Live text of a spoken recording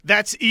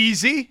That's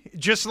easy.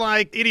 Just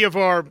like any of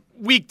our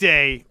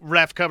weekday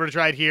ref coverage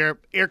right here.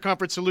 Air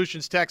Comfort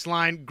Solutions text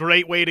line,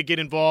 great way to get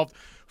involved.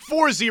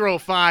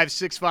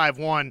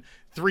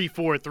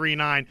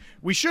 405-651-3439.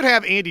 We should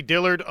have Andy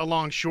Dillard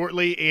along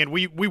shortly, and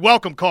we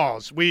welcome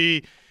calls.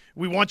 We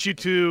want you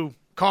to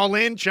call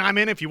in, chime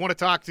in. If you want to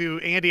talk to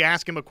Andy,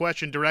 ask him a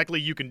question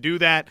directly, you can do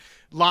that.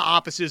 Law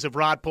offices of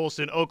Rod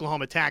Polson,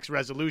 Oklahoma Tax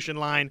Resolution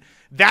Line.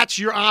 That's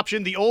your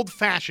option, the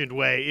old-fashioned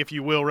way, if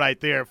you will, right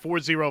there.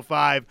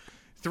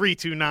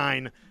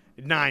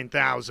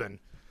 405-329-9000.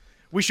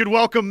 We should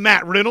welcome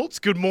Matt Reynolds.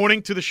 Good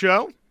morning to the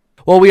show.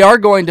 Well, we are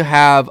going to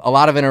have a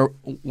lot of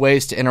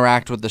ways to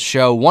interact with the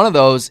show. One of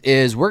those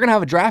is we're going to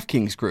have a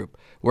DraftKings group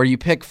where you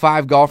pick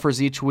 5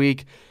 golfers each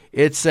week.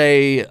 It's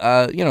a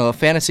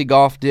fantasy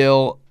golf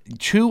deal.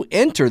 To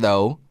enter,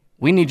 though,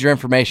 we need your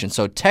information.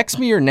 So text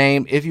me your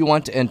name if you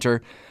want to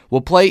enter.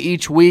 We'll play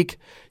each week.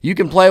 You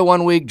can play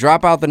one week,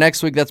 drop out the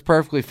next week. That's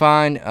perfectly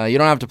fine. You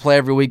don't have to play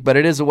every week, but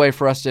it is a way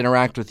for us to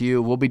interact with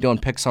you. We'll be doing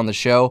picks on the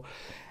show.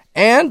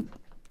 And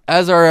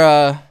as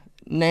our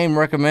name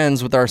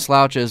recommends with our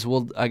slouches,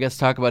 we'll, I guess,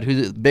 talk about who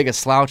the biggest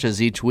slouch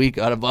is each week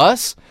out of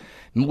us.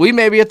 We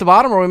may be at the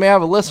bottom, or we may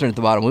have a listener at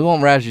the bottom. We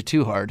won't razz you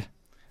too hard.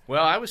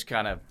 Well, I was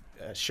kind of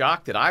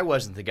shocked that I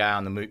wasn't the guy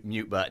on the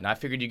mute button. I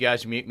figured you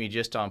guys mute me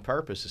just on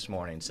purpose this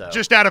morning. So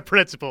just out of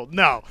principle.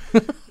 No.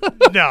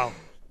 No.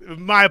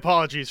 My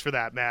apologies for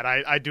that, Matt.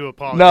 I do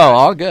apologize. No,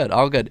 all good.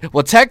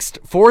 Well, text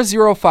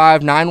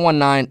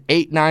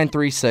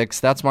 405-919-8936.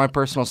 That's my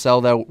personal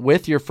cell, though,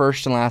 with your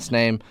first and last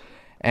name,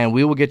 and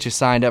we will get you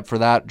signed up for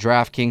that.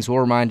 DraftKings will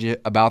remind you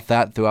about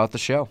that throughout the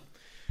show.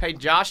 Hey,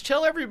 Josh,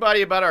 tell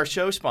everybody about our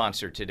show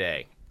sponsor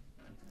today.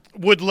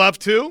 Would love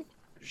to.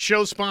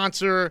 Show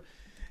sponsor,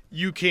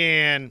 you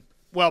can,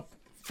 well,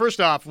 first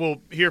off,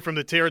 we'll hear from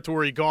the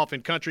Territory Golf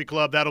and Country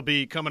Club. That'll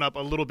be coming up a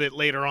little bit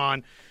later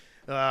on.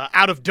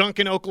 Out of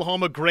Duncan,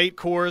 Oklahoma, great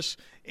course.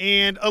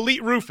 And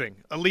Elite Roofing.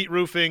 Elite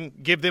Roofing,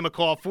 give them a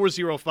call,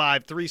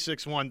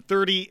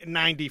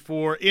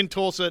 405-361-3094. In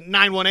Tulsa,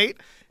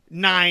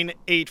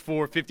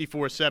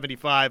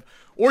 918-984-5475.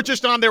 Or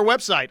just on their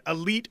website,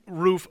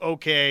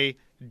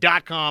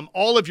 eliteroofok.com.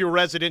 All of your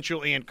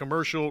residential and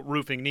commercial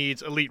roofing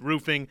needs. Elite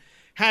Roofing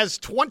has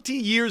 20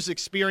 years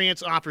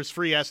experience, offers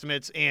free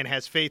estimates, and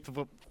has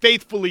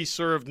faithfully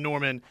served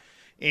Norman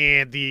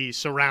and the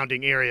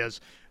surrounding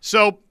areas.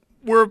 So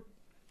we're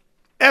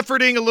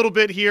efforting a little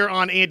bit here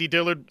on Andy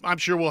Dillard. I'm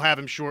sure we'll have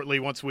him shortly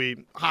once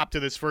we hop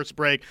to this first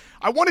break.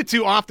 I wanted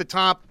to, off the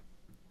top,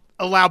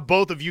 allow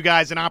both of you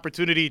guys an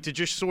opportunity to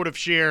just sort of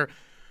share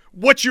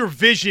what your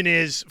vision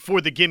is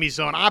for the Gimme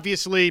Zone.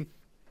 Obviously,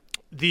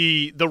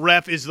 the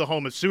ref is the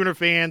home of Sooner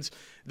fans.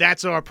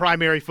 That's our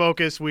primary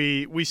focus.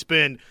 We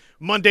spend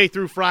Monday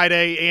through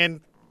Friday and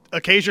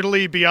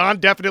occasionally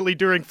beyond, definitely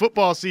during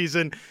football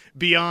season,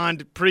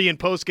 beyond pre- and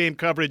post-game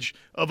coverage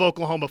of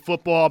Oklahoma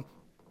football.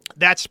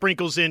 That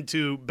sprinkles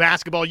into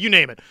basketball, you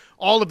name it,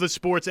 all of the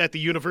sports at the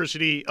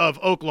University of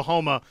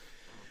Oklahoma.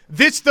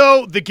 This,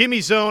 though, the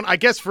Gimme Zone, I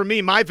guess for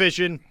me, my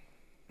vision,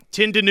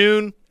 10 to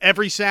noon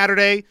every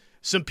Saturday,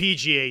 some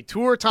PGA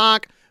Tour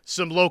talk,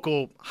 some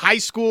local high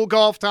school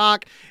golf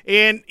talk,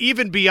 and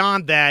even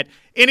beyond that.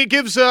 And it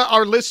gives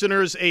our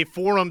listeners a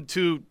forum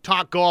to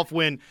talk golf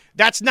when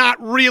that's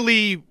not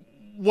really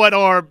what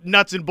our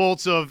nuts and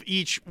bolts of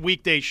each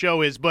weekday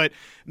show is. But,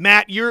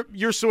 Matt,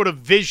 your sort of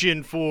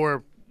vision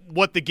for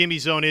what the Gimme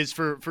Zone is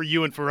for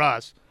you and for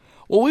us.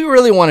 Well, we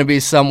really want to be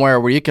somewhere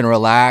where you can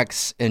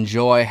relax,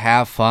 enjoy,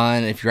 have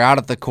fun. If you're out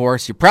at the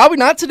course, you're probably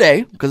not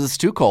today because it's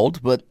too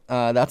cold, but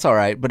that's all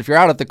right. But if you're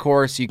out at the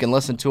course, you can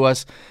listen to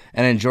us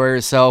and enjoy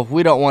yourself.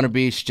 We don't want to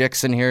be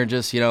shticks in here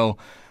just, wow,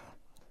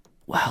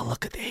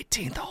 look at the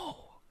 18th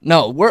hole.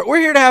 No, we're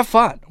here to have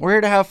fun. We're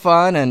here to have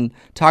fun and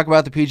talk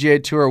about the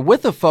PGA Tour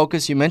with a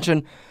focus. You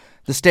mentioned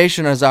the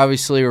station is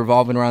obviously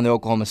revolving around the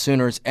Oklahoma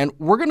Sooners, and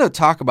we're going to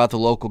talk about the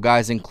local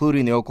guys,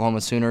 including the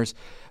Oklahoma Sooners.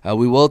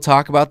 We will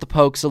talk about the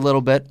Pokes a little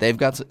bit. They've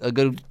got a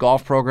good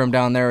golf program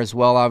down there as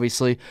well,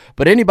 obviously.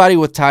 But anybody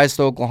with ties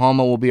to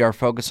Oklahoma will be our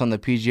focus on the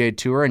PGA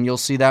Tour, and you'll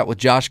see that with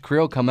Josh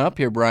Creel coming up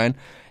here, Brian.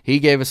 He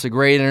gave us a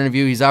great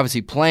interview. He's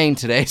obviously playing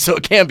today, so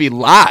it can't be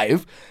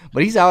live.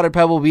 But he's out at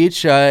Pebble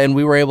Beach, and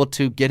we were able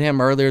to get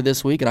him earlier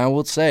this week. And I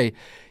will say,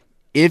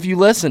 if you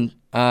listen,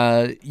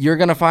 you're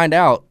going to find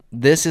out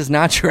this is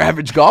not your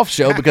average golf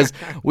show because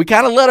we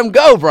kind of let him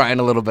go, Brian,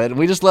 a little bit. And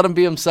we just let him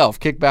be himself,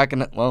 kick back.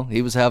 And, well,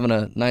 he was having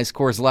a nice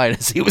Coors Light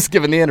as he was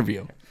giving the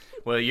interview.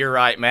 Well, you're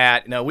right,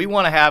 Matt. No, we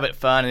want to have it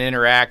fun and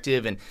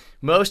interactive. And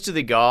most of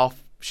the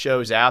golf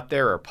shows out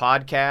there are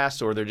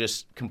podcasts or they're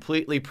just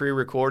completely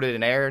pre-recorded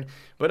and aired.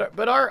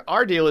 But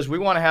our deal is we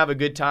want to have a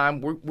good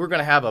time. We're going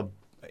to have an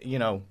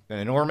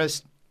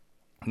enormous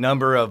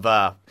number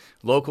of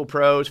local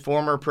pros,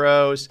 former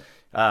pros,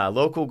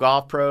 local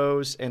golf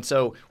pros. And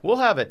so we'll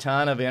have a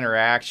ton of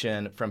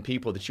interaction from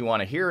people that you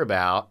want to hear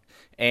about.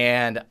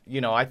 And,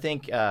 I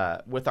think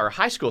with our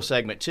high school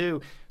segment,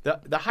 too,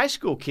 the high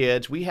school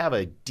kids, we have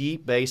a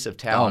deep base of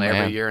talent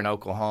every year in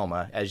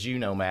Oklahoma, as you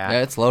know, Matt.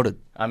 Yeah, it's loaded.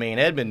 I mean,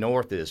 Edmond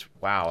North is,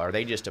 wow, are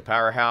they just a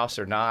powerhouse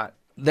or not?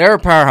 They're a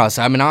powerhouse.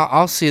 I mean,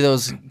 I'll see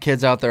those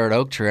kids out there at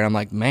Oak Tree, and I'm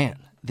like, man,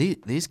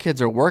 these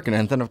kids are working.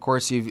 And then, of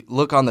course, you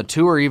look on the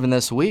tour even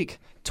this week,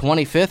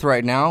 25th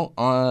right now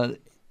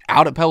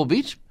out at Pebble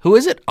Beach. Who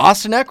is it?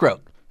 Austin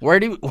Eckroat. Where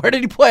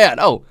did he play at?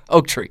 Oh,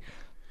 Oak Tree.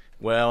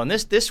 Well, and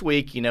this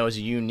week, is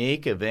a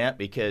unique event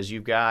because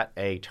you've got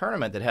a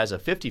tournament that has a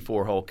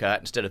 54-hole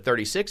cut instead of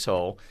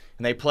 36-hole,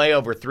 and they play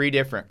over 3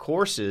 different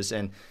courses.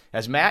 And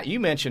as Matt, you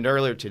mentioned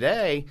earlier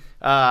today,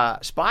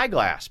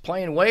 Spyglass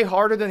playing way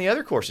harder than the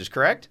other courses,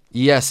 correct?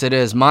 Yes, it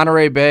is.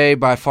 Monterey Bay,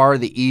 by far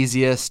the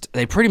easiest.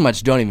 They pretty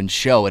much don't even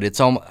show it.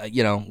 It's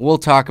we'll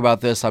talk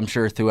about this, I'm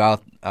sure,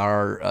 throughout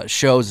our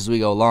shows as we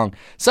go along.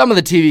 Some of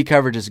the TV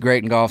coverage is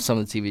great in golf, some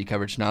of the TV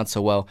coverage not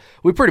so well.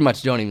 We pretty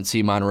much don't even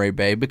see Monterey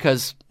Bay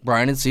because,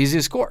 Brian, it's the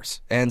easiest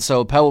course. And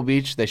so Pebble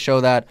Beach, they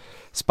show that.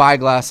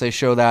 Spyglass, they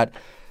show that.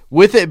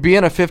 With it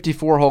being a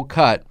 54-hole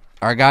cut,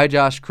 our guy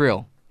Josh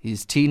Creel,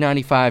 he's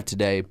T95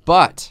 today,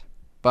 but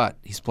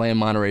he's playing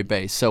Monterey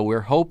Bay. So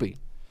we're hoping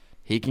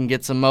he can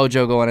get some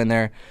mojo going in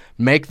there,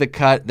 make the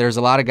cut. There's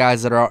a lot of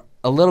guys that are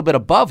a little bit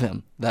above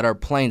him that are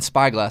playing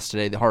Spyglass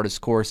today, the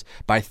hardest course,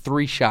 by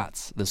 3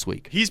 shots this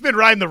week. He's been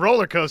riding the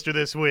roller coaster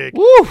this week.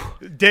 Woo!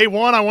 Day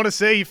one, I want to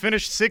say he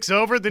finished 6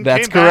 over, then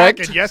That's came correct.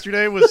 back, and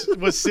yesterday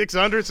was 6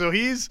 under. So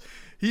he's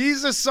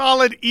a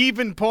solid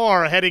even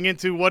par heading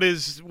into what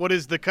is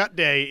the cut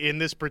day in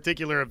this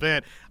particular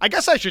event. I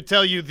guess I should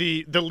tell you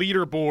the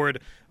leaderboard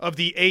of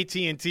the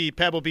AT&T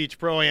Pebble Beach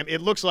Pro-Am.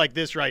 It looks like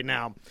this right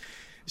now.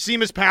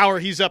 Seamus Power,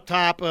 he's up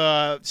top,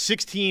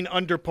 16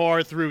 under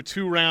par through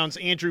 2 rounds.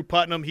 Andrew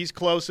Putnam, he's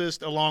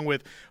closest, along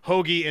with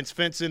Hoagie and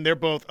Svensson. They're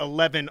both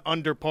 11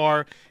 under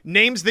par.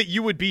 Names that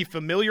you would be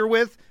familiar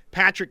with,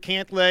 Patrick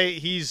Cantlay,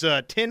 he's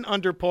 10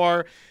 under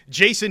par.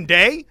 Jason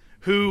Day,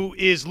 who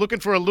is looking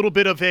for a little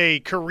bit of a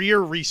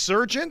career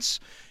resurgence.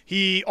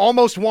 He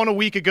almost won a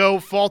week ago,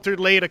 faltered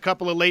late, a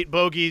couple of late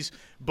bogeys,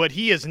 but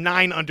he is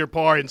 9 under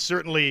par and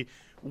certainly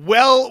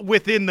well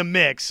within the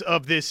mix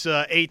of this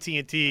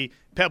AT&T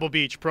Pebble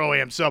Beach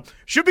Pro-Am. So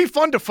should be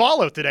fun to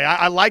follow today.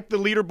 I like the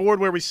leaderboard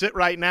where we sit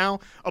right now.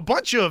 A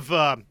bunch of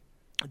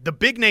the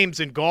big names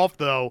in golf,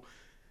 though,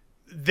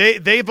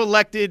 they've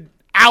elected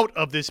out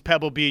of this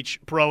Pebble Beach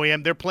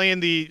Pro-Am. They're playing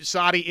the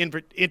Saudi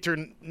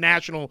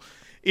International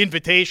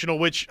Invitational,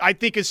 which I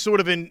think is sort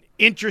of an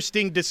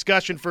interesting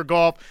discussion for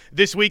golf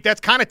this week.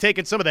 That's kind of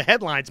taken some of the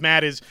headlines,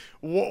 Matt, is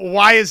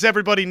why is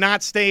everybody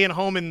not staying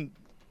home in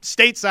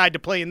stateside to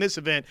play in this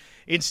event?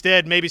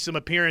 Instead, maybe some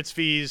appearance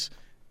fees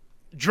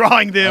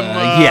drawing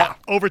them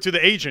over to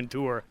the Asian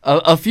Tour.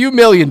 A few $1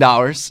 million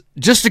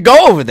just to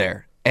go over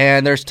there.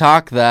 And there's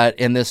talk that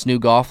in this new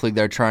golf league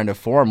they're trying to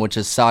form, which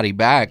is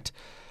Saudi-backed,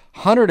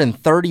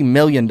 $130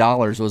 million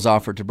was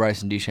offered to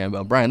Bryson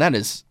DeChambeau. Brian,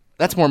 that's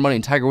more money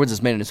than Tiger Woods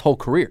has made in his whole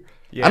career.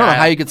 Yeah. I don't know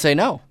how you could say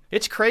no.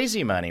 It's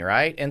crazy money,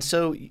 right? And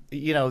so,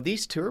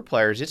 these tour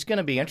players, it's going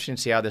to be interesting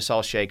to see how this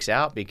all shakes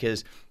out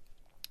because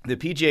the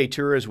PGA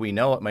Tour as we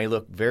know it may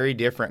look very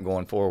different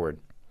going forward.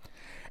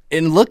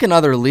 In looking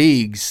other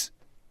leagues,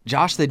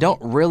 Josh, they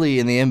don't really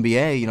in the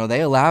NBA,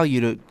 they allow you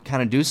to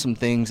kind of do some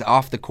things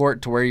off the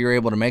court to where you're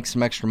able to make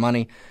some extra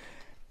money.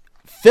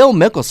 Phil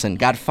Mickelson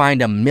got fined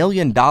 $1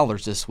 million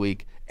this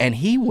week, and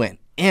he went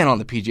in on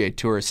the PGA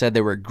Tour, said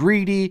they were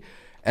greedy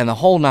and the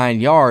whole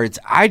 9 yards.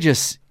 I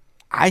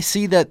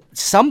see that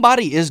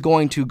somebody is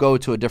going to go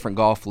to a different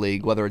golf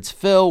league, whether it's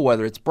Phil,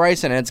 whether it's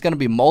Bryson, and it's going to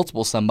be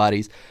multiple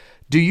somebodies.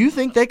 Do you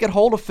think they could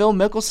hold a Phil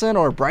Mickelson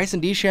or Bryson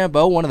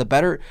DeChambeau, one of the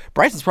better?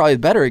 Bryson's probably the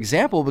better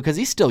example because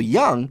he's still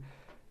young.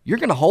 You're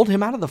going to hold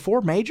him out of the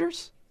 4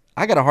 majors?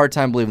 I got a hard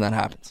time believing that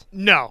happens.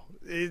 No,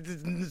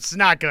 it's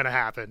not going to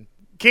happen.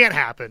 Can't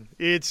happen.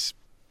 It's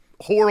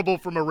horrible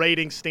from a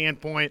rating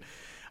standpoint.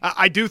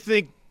 I do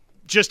think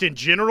just in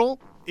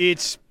general,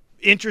 it's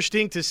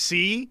interesting to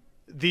see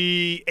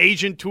the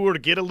Asian Tour to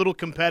get a little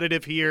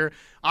competitive here.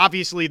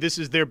 Obviously, this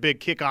is their big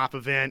kickoff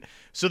event,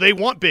 so they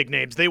want big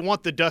names. They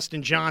want the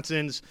Dustin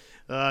Johnsons.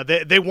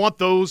 They want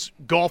those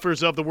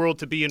golfers of the world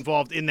to be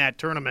involved in that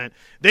tournament.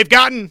 They've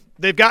gotten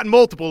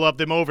multiple of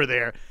them over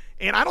there.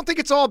 And I don't think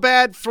it's all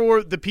bad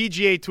for the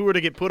PGA Tour to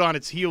get put on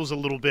its heels a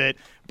little bit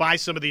by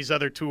some of these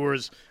other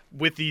tours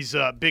with these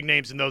big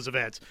names in those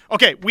events.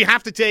 Okay, we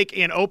have to take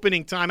an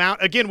opening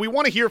timeout. Again, we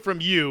want to hear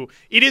from you.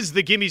 It is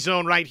the Gimme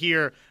Zone right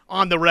here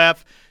on the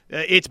Ref.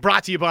 It's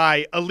brought to you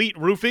by Elite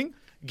Roofing.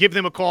 Give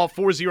them a call,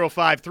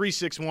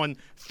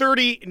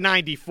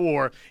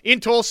 405-361-3094. In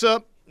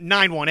Tulsa,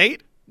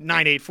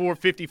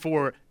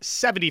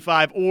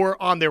 918-984-5475,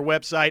 or on their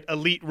website,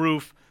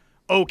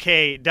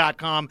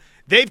 eliteroofok.com.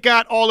 They've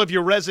got all of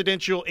your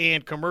residential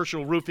and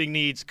commercial roofing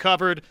needs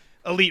covered.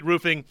 Elite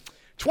Roofing,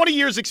 20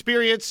 years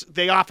experience.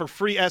 They offer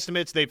free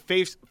estimates. They've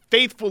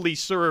faithfully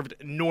served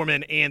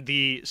Norman and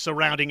the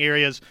surrounding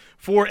areas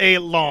for a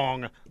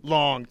long,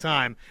 long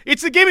time.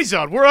 It's the Gimme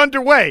Zone. We're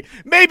underway.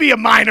 Maybe a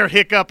minor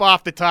hiccup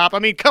off the top. I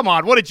mean, come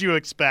on. What did you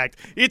expect?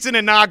 It's an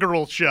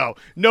inaugural show.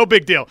 No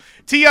big deal.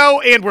 T.O.,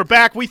 and we're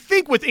back. We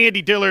think with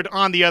Andy Dillard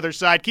on the other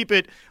side. Keep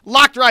it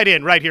locked right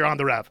in right here on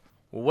the Rev.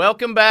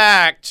 Welcome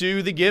back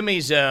to the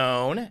Gimme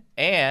Zone.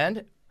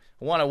 And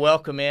I want to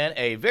welcome in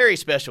a very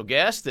special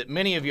guest that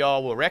many of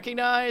y'all will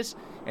recognize,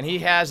 and he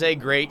has a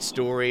great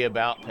story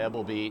about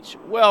Pebble Beach.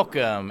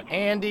 Welcome,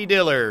 Andy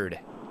Dillard.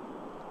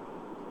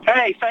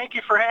 Hey, thank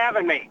you for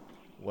having me.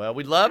 Well,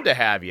 we'd love to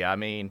have you. I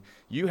mean,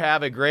 you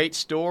have a great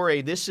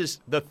story. This is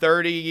the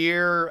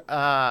 30-year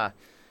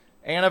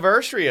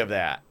anniversary of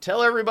that.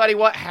 Tell everybody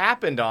what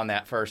happened on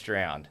that first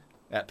round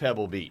at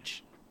Pebble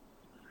Beach.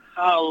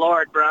 Oh,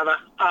 Lord, brother.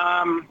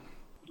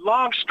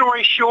 Long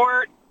story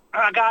short,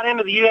 I got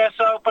into the U.S.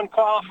 Open,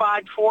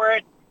 qualified for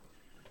it,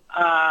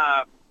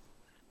 got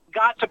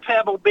to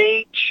Pebble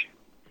Beach,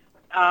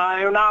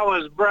 and I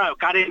was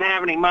broke. I didn't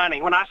have any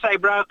money. When I say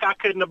broke, I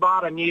couldn't have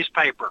bought a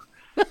newspaper.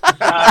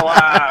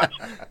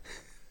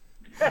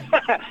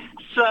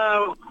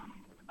 So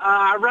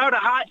I wrote a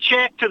hot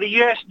check to the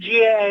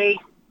USGA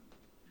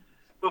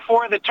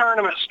before the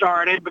tournament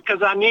started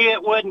because I knew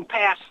it wouldn't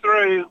pass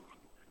through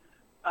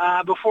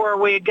before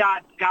we had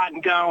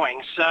gotten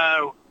going.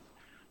 So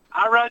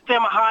I wrote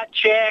them a hot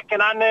check,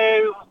 and I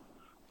knew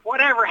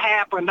whatever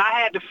happened, I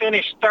had to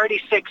finish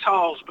 36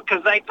 holes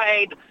because they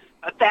paid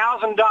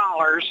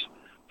 $1,000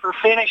 for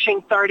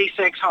finishing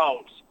 36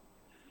 holes.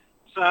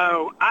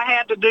 So I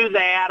had to do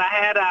that. I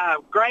had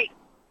great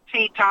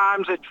tee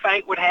times that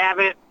fate would have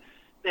it,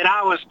 that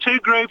I was 2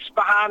 groups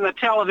behind the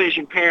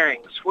television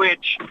pairings,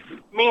 which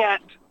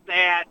meant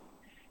that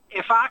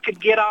if I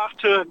could get off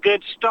to a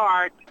good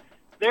start,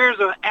 there's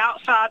an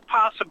outside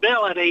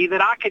possibility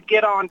that I could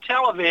get on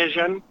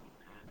television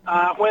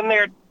when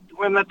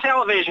the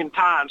television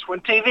times,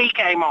 when TV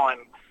came on.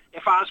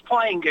 If I was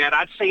playing good,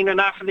 I'd seen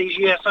enough of these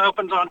U.S.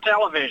 Opens on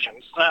television.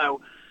 So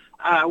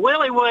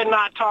Willie Wood and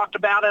I talked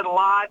about it a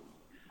lot.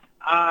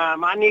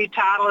 I knew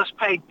Titleist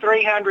paid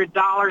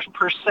 $300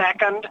 per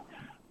second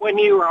when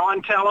you were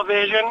on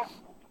television.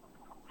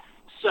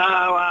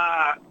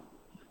 So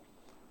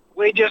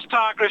we just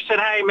talked and said,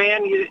 hey,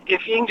 man,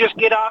 if you can just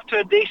get off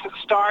to a decent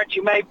start,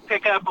 you may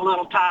pick up a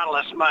little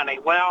Titleist money.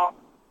 Well,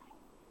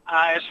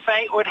 as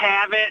fate would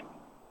have it,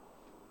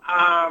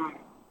 I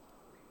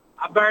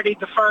birdied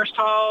the first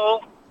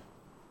hole,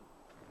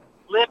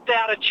 lipped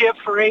out a chip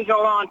for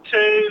eagle on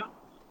 2,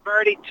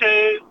 birdied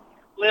 2,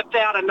 lipped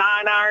out a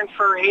 9-iron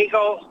for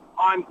eagle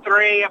on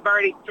 3, I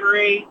birdied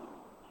 3,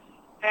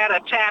 had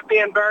a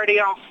tap-in birdie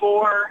on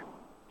 4,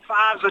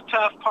 5's a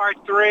tough par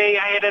 3,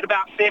 I hit it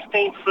about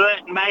 15 foot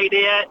and made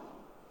it.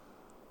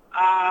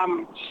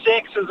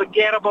 6 is a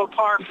gettable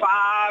par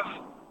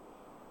 5,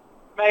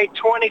 made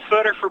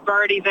 20-footer for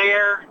birdie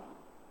there.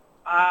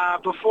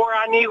 Before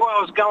I knew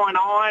what was going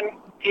on,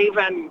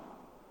 even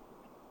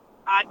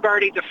I'd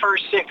birdied the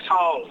first 6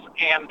 holes,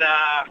 and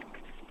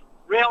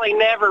really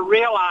never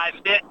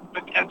realized it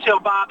until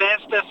Bob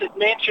Estes had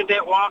mentioned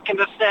it walking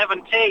to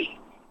 7T.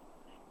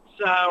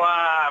 So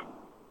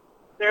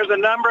there's a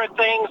number of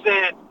things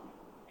that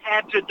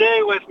had to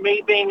do with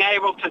me being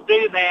able to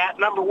do that.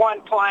 Number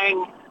 1,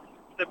 playing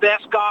the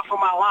best golf of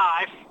my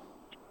life.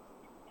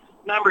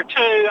 Number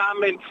 2,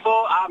 I'm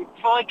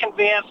fully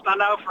convinced, I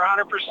know for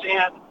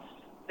 100%,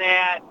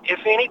 that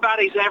if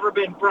anybody's ever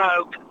been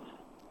broke,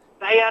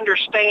 they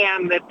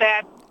understand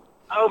that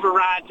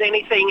overrides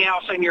anything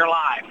else in your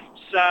life.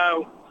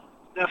 So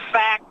the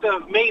fact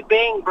of me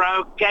being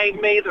broke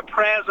gave me the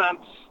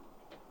presence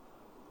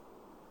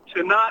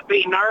to not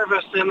be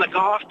nervous in the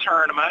golf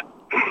tournament.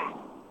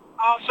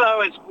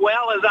 Also, as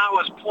well as I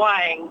was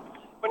playing,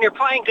 when you're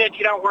playing good,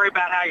 you don't worry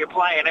about how you're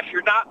playing. If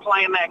you're not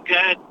playing that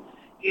good,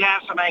 you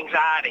have some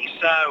anxiety.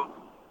 So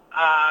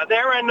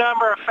there were a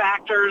number of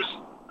factors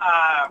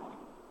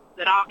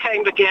that all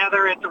came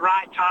together at the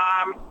right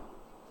time.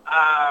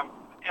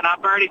 And I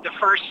birdied the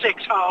first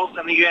 6 holes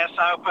in the U.S.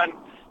 Open.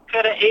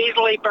 Could have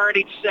easily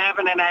birdied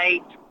 7 and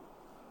 8.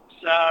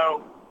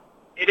 So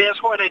it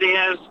is what it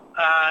is.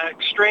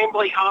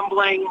 Extremely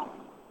humbling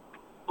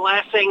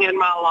blessing in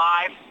my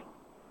life.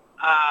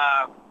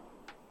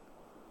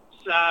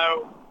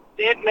 So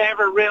didn't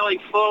ever really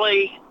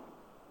fully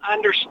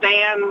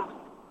understand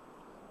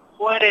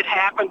what had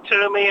happened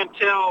to me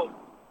until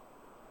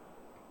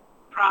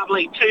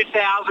probably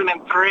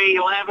 2003,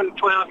 11,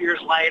 12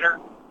 years later,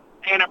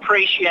 and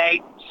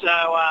appreciate.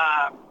 So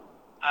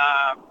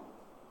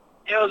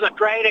it was a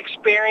great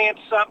experience,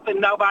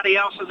 something nobody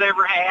else has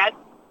ever had.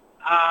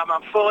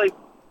 I'm fully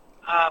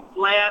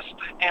blessed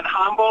and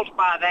humbled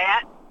by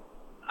that.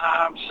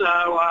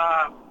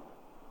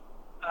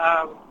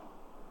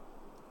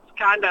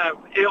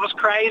 It was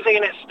crazy,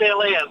 and it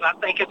still is. I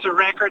think it's a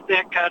record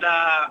that could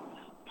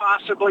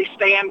possibly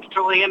stand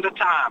till the end of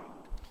time.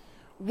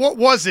 What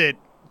was it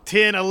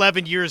 10,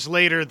 11 years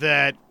later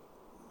that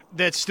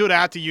stood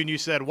out to you and you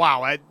said,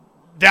 wow,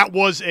 that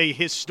was a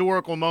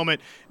historical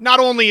moment, not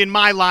only in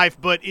my life,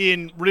 but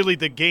in really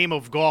the game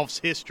of golf's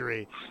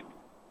history?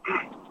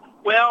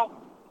 Well,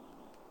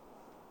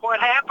 what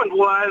happened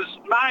was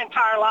my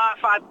entire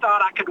life I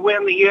thought I could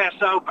win the U.S.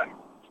 Open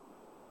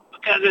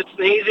because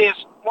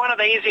it's one of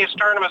the easiest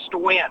tournaments to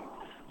win,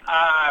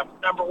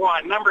 number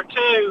 1. Number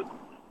 2,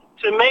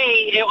 to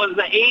me, it was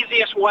the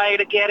easiest way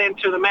to get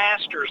into the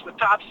Masters. The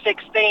top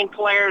 16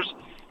 players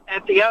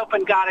at the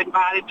Open got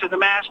invited to the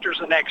Masters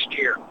the next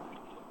year.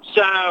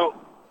 So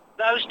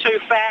those two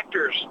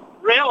factors,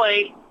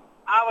 really,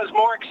 I was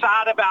more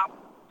excited about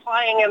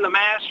playing in the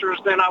Masters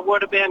than I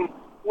would have been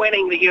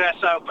winning the U.S.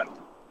 Open.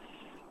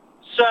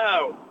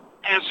 So,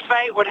 as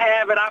fate would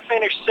have it, I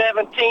finished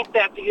 17th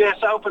at the U.S.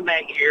 Open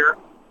that year,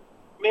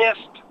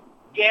 missed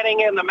getting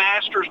in the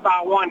Masters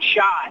by one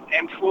shot,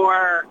 and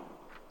for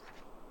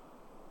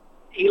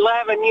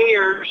 11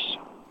 years,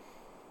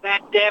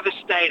 that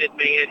devastated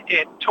me.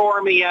 It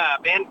tore me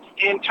up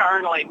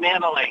internally,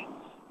 mentally.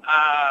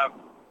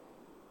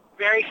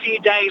 Very few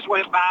days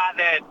went by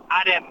that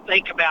I didn't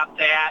think about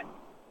that,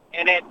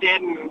 and it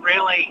didn't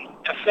really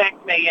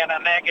affect me in a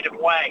negative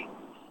way.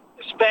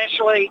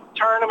 Especially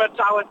tournaments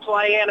I would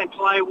play in and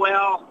play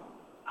well.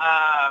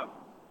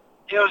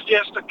 It was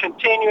just a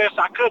continuous,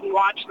 I couldn't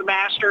watch the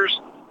Masters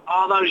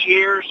all those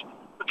years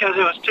because it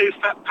was too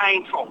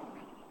painful.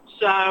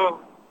 So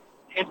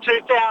in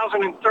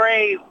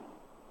 2003,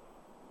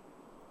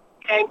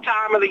 came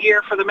time of the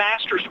year for the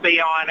Masters to be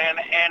on, and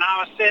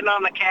I was sitting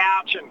on the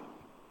couch and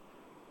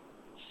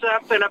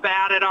something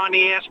about it on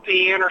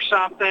ESPN or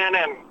something,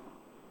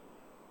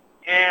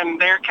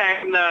 and there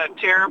came the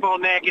terrible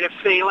negative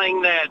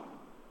feeling that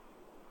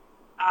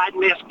I'd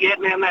missed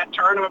getting in that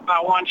tournament by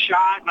one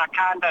shot, and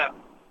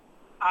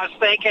I was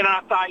thinking,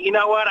 I thought, you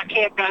know what, I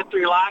can't go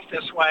through life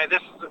this way.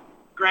 This is the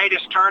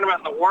greatest tournament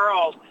in the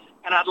world,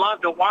 and I'd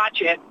love to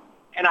watch it,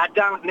 and I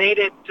don't need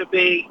it to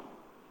be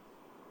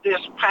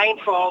this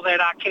painful that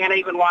I can't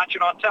even watch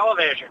it on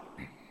television.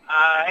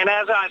 And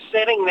as I was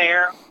sitting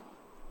there,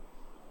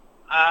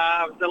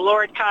 the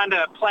Lord kind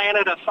of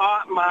planted a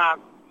thought in my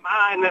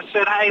mind that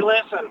said, hey,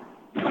 listen,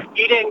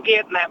 you didn't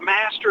get in that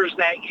Masters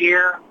that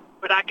year,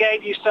 but I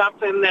gave you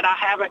something that I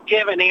haven't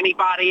given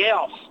anybody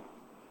else.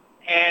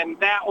 And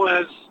that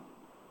was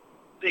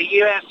the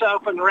U.S.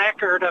 Open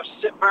record of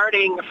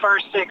birdieing the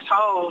first 6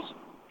 holes,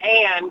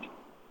 and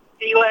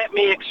he let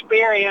me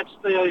experience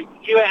the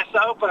U.S.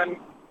 Open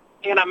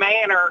in a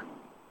manner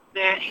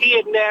that he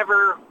had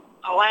never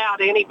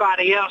allowed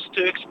anybody else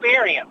to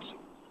experience.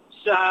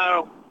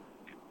 So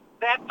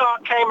that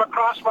thought came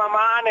across my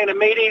mind, and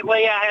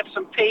immediately I had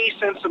some peace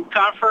and some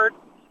comfort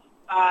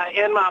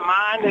in my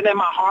mind and in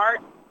my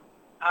heart.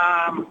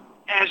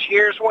 As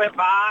years went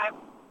by,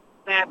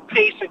 that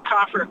peace and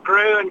comfort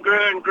grew and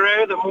grew and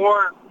grew. The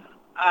more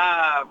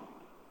I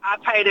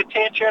paid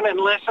attention and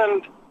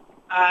listened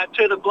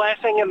to the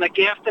blessing and the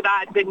gift that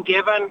I had been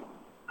given,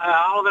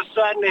 all of a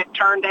sudden it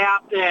turned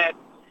out that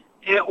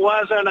it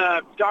wasn't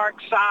a dark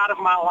side of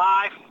my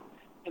life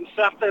and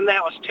something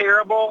that was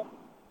terrible,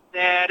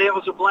 that it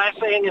was a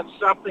blessing and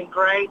something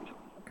great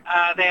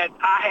that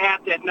I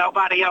had that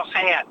nobody else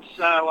had.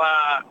 So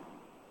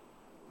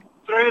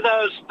through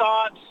those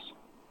thoughts,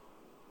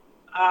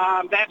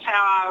 that's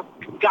how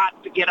I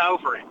got to get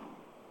over it.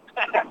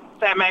 If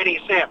that made any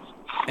sense.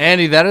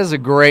 Andy, that is a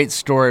great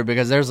story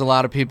because there's a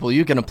lot of people,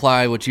 you can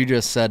apply what you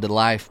just said to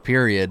life,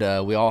 period.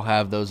 We all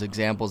have those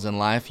examples in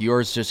life.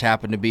 Yours just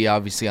happened to be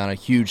obviously on a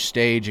huge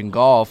stage in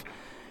golf.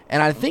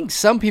 And I think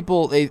some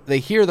people, they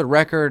hear the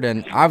record,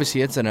 and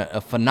obviously it's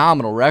a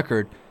phenomenal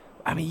record.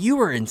 I mean, you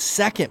were in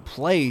second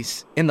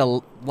place in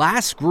the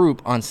last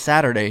group on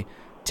Saturday.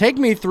 Take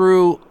me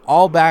through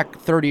all back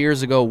 30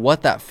 years ago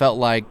what that felt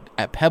like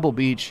at Pebble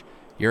Beach.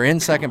 You're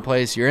in second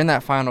place. You're in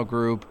that final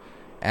group.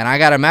 And I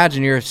got to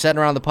imagine you're sitting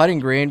around the putting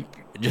green,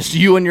 just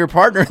you and your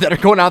partner that are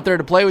going out there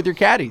to play with your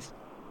caddies.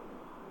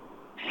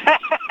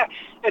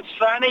 It's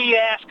funny you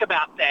ask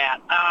about that.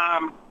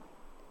 I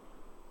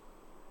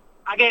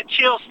get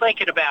chills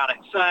thinking about it.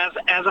 So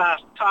as I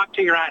talk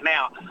to you right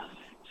now,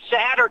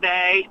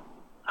 Saturday,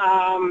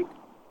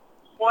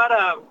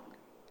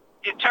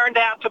 it turned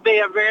out to be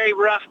a very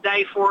rough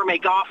day for me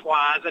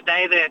golf-wise, a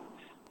day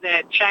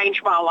that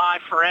changed my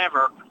life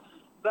forever.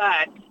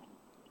 But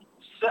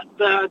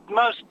the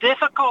most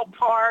difficult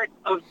part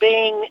of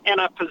being in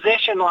a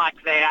position like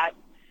that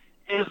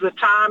is the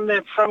time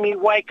that from you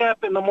wake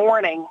up in the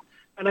morning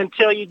and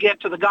until you get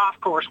to the golf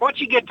course.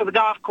 Once you get to the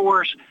golf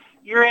course,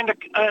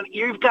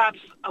 you've got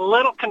a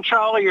little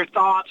control of your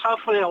thoughts,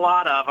 hopefully a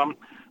lot of them.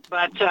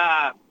 But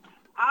I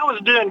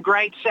was doing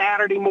great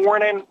Saturday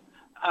morning,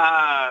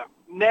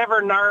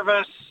 never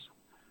nervous,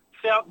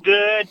 felt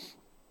good,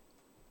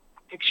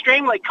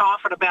 extremely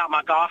confident about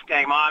my golf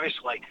game,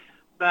 obviously.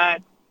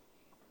 But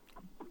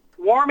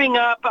warming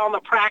up on the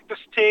practice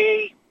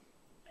tee,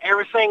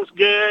 everything's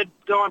good,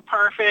 going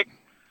perfect.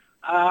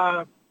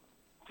 My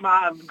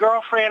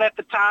girlfriend at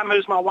the time,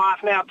 who's my wife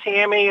now,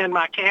 Tammy, and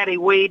my caddy,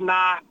 Weed, and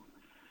I,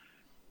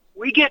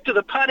 we get to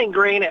the putting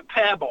green at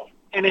Pebble,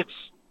 and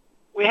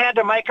we had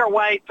to make our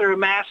way through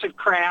massive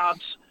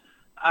crowds.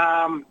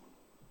 I'll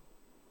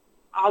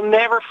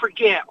never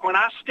forget, when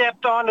I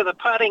stepped onto the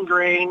putting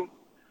green,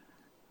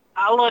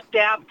 I looked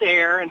out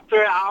there, and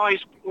I always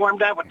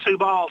warmed up with 2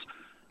 balls.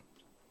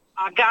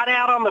 I got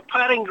out on the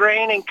putting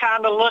green and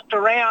kind of looked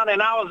around,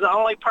 and I was the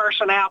only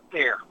person out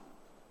there,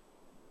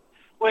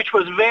 which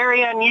was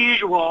very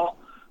unusual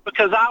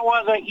because I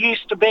wasn't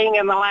used to being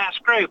in the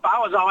last group. I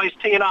was always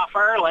teeing off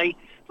early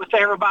with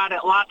everybody,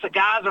 lots of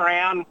guys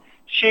around,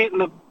 shooting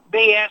the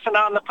BSing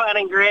on the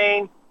putting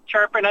green,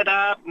 chirping it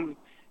up.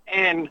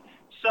 And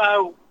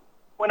so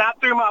when I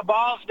threw my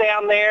balls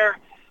down there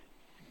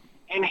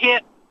and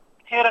hit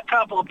a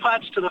couple of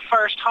putts to the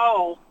first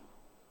hole,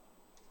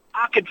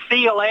 I could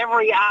feel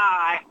every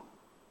eye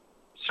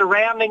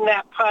surrounding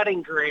that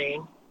putting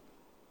green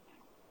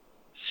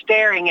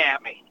staring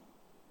at me.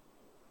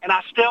 And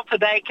I still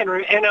today and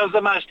it was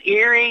the most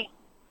eerie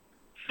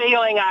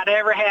feeling I'd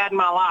ever had in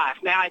my life.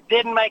 Now, it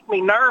didn't make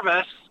me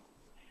nervous.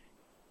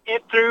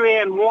 It threw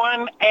in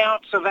 1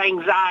 ounce of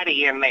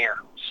anxiety in there.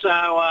 So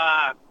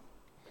all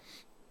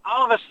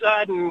of a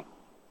sudden,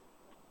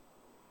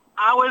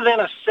 I was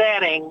in a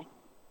setting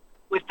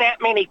with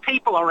that many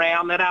people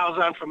around that I was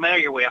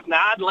unfamiliar with.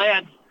 Now, I'd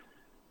led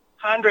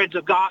hundreds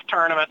of golf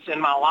tournaments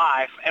in my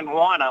life and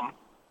won them,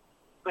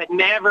 but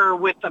never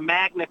with the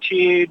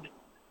magnitude,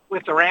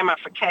 with the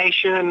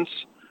ramifications,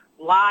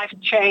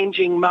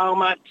 life-changing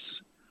moments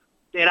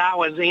that I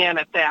was in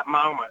at that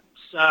moment.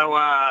 So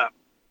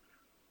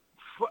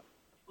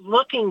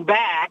looking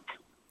back,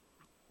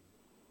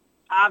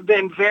 I've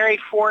been very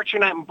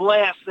fortunate and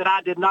blessed that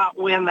I did not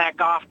win that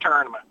golf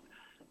tournament.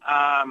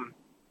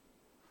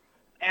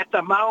 At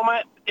the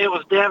moment, it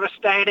was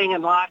devastating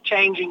and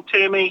life-changing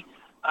to me.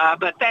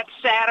 But that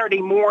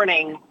Saturday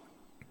morning,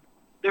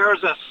 there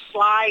was a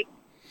slight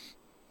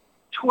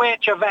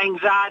twitch of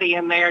anxiety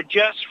in there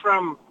just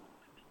from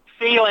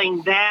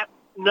feeling that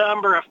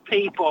number of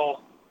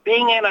people,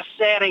 being in a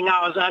setting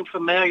I was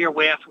unfamiliar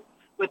with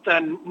the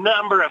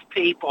number of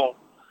people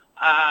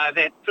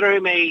that threw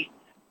me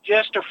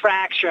just a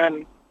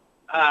fraction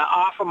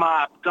off of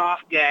my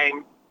golf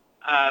game.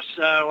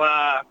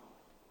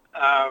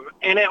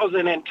 And it was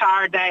an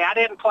entire day. I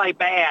didn't play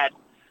bad.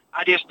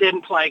 I just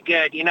didn't play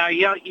good. You know,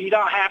 you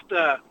don't have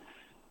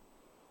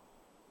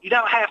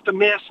to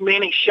miss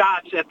many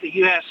shots at the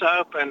U.S.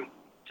 Open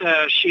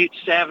to shoot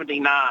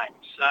 79.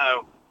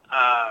 So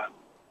I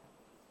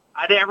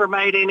never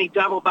made any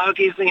double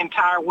bogeys the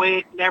entire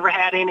week, never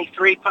had any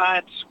 3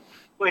 putts,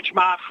 which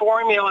my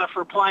formula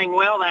for playing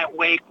well that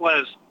week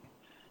was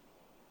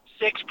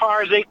 6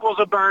 pars equals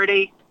a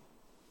birdie,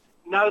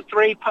 no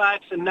 3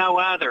 putts, and no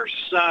others.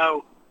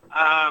 So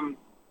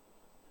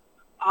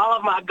all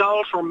of my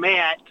goals were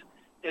met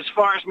as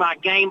far as my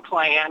game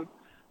plan.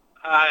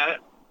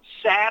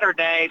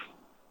 Saturday,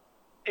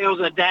 it was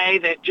a day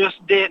that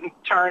just didn't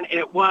turn.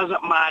 It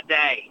wasn't my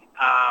day.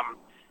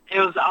 It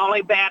was the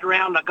only bad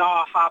round of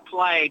golf I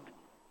played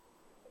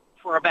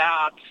for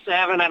about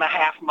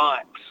 7.5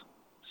 months.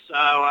 So,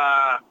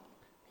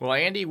 well,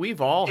 Andy,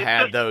 we've all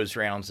had those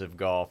rounds of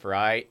golf,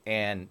 right?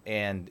 And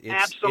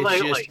it's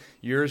just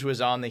yours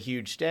was on the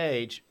huge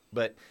stage.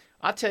 But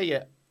I'll tell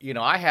you, you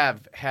know, I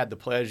have had the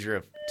pleasure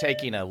of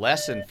taking a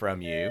lesson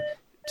from you.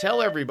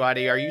 Tell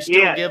everybody, are you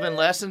still giving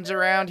lessons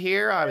around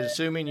here? I was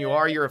assuming you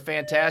are. You're a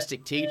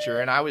fantastic teacher,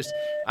 and I was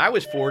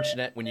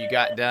fortunate when you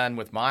got done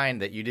with mine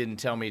that you didn't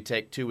tell me to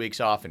take 2 weeks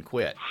off and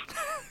quit.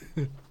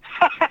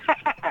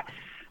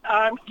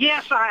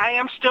 Yes, I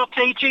am still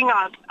teaching.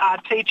 I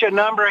teach a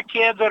number of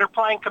kids that are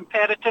playing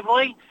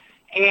competitively,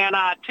 and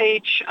I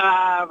teach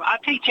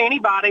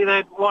anybody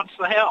that wants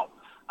the help.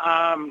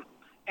 And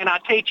I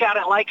teach out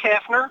at Lake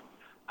Hefner.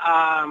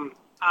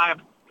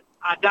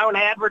 I don't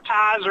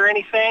advertise or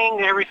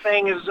anything.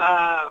 Everything is,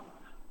 I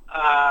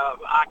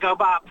go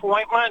by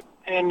appointment,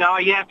 and all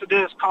you have to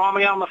do is call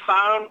me on the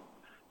phone,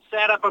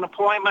 set up an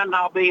appointment, and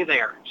I'll be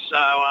there. So,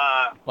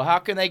 well, how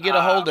can they get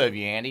a hold of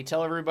you, Andy?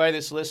 Tell everybody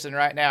that's listening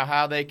right now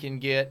how they can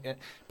get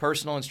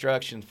personal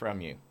instructions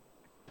from you.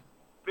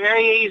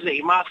 Very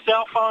easy. My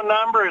cell phone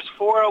number is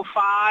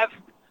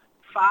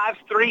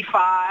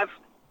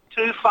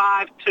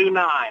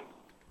 405-535-2529.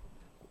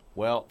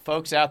 Well,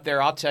 folks out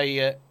there, I'll tell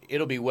you,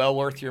 it'll be well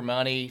worth your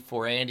money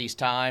for Andy's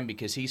time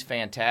because he's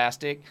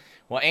fantastic.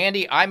 Well,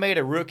 Andy, I made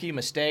a rookie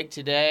mistake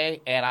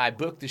today, and I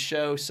booked the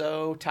show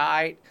so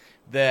tight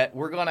that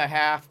we're going to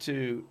have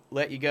to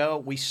let you go.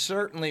 We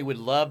certainly would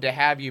love to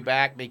have you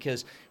back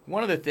because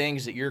one of the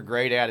things that you're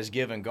great at is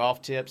giving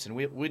golf tips, and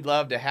we'd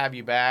love to have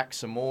you back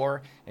some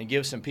more and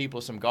give some people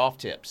some golf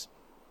tips.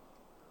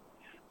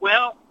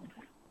 Well,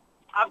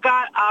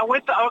 I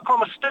went to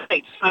Oklahoma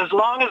State, so as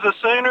long as the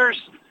Sooners,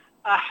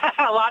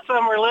 lots of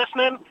them are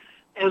listening,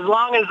 as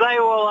long as they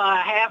will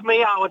have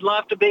me, I would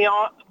love to be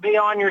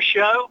on your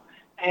show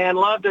and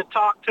love to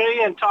talk to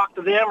you and talk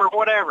to them or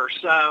whatever.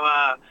 So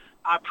I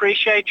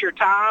appreciate your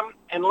time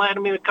and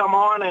letting me come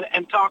on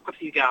and talk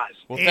with you guys.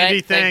 Well,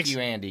 Andy, thank you,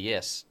 Andy.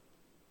 Yes.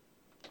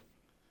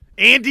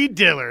 Andy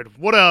Dillard,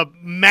 what a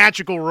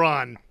magical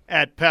run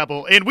at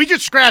Pebble. And we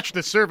just scratched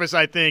the surface,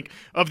 I think,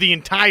 of the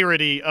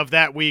entirety of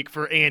that week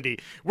for Andy.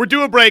 We're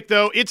due a break,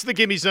 though. It's the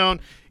Gimme Zone.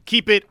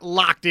 Keep it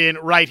locked in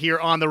right here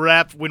on the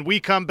Ref. When we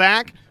come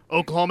back,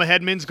 Oklahoma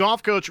head men's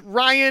golf coach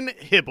Ryan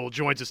Hybl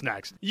joins us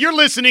next. You're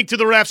listening to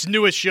the Ref's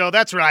newest show.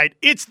 That's right.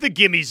 It's the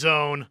Gimme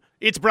Zone.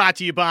 It's brought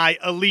to you by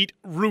Elite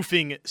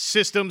Roofing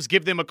Systems.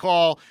 Give them a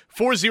call,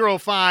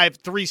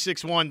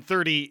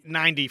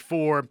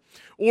 405-361-3094.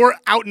 Or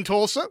out in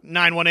Tulsa,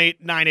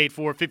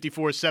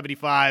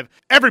 918-984-5475.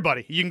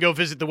 Everybody, you can go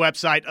visit the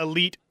website,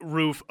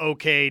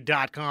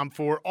 eliteroofok.com,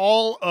 for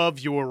all of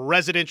your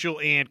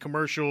residential and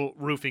commercial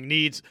roofing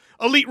needs.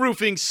 Elite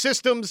Roofing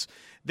Systems,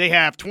 they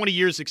have 20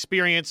 years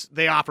experience.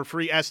 They offer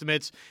free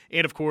estimates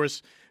and, of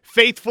course,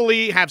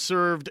 faithfully have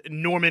served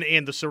Norman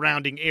and the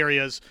surrounding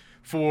areas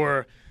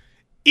for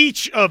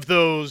each of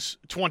those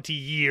 20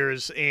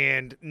 years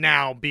and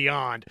now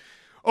beyond.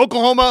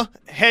 Oklahoma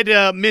head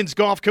men's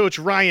golf coach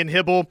Ryan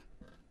Hybl.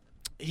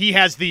 He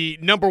has the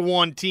number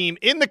one team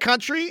in the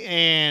country,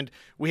 and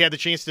we had the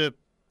chance to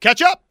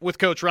catch up with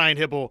Coach Ryan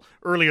Hybl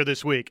earlier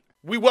this week.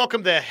 We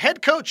welcome the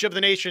head coach of the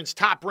nation's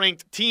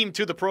top-ranked team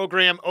to the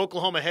program,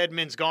 Oklahoma head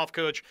men's golf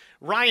coach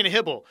Ryan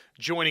Hybl,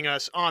 joining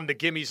us on the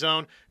Gimme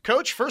Zone.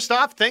 Coach, first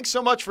off, thanks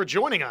so much for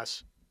joining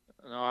us.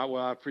 Well,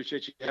 I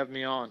appreciate you having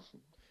me on.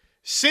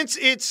 Since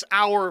it's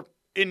our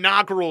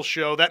inaugural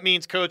show, that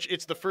means, Coach,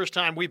 it's the first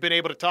time we've been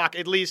able to talk,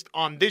 at least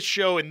on this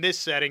show in this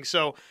setting.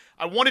 So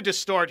I wanted to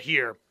start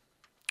here.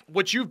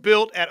 What you've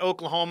built at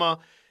Oklahoma,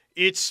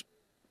 it's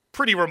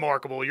pretty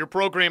remarkable. Your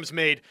program's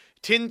made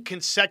 10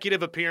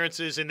 consecutive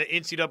appearances in the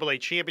NCAA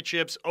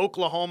championships.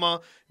 Oklahoma,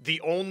 the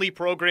only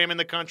program in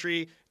the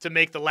country to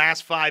make the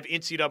last 5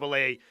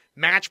 NCAA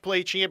match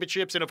play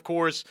championships. And, of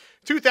course,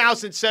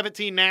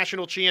 2017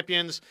 national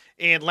champions,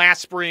 and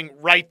last spring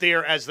right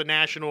there as the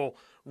national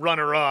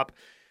runner-up.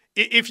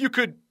 If you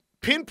could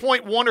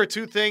pinpoint one or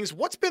two things,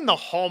 what's been the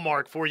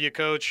hallmark for you,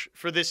 Coach,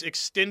 for this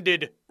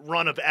extended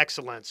run of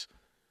excellence?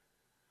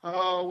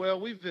 Oh,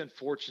 well, we've been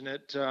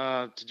fortunate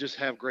to just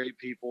have great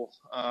people.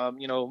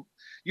 You'll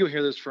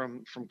hear this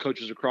from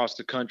coaches across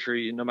the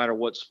country, no matter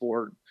what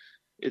sport.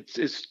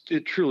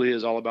 It truly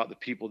is all about the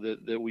people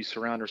that we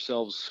surround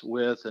ourselves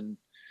with, and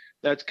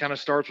that kind of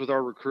starts with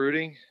our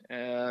recruiting,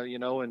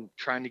 and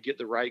trying to get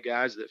the right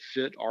guys that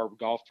fit our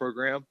golf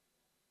program.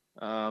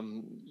 I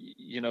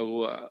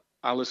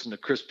listened to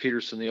Chris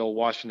Peterson, the old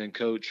Washington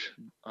coach,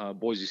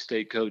 Boise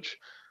State coach,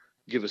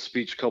 give a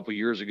speech a couple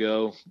years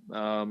ago.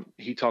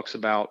 He talks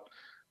about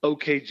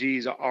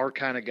OKGs, our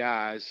kind of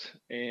guys,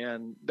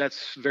 and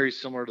that's very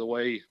similar to the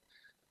way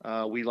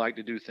we like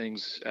to do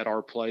things at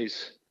our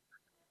place.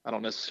 I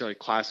don't necessarily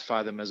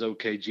classify them as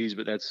OKGs,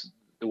 but that's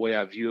the way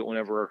I view it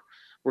whenever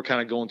we're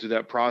kind of going through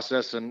that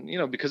process. And,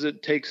 because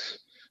it takes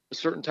a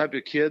certain type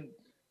of kid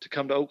to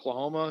come to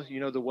Oklahoma,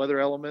 the weather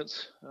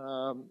elements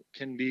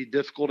can be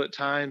difficult at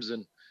times,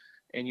 and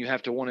you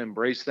have to want to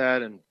embrace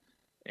that and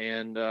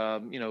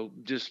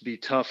just be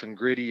tough and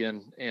gritty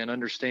and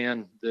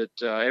understand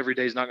that every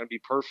day is not going to be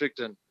perfect.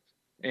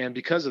 And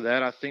because of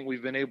that, I think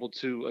we've been able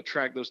to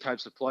attract those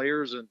types of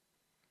players. And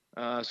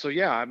I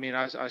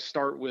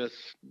start with,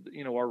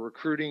 our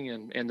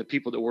recruiting and the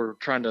people that we're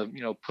trying to,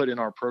 put in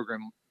our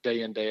program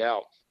day in, day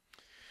out.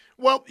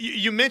 Well,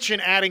 you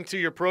mentioned adding to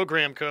your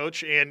program,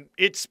 Coach, and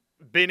it's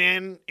been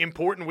an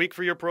important week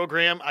for your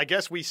program. I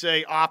guess we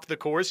say off the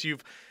course.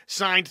 You've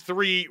signed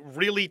 3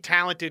 really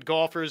talented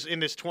golfers in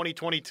this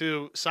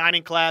 2022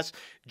 signing class.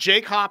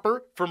 Jake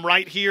Hopper from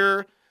right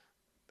here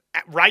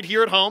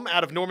at home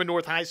out of Norman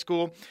North High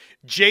School,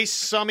 Jace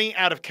Summey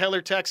out of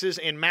Keller, Texas,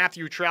 and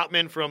Matthew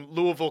Troutman from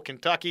Louisville,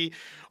 Kentucky.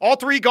 All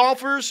 3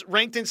 golfers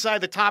ranked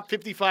inside the top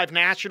 55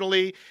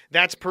 nationally.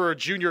 That's per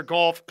Junior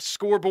Golf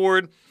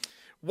Scoreboard.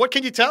 What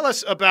can you tell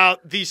us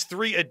about these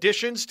 3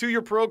 additions to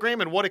your program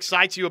and what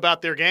excites you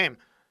about their game?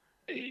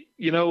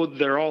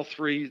 They're all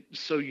 3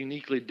 so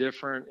uniquely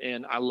different,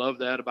 and I love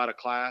that about a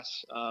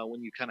class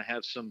when you kind of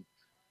have some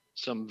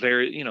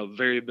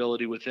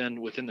variability within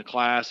the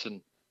class. And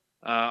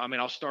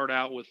I'll start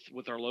out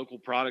with our local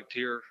product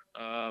here.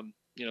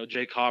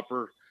 Jake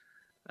Hopper,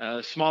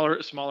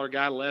 smaller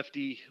guy,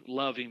 lefty,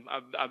 love him.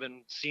 I've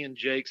been seeing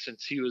Jake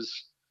since he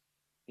was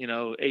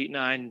 8,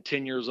 9,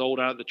 10 years old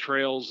out of the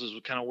trails is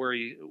kind of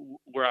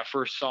where I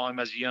first saw him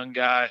as a young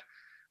guy,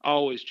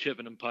 always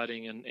chipping and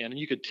putting. And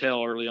you could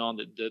tell early on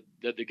that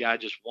the guy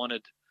just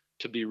wanted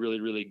to be really,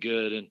 really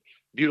good, and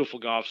beautiful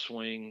golf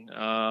swing.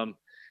 And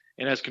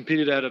has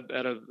competed at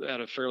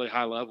a fairly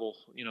high level,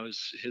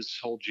 his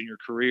whole junior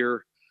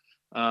career.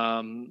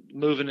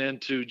 Moving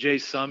into Jay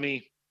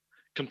Summey,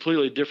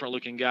 completely different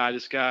looking guy.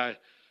 This guy,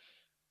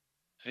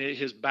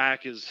 his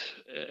back is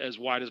as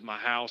wide as my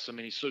house.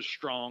 He's so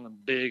strong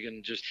and big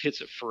and just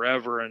hits it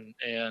forever, and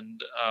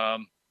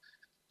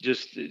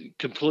just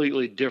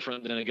completely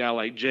different than a guy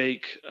like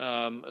Jake,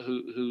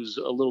 who's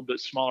a little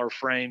bit smaller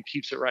frame,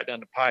 keeps it right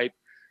down the pipe,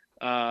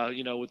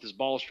 with his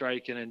ball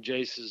striking. And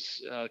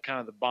Jace's kind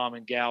of the bomb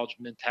and gouge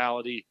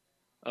mentality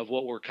of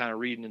what we're kind of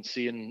reading and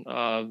seeing,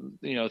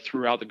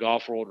 throughout the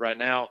golf world right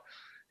now.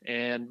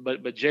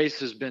 But Jace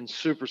has been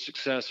super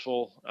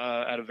successful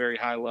at a very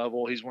high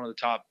level. He's one of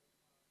the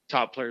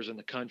top players in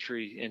the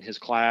country in his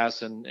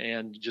class,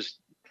 and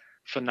just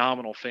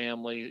phenomenal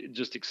family.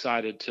 Just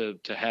excited to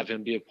have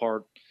him be a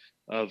part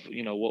of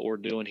what we're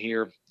doing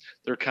here.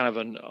 They're kind of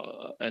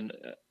an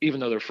even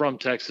though they're from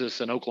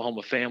Texas, an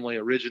Oklahoma family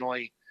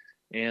originally,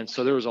 And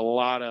so there was a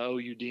lot of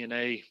OU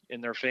DNA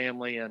in their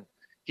family, and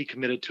he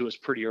committed to us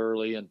pretty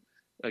early. And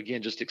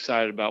again, just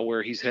excited about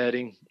where he's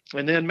heading.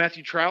 And then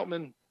Matthew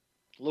Troutman,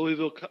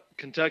 Louisville,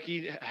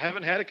 Kentucky.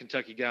 Haven't had a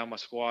Kentucky guy on my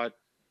squad.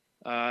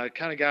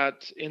 Kind of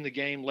got in the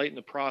game late in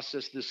the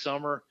process this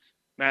summer.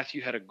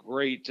 Matthew had a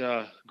great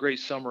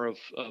summer of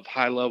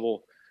high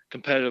level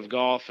competitive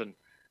golf,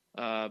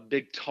 and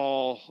big,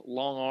 tall,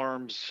 long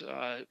arms,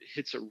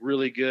 hits it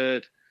really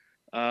good,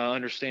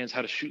 understands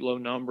how to shoot low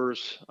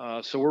numbers.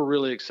 So we're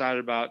really excited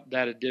about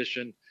that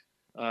addition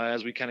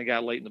as we kind of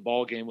got late in the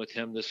ball game with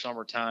him this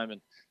summertime.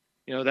 And,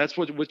 that's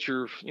what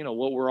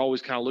we're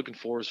always kind of looking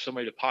for is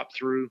somebody to pop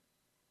through.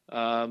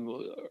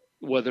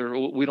 Whether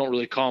we don't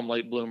really call them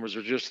late bloomers,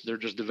 they're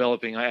just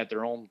developing at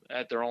their own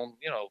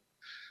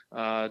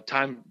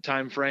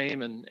time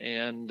frame.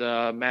 And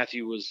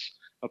Matthew was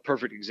a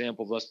perfect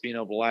example of us being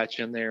able to latch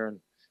in there,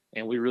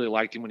 and we really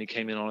liked him when he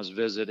came in on his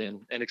visit,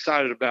 and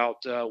excited about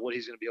what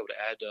he's going to be able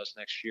to add to us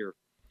next year.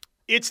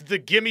 It's the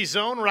Gimme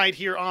Zone right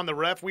here on the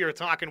Ref. We are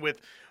talking with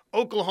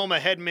Oklahoma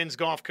head men's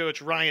golf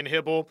coach Ryan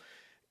Hybl.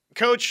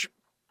 Coach,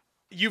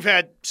 you've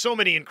had so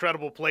many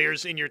incredible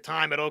players in your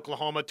time at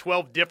Oklahoma.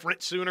 12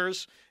 different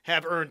Sooners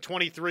have earned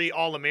 23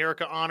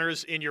 All-America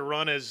honors in your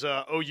run as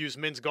OU's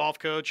men's golf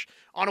coach.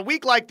 On a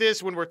week like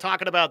this, when we're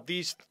talking about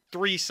these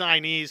three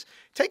signees,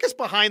 take us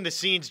behind the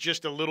scenes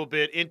just a little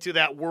bit into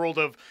that world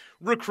of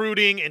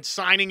recruiting and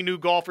signing new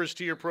golfers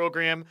to your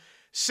program.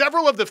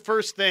 Several of the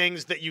first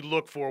things that you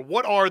look for,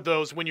 what are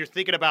those when you're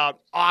thinking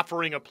about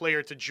offering a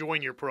player to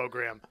join your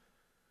program?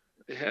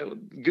 Yeah,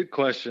 good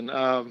question.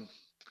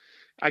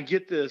 I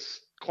get this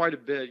quite a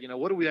bit.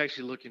 What are we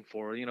actually looking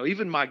for?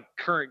 Even my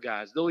current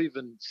guys, they'll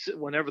even sit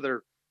whenever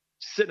they're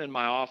sitting in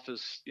my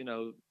office,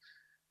 and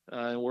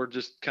we're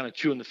just kind of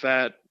chewing the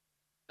fat.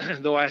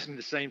 They'll ask me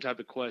the same type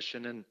of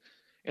question.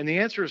 And the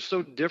answer is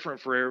so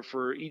different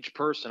for each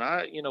person.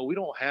 We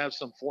don't have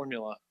some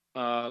formula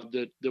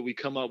that we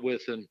come up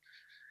with. And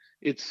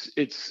it's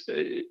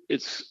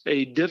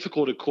a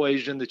difficult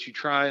equation that you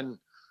try and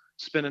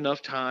spend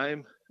enough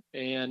time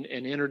and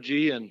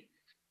energy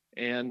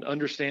and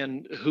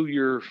understand who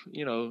you're,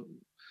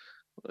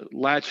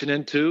 latching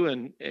into.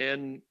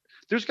 And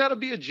there's got to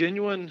be a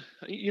genuine,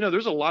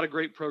 there's a lot of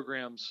great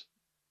programs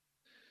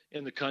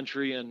in the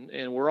country,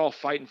 and we're all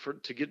fighting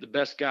to get the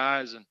best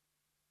guys.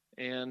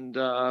 And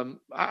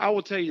I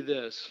will tell you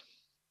this,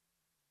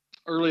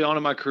 early on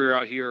in my career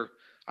out here,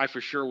 I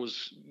for sure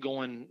was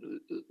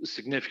going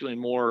significantly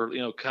more,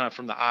 kind of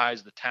from the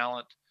eyes, the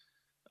talent,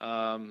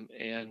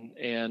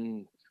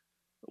 and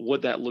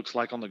what that looks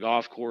like on the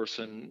golf course.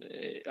 And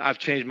I've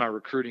changed my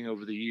recruiting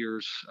over the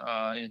years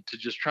into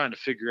just trying to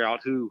figure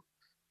out who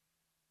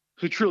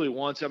truly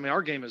wants it. I mean,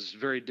 our game is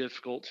very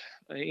difficult.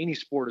 Any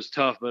sport is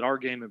tough, but our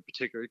game in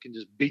particular, it can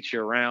just beat you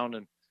around.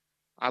 And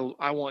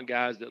I want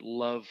guys that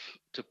love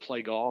to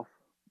play golf.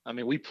 I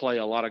mean, we play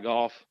a lot of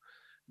golf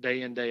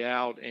day in, day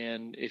out.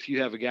 And if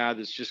you have a guy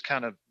that's just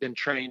kind of been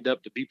trained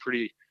up to be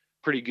pretty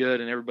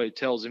good, and everybody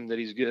tells him that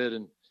he's good,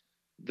 and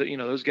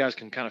those guys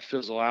can kind of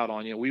fizzle out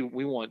on you.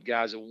 We want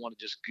guys that want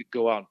to just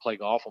go out and play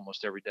golf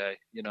almost every day,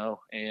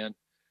 and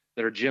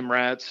that are gym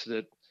rats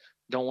that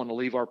don't want to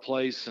leave our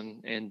place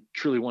and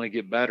truly want to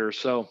get better.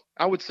 So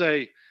I would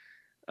say,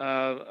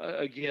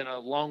 again, a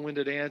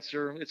long-winded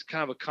answer. It's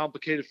kind of a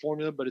complicated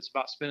formula, but it's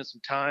about spending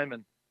some time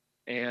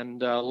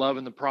and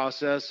loving the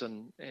process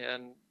and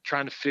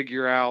trying to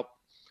figure out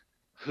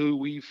who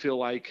we feel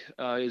like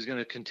is going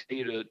to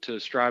continue to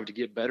strive to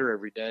get better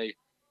every day.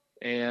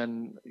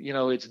 And,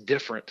 it's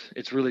different.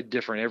 It's really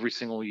different every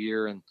single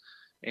year.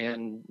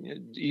 And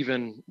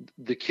even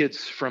the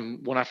kids from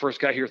when I first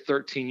got here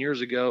 13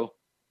 years ago,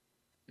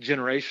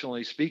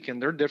 generationally speaking,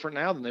 they're different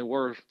now than they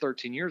were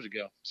 13 years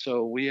ago.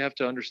 So we have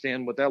to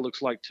understand what that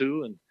looks like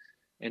too.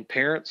 And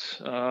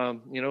parents,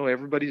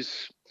 every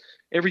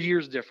year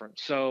is different.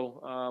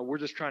 So we're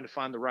just trying to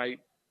find the right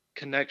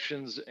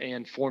connections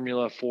and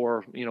formula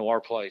for,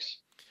 our place.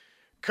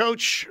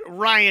 Coach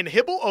Ryan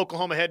Hybl,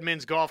 Oklahoma head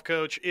men's golf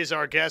coach, is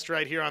our guest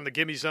right here on the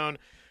Gimme Zone.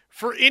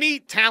 For any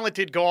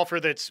talented golfer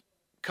that's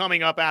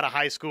coming up out of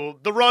high school,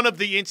 the run of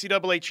the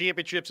NCAA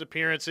championships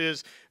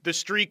appearances, the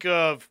streak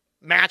of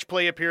match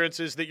play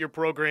appearances that your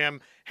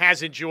program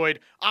has enjoyed,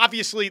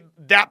 obviously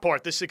that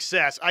part, the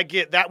success, I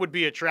get that would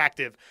be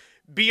attractive.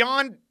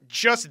 Beyond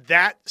just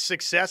that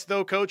success,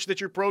 though, Coach,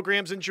 that your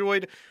program's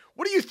enjoyed,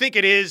 what do you think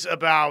it is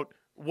about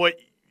what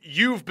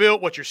you've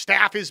built, what your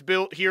staff has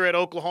built here at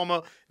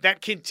Oklahoma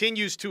that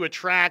continues to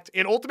attract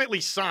and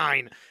ultimately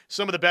sign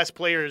some of the best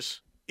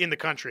players in the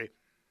country?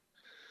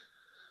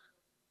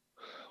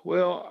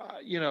 Well,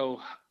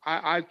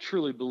 I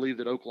truly believe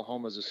that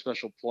Oklahoma is a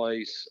special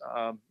place.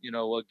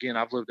 Again,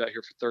 I've lived out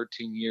here for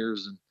 13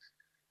 years,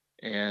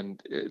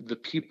 and the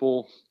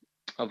people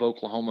of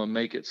Oklahoma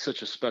make it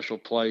such a special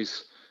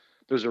place.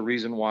 There's a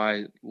reason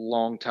why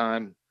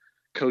longtime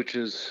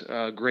coaches,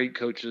 great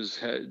coaches,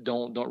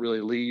 don't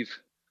really leave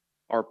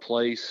our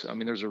place. I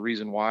mean, there's a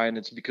reason why, and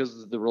it's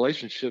because the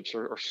relationships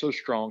are so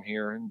strong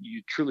here, and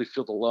you truly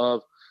feel the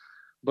love.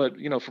 But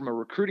from a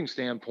recruiting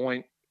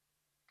standpoint,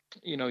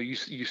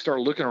 you start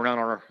looking around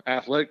our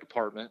athletic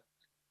department,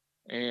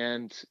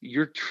 and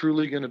you're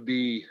truly going to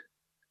be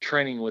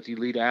training with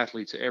elite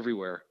athletes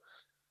everywhere,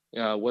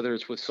 whether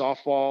it's with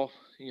softball,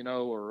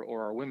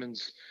 or our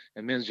women's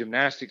and men's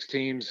gymnastics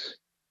teams.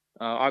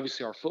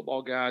 Obviously, our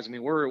football guys. I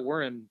mean,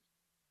 we're in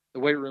the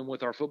weight room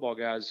with our football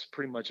guys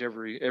pretty much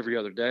every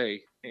other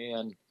day,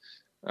 and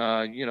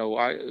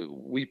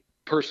we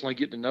personally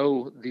get to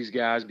know these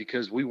guys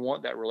because we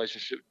want that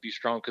relationship to be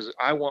strong. Because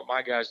I want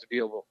my guys to be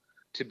able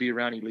to be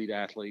around elite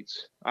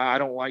athletes. I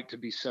don't like to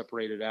be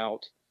separated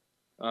out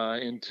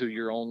into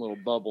your own little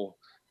bubble.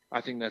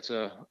 I think that's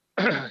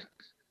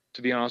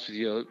to be honest with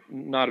you,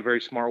 not a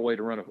very smart way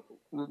to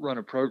run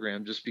a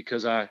program. Just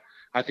because I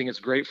think it's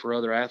great for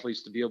other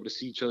athletes to be able to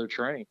see each other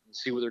train and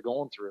see what they're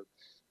going through.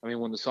 I mean,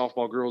 when the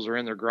softball girls are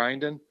in there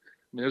grinding, I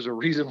mean, there's a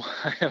reason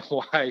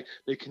why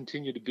they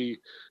continue to be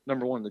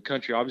number one in the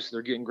country. Obviously,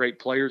 they're getting great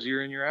players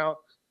year in, year out,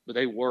 but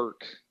they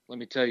work. Let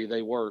me tell you,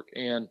 they work.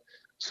 And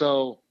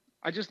so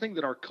I just think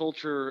that our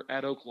culture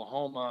at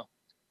Oklahoma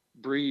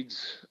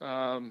breeds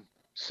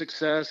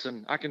success.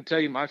 And I can tell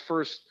you, my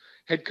first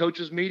head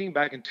coaches meeting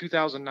back in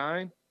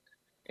 2009,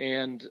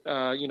 and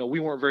we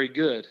weren't very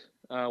good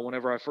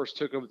whenever I first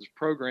took over this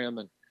program.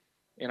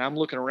 And I'm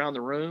looking around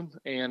the room,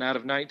 and out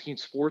of 19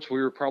 sports, we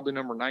were probably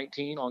number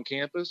 19 on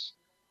campus.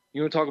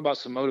 You want to talk about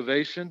some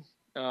motivation,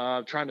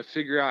 trying to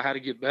figure out how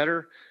to get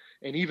better.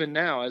 And even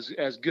now,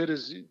 as good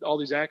as all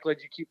these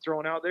accolades you keep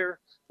throwing out there,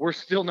 we're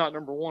still not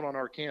number one on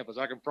our campus.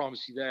 I can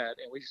promise you that.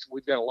 And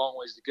we've got a long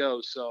ways to go.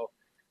 So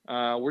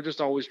we're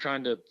just always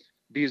trying to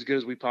be as good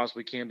as we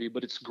possibly can be.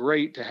 But it's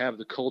great to have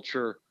the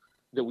culture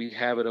that we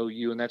have at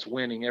OU, and that's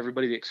winning.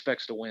 Everybody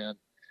expects to win.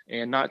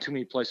 And not too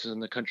many places in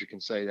the country can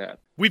say that.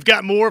 We've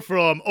got more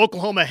from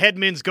Oklahoma head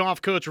men's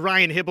golf coach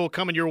Ryan Hybl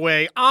coming your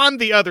way. On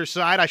the other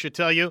side, I should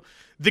tell you,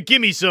 the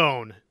Gimme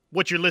Zone,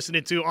 what you're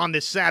listening to on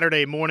this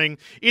Saturday morning.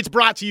 It's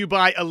brought to you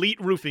by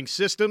Elite Roofing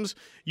Systems.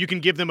 You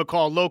can give them a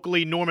call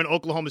locally, Norman,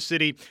 Oklahoma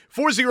City,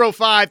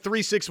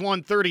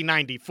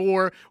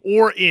 405-361-3094,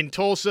 or in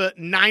Tulsa,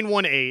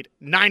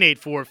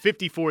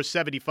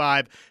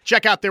 918-984-5475.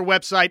 Check out their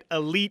website,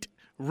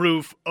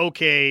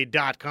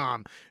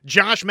 EliteRoofOK.com.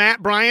 Josh,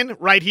 Matt, Brian,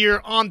 right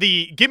here on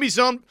the Gimme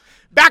Zone.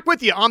 Back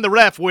with you on the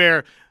ref,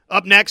 where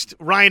up next,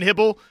 Ryan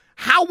Hybl.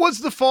 How was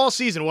the fall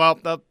season? Well,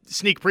 the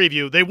sneak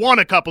preview, they won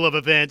a couple of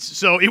events,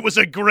 so it was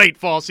a great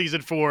fall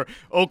season for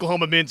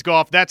Oklahoma men's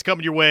golf. That's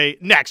coming your way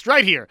next,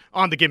 right here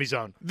on the Gimme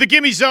Zone. The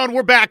Gimme Zone,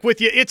 we're back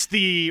with you. It's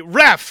the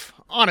ref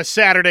on a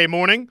Saturday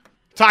morning,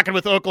 talking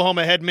with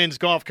Oklahoma head men's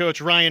golf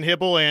coach Ryan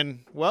Hybl,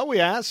 and, well,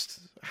 we asked,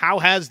 how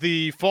has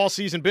the fall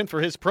season been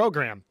for his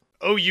program?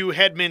 OU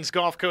head men's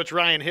golf coach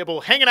Ryan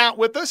Hybl hanging out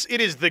with us.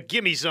 It is the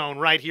Gimme Zone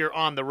right here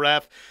on the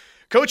ref.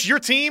 Coach, your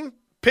team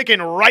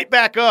picking right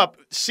back up.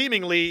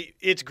 Seemingly,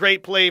 it's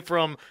great play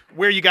from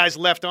where you guys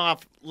left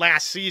off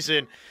last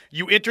season.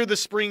 You enter the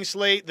spring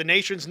slate, the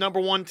nation's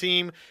 #1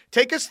 team.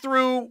 Take us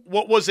through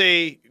what was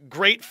a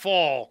great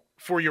fall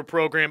for your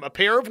program. A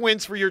pair of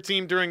wins for your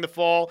team during the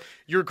fall.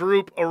 Your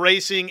group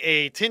erasing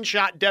a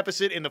 10-shot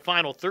deficit in the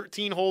final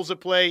 13 holes of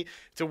play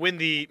to win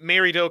the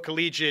Maryville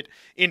Collegiate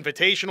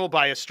Invitational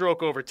by a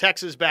stroke over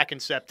Texas back in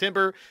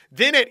September.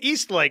 Then at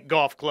Eastlake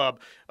Golf Club,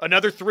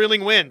 another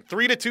thrilling win,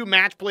 3-2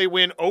 match play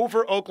win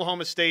over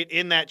Oklahoma State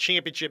in that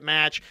championship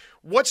match.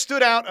 What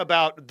stood out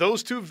about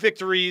those two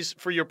victories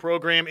for your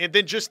program, and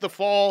then just the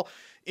fall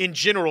in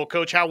general,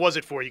 Coach? How was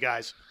it for you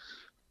guys?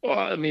 Well,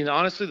 I mean,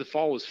 honestly, the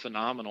fall was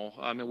phenomenal.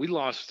 I mean, we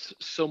lost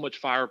so much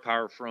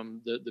firepower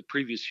from the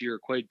previous year.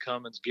 Quade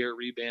Cummins, Garrett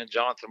Reban,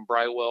 Jonathan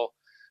Brightwell.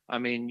 I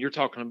mean, you're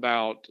talking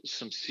about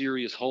some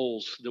serious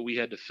holes that we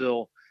had to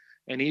fill.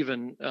 And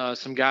even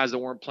some guys that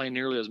weren't playing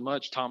nearly as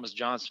much, Thomas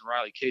Johnson,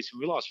 Riley Casey.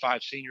 We lost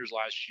 5 seniors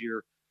last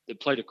year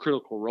that played a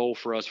critical role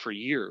for us for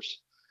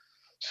years.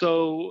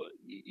 So,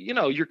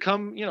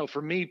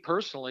 for me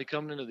personally,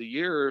 coming into the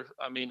year,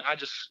 I mean,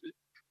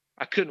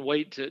 I couldn't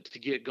wait to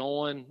get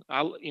going.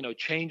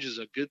 Change is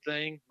a good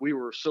thing. We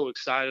were so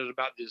excited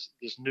about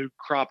this new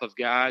crop of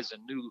guys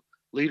and new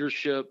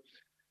leadership.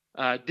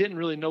 Didn't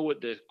really know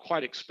what to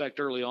quite expect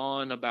early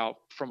on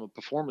from a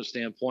performance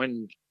standpoint.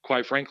 And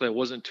quite frankly, I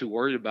wasn't too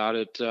worried about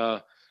it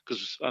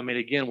because,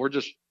 again, we're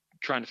just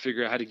trying to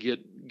figure out how to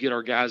get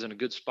our guys in a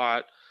good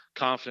spot,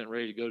 confident,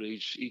 ready to go to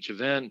each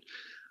event.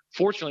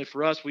 Fortunately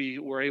for us, we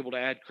were able to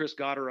add Chris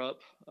Goddard up,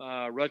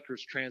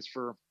 Rutgers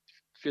transfer,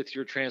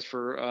 5th-year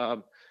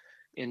transfer,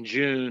 in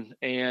June,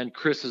 and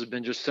Chris has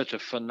been just such a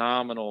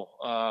phenomenal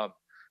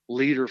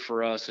leader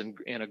for us and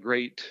a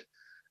great,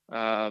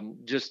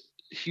 just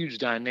huge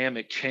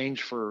dynamic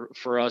change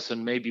for us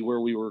and maybe where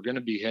we were going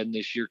to be heading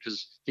this year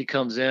because he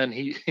comes in,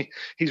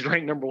 he's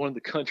ranked #1 in the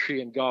country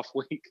in Golf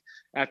Week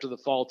after the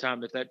fall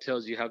time. If that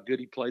tells you how good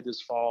he played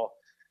this fall,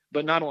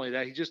 but not only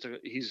that,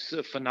 he's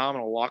a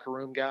phenomenal locker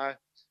room guy,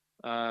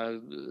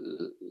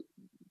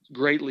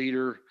 great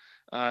leader.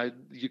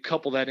 You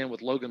couple that in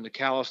with Logan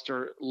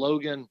McAllister.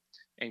 Logan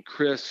and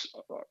Chris,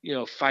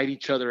 fight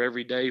each other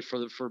every day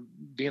for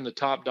being the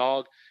top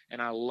dog.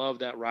 And I love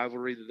that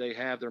rivalry that they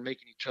have. They're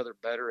making each other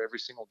better every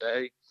single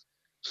day.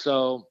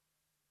 So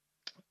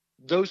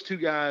those two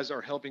guys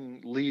are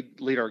helping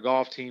lead our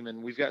golf team,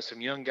 and we've got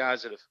some young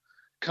guys that have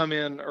come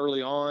in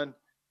early on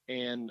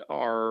and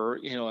are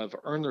have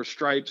earned their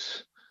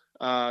stripes.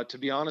 To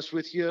be honest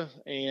with you,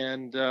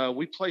 and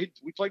we played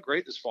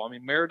great this fall. I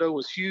mean, Merido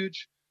was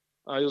huge.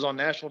 He was on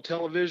national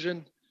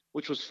television,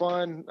 which was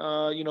fun.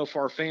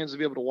 For our fans to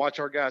be able to watch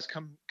our guys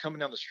coming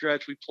down the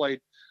stretch. We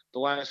played the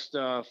last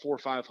 4 or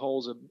 5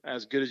 holes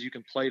as good as you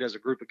can play it as a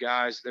group of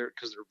guys there,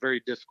 because they're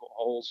very difficult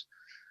holes.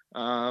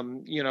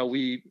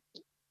 We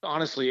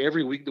honestly,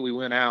 every week that we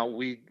went out,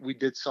 we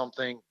did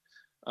something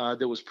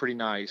that was pretty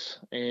nice,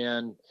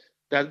 and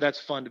that's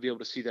fun to be able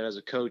to see that as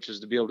a coach, is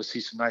to be able to see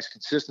some nice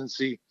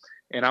consistency.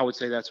 And I would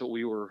say that's what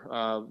we were,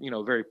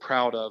 very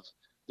proud of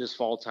this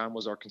fall time,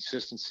 was our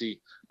consistency,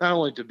 not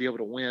only to be able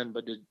to win,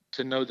 but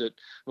to know that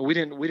we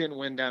didn't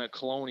win down at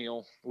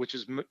Colonial, which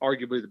is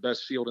arguably the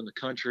best field in the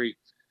country,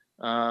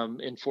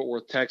 in Fort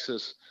Worth,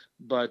 Texas.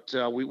 But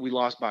we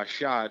lost by a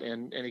shot.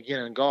 And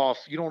again, in golf,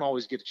 you don't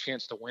always get a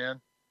chance to win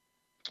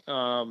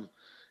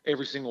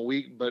every single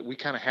week, but we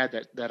kind of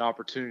had that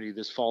opportunity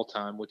this fall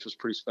time, which was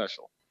pretty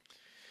special.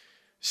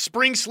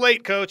 Spring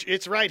slate, Coach.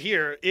 It's right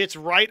here. It's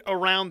right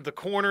around the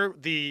corner.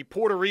 The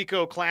Puerto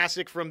Rico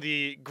Classic from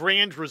the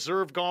Grand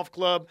Reserve Golf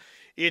Club.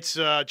 It's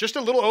just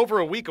a little over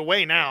a week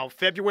away now,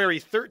 February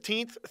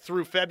 13th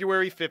through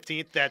February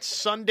 15th. That's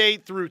Sunday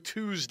through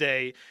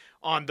Tuesday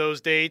on those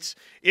dates.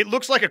 It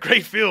looks like a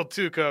great field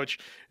too, Coach.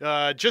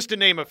 Just to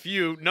name a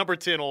few: number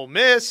 10 Ole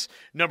Miss,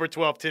 number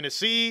 12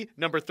 Tennessee,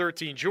 number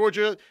 13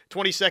 Georgia,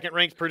 22nd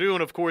ranked Purdue,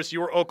 and of course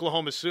your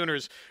Oklahoma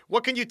Sooners.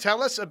 What can you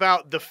tell us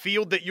about the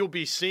field that you'll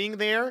be seeing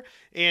there,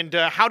 and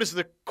how does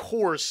the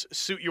course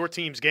suit your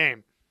team's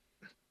game?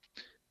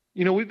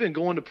 We've been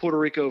going to Puerto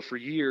Rico for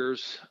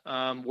years.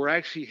 We're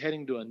actually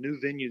heading to a new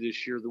venue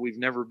this year that we've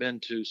never been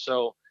to.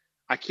 So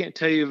I can't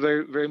tell you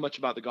very, very much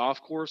about the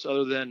golf course,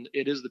 other than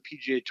it is the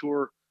PGA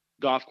Tour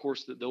golf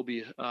course that they'll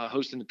be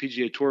hosting the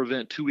PGA Tour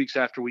event 2 weeks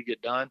after we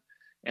get done.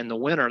 And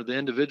the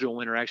individual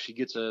winner, actually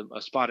gets a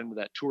spot into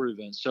that tour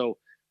event. So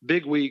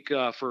big week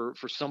for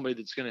somebody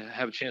that's going to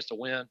have a chance to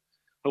win.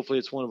 Hopefully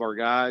it's one of our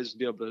guys. To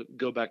be able to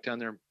go back down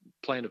there and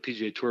play in a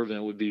PGA Tour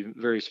event would be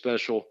very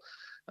special.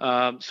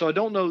 So I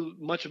don't know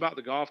much about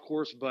the golf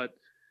course, but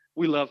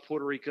we love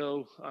Puerto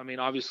Rico. I mean,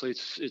 obviously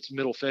it's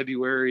middle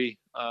February.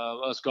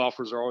 Us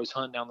golfers are always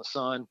hunting down the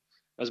sun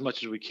as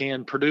much as we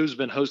can. Purdue's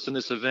been hosting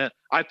this event.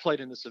 I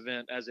played in this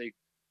event as a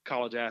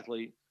college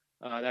athlete.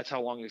 That's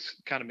how long it's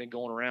kind of been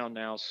going around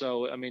now.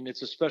 So, I mean,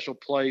 it's a special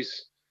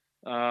place,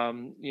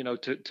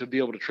 to be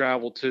able to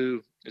travel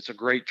to. It's a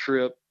great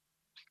trip.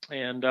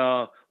 And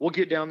we'll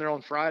get down there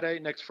on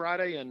next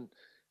Friday,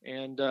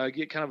 and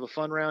get kind of a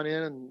fun round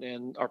in,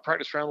 and our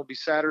practice round will be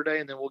Saturday,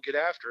 and then we'll get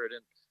after it.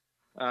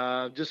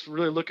 And just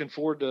really looking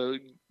forward to,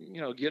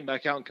 getting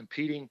back out and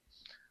competing.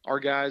 Our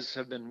guys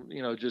have been,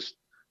 just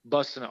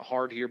busting it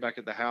hard here back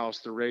at the house.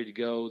 They're ready to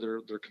go.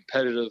 They're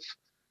competitive.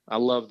 I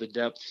love the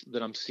depth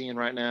that I'm seeing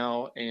right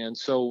now. And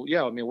so,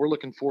 yeah, I mean, we're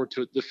looking forward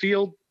to it. The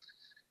field,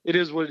 it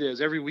is what it is.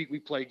 Every week we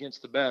play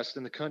against the best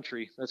in the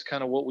country. That's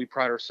kind of what we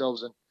pride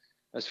ourselves in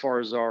as far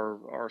as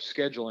our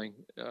scheduling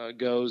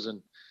goes.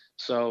 And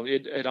so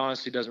it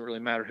honestly doesn't really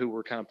matter who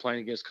we're kind of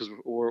playing against, because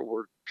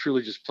we're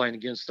truly just playing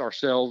against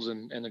ourselves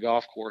and the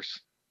golf course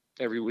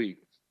every week.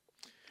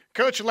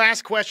 Coach,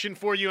 last question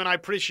for you, and I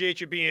appreciate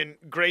you being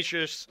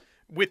gracious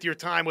with your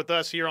time with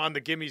us here on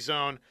the Gimme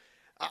Zone.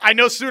 I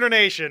know Sooner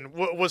Nation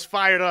was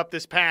fired up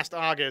this past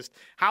August.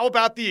 How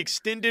about the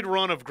extended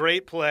run of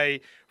great play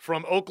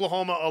from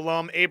Oklahoma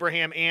alum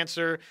Abraham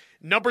Ancer,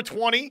 number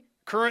 20,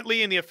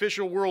 currently in the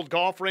official world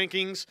golf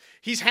rankings?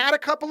 He's had a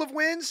couple of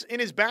wins in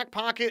his back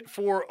pocket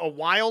for a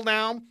while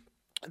now.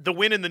 The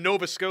win in the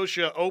Nova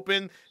Scotia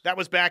Open, that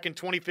was back in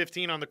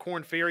 2015 on the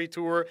Corn Ferry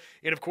Tour.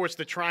 And, of course,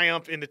 the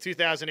triumph in the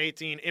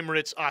 2018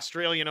 Emirates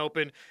Australian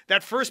Open.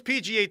 That first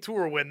PGA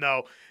Tour win,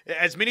 though,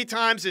 as many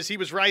times as he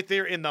was right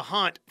there in the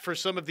hunt for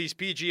some of these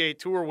PGA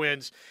Tour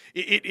wins,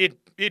 it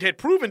had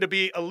proven to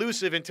be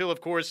elusive until, of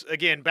course,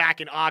 again,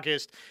 back in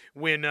August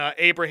when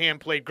Abraham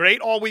played great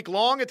all week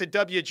long at the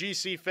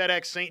WGC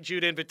FedEx St.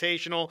 Jude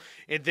Invitational,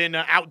 and then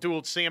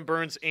outdueled Sam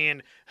Burns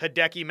and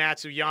Hideki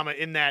Matsuyama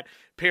in that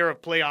pair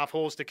of playoff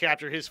holes to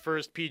capture his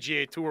first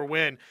PGA Tour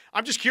win.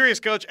 I'm just curious,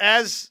 Coach,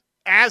 as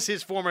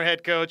his former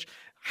head coach,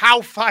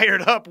 how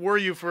fired up were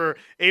you for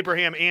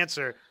Abraham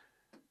Ancer?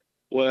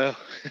 Well,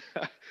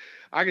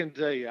 I can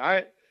tell you,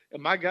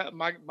 my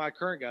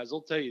current guys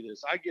will tell you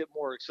this. I get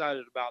more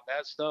excited about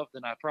that stuff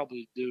than I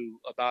probably do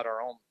about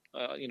our own,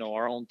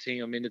 our own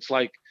team. I mean, it's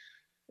like,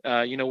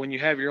 when you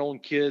have your own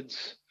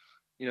kids,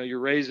 you're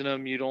raising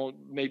them, you don't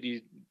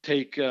maybe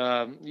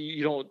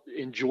you don't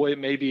enjoy it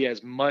maybe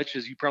as much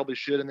as you probably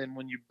should. And then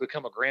when you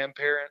become a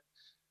grandparent,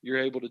 you're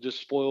able to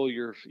just spoil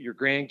your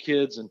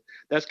grandkids. And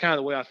that's kind of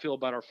the way I feel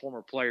about our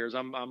former players.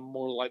 I'm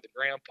more like the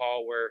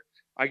grandpa, where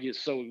I get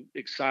so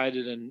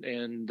excited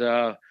and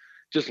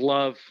just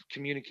love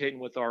communicating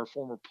with our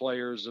former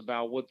players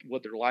about what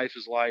their life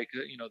is like.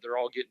 They're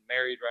all getting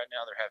married right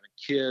now. They're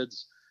having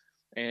kids.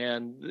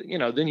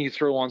 And, then you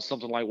throw on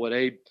something like what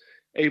Abe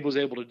Abe was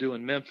able to do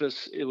in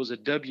Memphis. It was a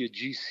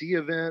WGC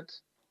event.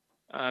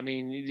 I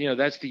mean,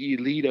 that's the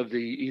elite of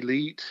the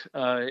elite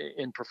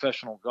in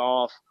professional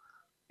golf.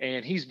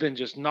 And he's been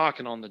just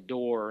knocking on the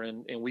door,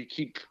 and we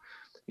keep,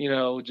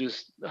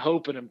 just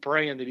hoping and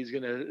praying that he's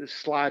going to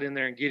slide in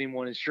there and get him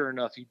one. And sure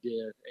enough, he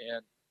did.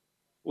 And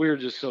we were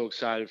just so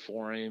excited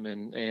for him.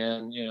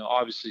 And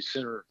obviously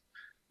Sooner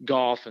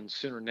Golf and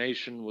Sooner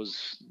Nation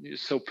was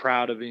so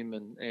proud of him.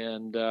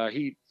 And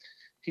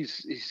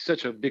he's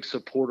such a big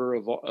supporter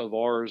of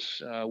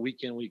ours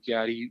week in, week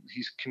out. He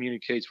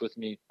communicates with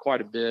me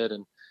quite a bit,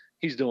 and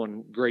he's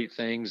doing great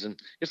things. And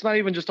it's not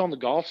even just on the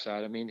golf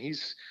side. I mean,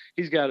 he's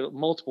got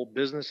multiple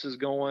businesses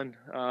going.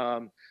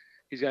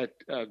 He's got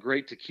a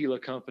great tequila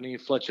company,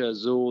 Flecha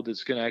Azul,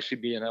 that's going to actually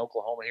be in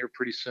Oklahoma here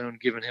pretty soon,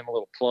 giving him a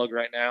little plug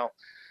right now.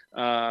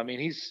 I mean,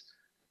 he's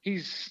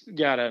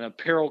got an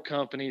apparel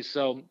company.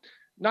 So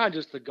not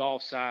just the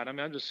golf side. I mean,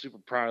 I'm just super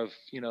proud of,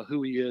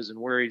 who he is and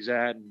where he's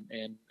at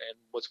and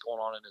what's going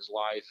on in his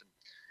life.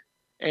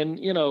 And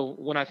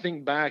when I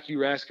think back, you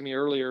were asking me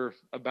earlier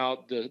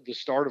about the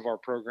start of our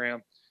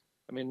program.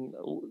 I mean,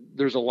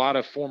 there's a lot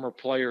of former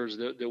players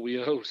that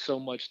we owe so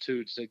much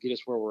to get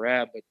us where we're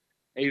at. But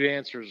Abe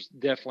Ancer's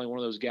definitely one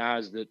of those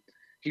guys that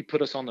he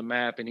put us on the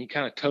map, and he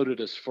kind of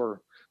toted us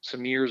for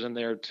some years in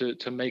there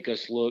to make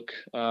us look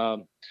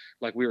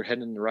like we were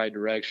heading in the right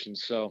direction.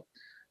 So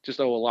just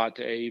owe a lot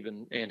to Abe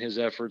and his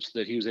efforts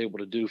that he was able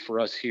to do for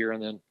us here.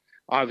 And then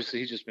obviously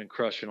he's just been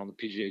crushing on the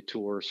PGA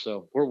Tour.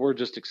 So we're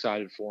just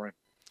excited for him.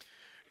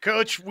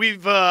 Coach,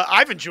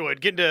 I've enjoyed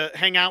getting to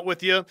hang out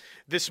with you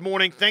this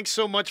morning. Thanks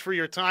so much for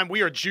your time.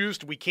 We are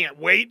juiced. We can't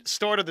wait.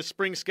 Start of the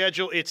spring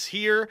schedule. It's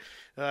here.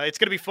 It's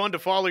going to be fun to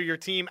follow your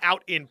team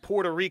out in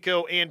Puerto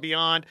Rico and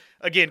beyond.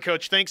 Again,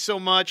 Coach, thanks so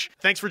much.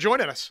 Thanks for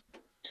joining us.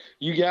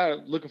 You got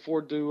it. Looking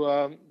forward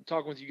to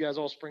talking with you guys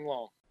all spring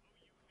long.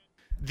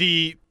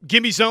 The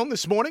Gimme Zone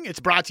this morning, it's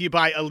brought to you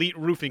by Elite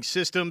Roofing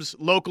Systems.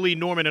 Locally,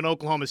 Norman and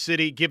Oklahoma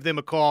City. Give them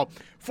a call,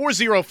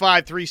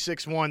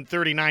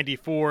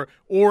 405-361-3094.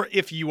 Or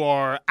if you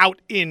are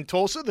out in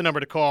Tulsa, the number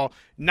to call,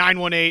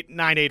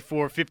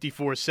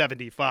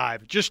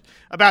 918-984-5475. Just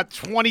about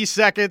 20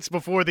 seconds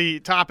before the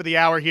top of the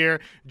hour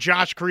here,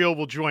 Josh Creel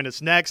will join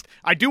us next.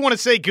 I do want to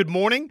say good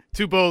morning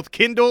to both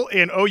Kindle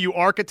and OU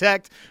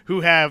Architect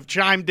who have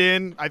chimed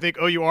in. I think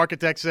OU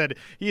Architect said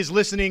he is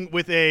listening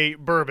with a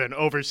bourbon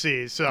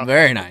overseas. So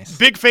very nice.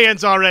 Big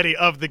fans already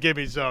of the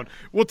Gimme Zone.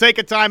 We'll take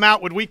a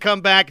timeout. When we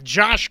come back,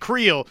 Josh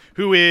Creel,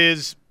 who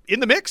is in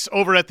the mix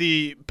over at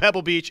the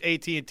Pebble Beach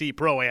AT&T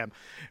Pro-Am.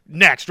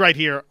 Next, right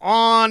here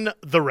on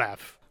The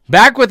Ref.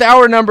 Back with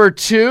hour number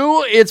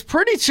 2. It's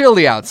pretty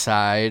chilly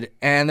outside,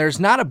 and there's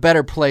not a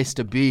better place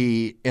to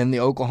be in the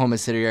Oklahoma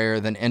City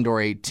area than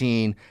Indoor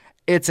 18.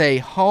 It's a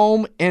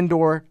home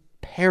indoor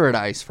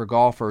paradise for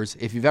golfers.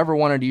 If you've ever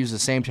wanted to use the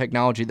same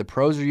technology the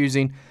pros are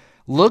using,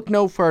 look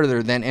no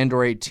further than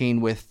Indoor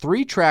 18 with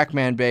 3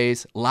 TrackMan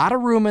bays, a lot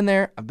of room in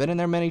there. I've been in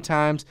there many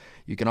times.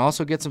 You can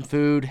also get some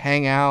food,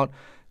 hang out,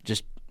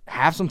 just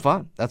have some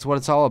fun. That's what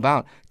it's all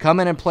about. Come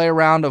in and play a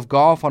round of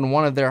golf on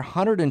one of their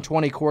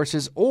 120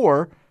 courses,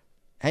 or,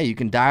 hey, you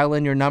can dial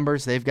in your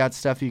numbers. They've got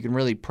stuff you can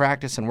really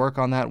practice and work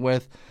on that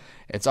with.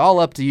 It's all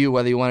up to you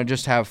whether you want to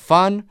just have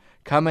fun,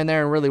 come in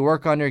there and really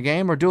work on your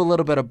game, or do a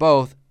little bit of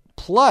both.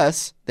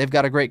 Plus, they've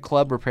got a great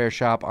club repair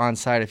shop on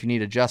site if you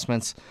need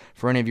adjustments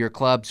for any of your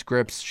clubs,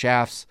 grips,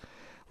 shafts,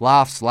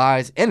 lofts,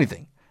 lies,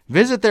 anything.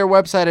 Visit their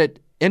website at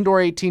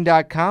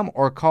indoor18.com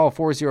or call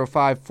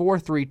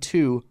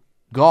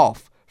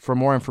 405-432-GOLF for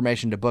more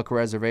information to book a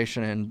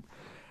reservation. And,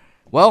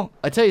 well,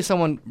 I tell you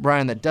someone,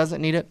 Brian, that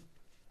doesn't need it,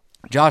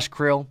 Josh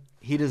Creel.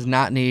 He does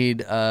not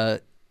need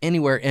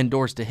anywhere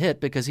indoors to hit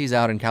because he's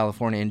out in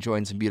California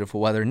enjoying some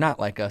beautiful weather, not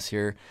like us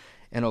here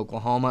in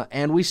Oklahoma.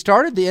 And we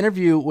started the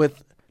interview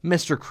with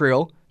Mr.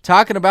 Creel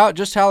talking about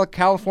just how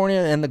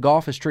California and the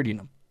golf is treating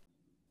him.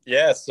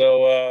 Yeah,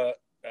 so,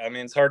 I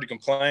mean, it's hard to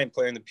complain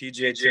playing the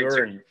PGA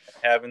Tour and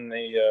having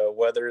the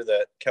weather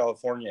that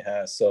California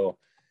has. So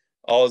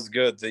all is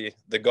good.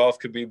 The golf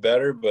could be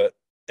better, but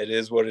it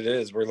is what it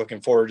is. We're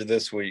looking forward to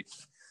this week.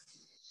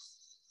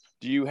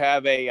 Do you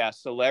have a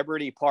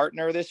celebrity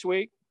partner this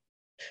week?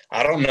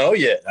 I don't know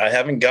yet. I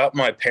haven't got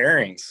my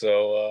pairing,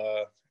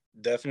 so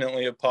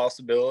definitely a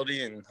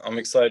possibility, and I'm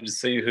excited to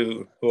see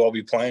who I'll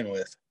be playing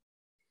with.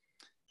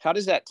 How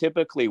does that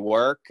typically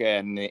work?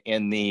 And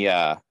in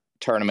the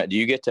tournament, do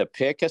you get to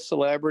pick a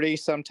celebrity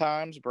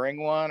sometimes,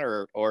 bring one,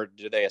 or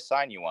do they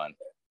assign you one?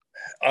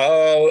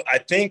 I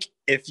think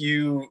if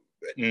you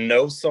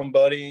know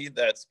somebody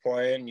that's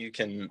playing, you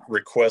can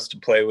request to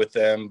play with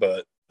them,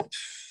 but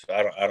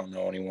I don't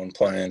know anyone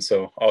playing,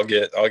 so I'll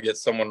get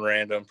someone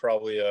random,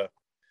 probably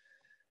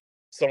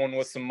someone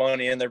with some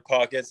money in their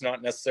pockets,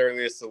 not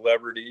necessarily a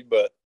celebrity,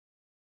 but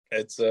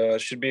it's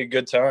should be a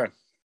good time.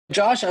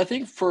 Josh, I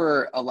think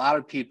for a lot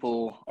of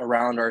people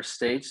around our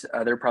states,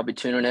 they're probably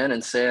tuning in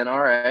and saying,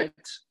 all right,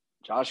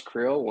 Josh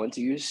Creel went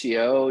to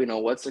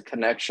UCO, what's the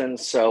connection?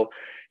 So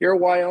you're a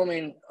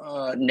Wyoming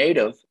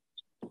native.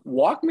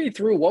 Walk me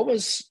through what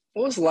was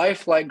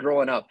life like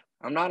growing up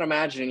I'm not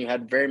imagining you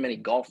had very many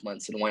golf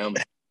months in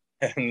Wyoming.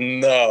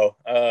 No,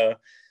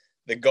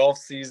 the golf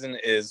season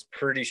is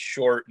pretty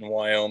short in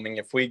Wyoming.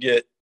 If we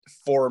get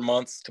 4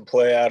 months to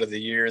play out of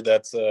the year,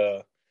 that's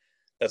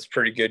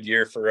pretty good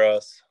year for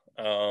us.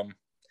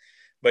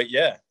 But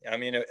yeah, I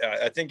mean,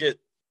 I think it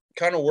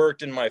kind of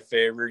worked in my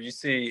favor. You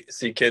see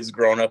kids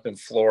growing up in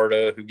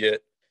Florida who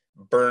get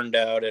burned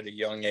out at a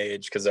young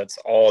age because that's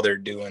all they're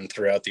doing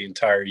throughout the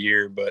entire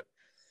year. But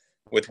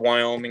with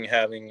Wyoming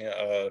having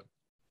a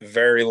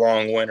very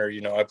long winter,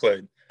 I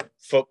played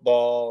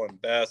football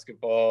and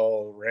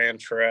basketball, ran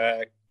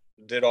track,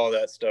 did all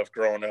that stuff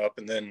growing up.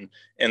 And then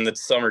in the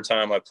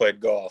summertime, I played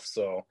golf.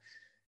 So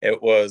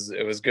it was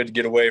good to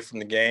get away from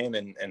the game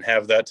and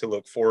have that to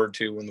look forward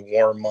to when the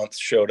warm months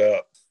showed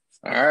up.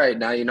 All right.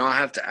 Now, I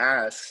have to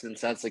ask,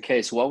 since that's the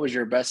case, what was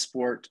your best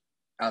sport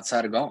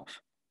outside of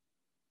golf?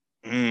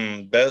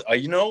 You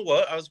know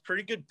what? I was a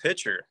pretty good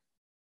pitcher.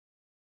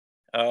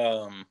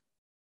 I'm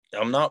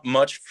not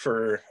much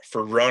for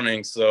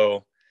running.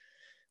 So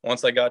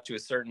once I got to a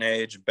certain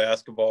age,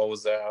 basketball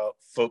was out,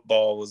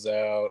 football was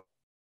out.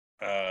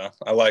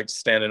 I liked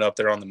standing up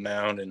there on the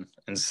mound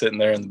and sitting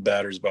there in the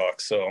batter's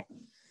box. So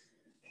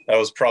that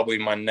was probably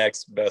my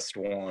next best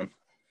one.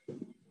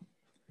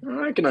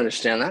 I can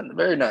understand that.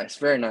 Very nice.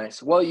 Very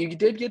nice. Well, you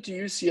did get to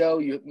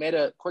UCO. You made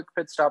a quick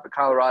pit stop at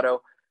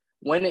Colorado.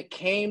 When it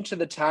came to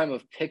the time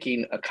of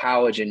picking a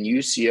college and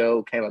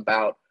UCO came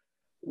about,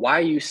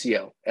 why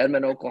UCO?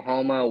 Edmond,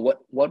 Oklahoma?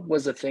 What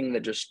was the thing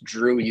that just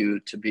drew you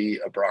to be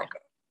a Bronco?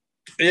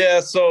 Yeah,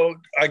 so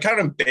I kind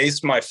of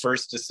based my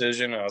first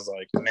decision. I was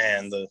like,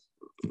 man, the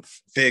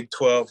Big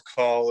 12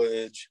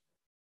 college,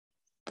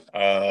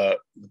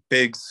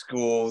 big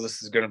school,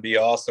 this is going to be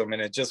awesome.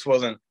 And it just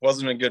wasn't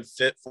a good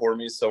fit for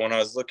me. So when I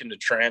was looking to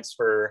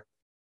transfer,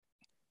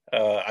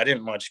 I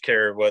didn't much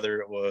care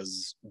whether it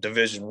was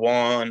Division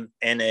I,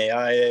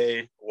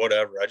 NAIA,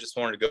 whatever. I just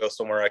wanted to go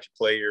somewhere I could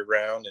play year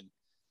round, and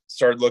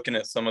started looking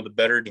at some of the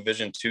better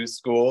Division II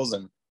schools,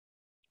 and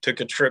took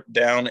a trip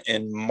down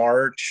in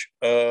March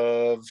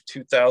of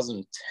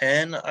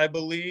 2010, I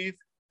believe.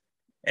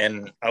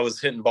 And I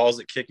was hitting balls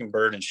at Kicking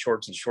Bird in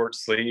shorts and short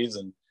sleeves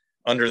and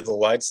under the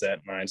lights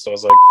that night. So I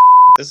was like,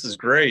 this is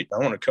great. I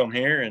want to come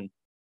here. And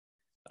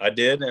I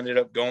did, ended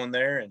up going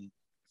there and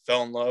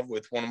fell in love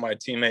with one of my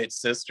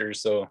teammates'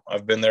 sisters. So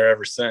I've been there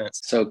ever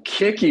since. So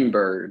Kicking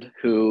Bird,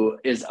 who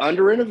is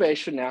under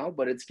renovation now,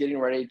 but it's getting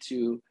ready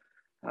to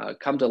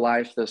come to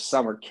life this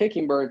summer.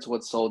 Kicking Bird's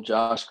what sold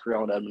Josh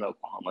Creel in Edmond,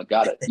 Oklahoma.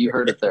 Got it. You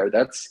heard it there.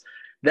 That's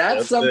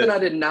something I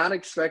did not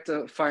expect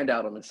to find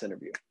out on this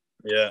interview.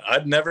 Yeah,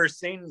 I'd never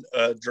seen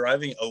a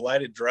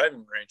lighted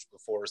driving range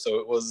before,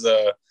 so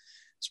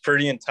it's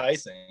pretty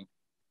enticing.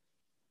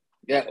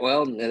 Yeah,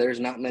 well, there's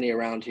not many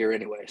around here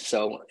anyway,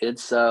 so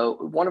it's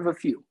one of a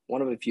few,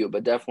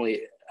 but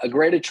definitely a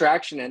great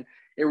attraction. And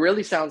it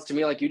really sounds to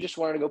me like you just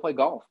wanted to go play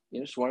golf.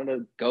 You just wanted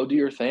to go do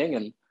your thing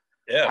and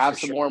have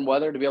some warm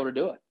weather to be able to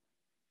do it.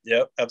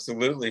 Yep,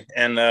 absolutely.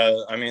 And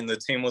I mean, the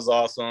team was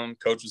awesome,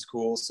 coach was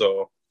cool,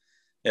 so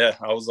yeah,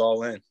 I was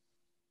all in.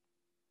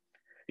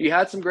 You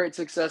had some great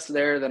success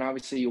there. Then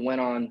obviously you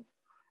went on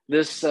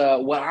this,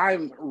 what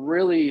I'm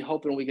really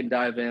hoping we can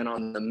dive in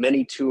on, the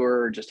mini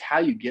tour, just how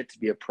you get to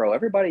be a pro.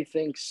 Everybody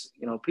thinks,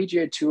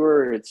 PGA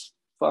Tour, it's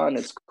fun,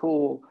 it's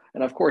cool.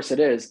 And of course it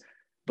is,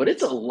 but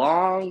it's a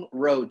long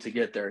road to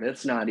get there and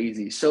it's not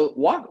easy. So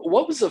what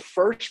was the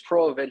first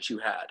pro event you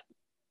had?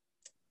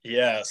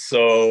 Yeah.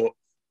 So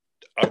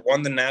I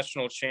won the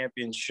national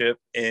championship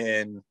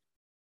in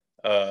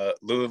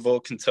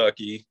Louisville,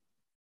 Kentucky.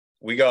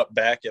 We got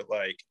back at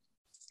like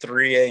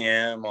 3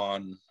 a.m.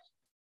 on,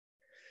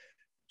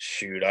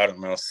 I don't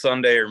know,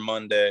 Sunday or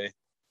Monday.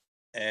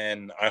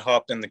 And I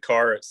hopped in the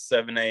car at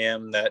 7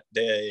 a.m. that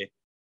day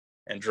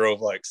and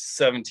drove like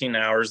 17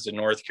 hours to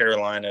North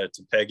Carolina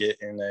to peg it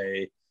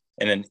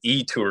in an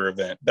e-tour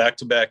event,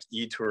 back-to-back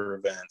e-tour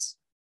events.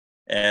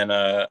 And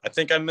I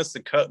think I missed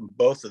the cut in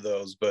both of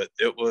those, but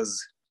it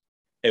was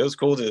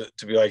cool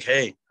to be like,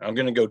 hey, I'm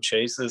going to go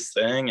chase this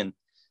thing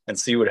and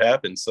see what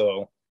happens.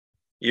 So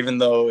even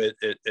though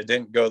it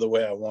didn't go the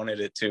way I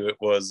wanted it to, it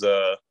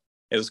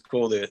was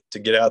cool to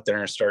get out there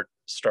and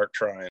start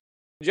trying.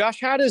 Josh,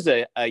 how does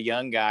a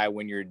young guy,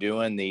 when you're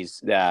doing these,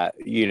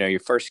 you're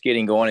first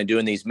getting going and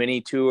doing these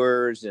mini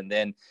tours, and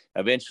then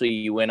eventually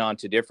you went on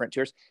to different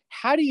tours,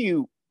 how do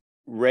you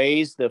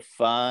raise the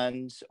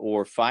funds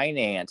or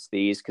finance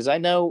these? Because I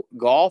know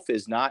golf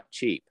is not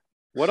cheap.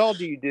 What all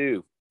do you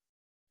do?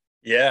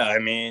 Yeah, I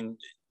mean,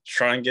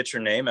 try and get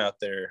your name out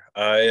there.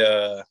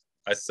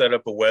 I set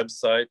up a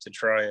website to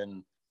try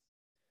and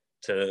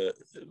to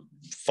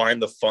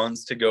find the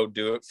funds to go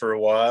do it for a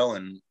while,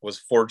 and was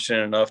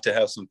fortunate enough to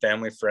have some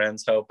family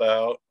friends help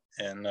out.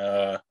 And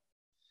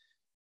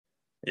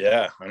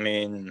yeah, I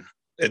mean,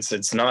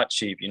 it's not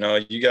cheap.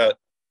 You got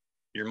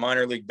your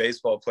minor league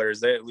baseball players,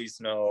 they at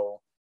least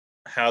know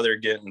how they're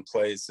getting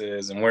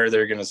places and where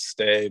they're going to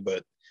stay.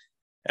 But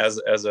as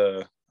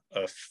a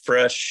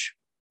fresh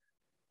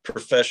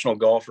professional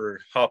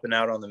golfer hopping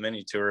out on the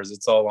mini tours,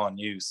 it's all on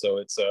you. So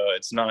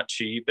it's not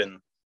cheap. And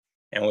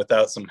and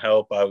without some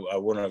help, I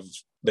wouldn't have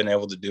been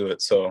able to do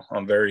it. So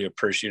I'm very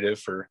appreciative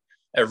for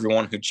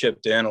everyone who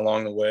chipped in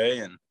along the way,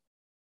 and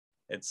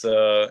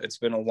it's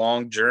been a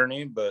long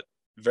journey, but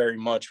very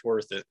much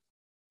worth it.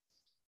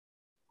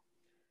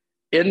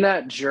 In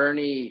that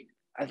journey,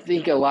 I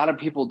think a lot of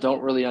people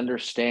don't really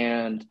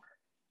understand,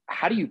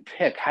 how do you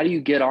pick? How do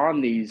you get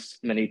on these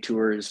mini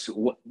tours?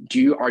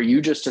 Are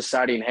you just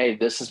deciding, hey,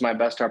 this is my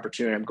best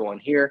opportunity, I'm going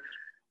here?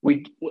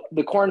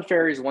 The Korn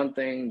Ferry is one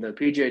thing, the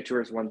PGA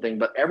Tour is one thing,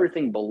 but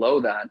everything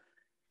below that,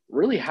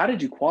 really, how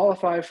did you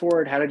qualify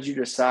for it? How did you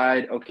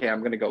decide, okay, I'm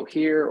going to go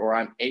here, or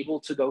I'm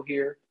able to go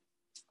here?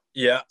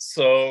 Yeah,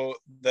 so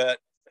that,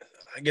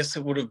 I guess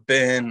it would have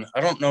been,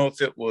 I don't know if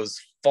it was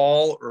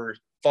fall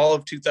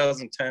of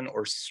 2010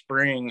 or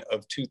spring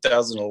of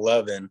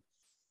 2011.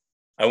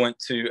 I went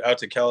out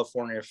to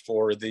California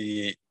for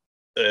it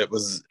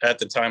was at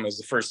the time, it was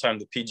the first time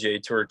the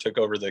PGA Tour took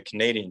over the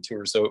Canadian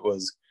Tour. So it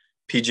was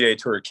PGA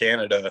Tour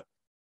Canada,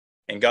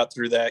 and got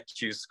through that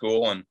Q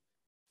school. And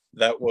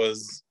that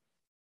was,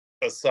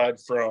 aside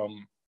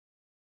from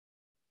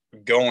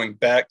going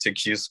back to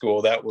Q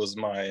school, that was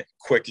my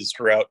quickest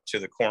route to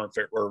the Korn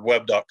Ferry, or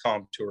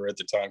Web.com Tour at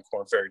the time,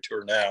 Korn Ferry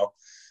Tour now.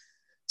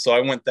 So I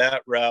went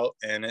that route,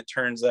 and it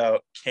turns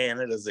out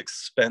Canada's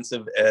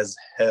expensive as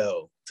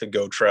hell to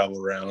go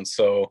travel around.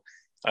 So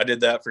I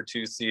did that for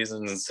 2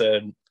 seasons and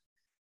said,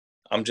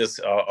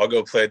 I'll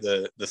go play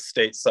the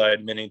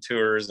stateside mini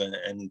tours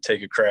and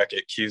take a crack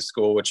at Q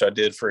school, which I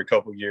did for a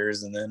couple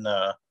years, and then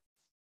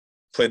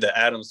played the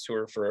Adams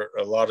Tour for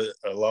a lot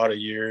of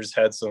years,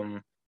 had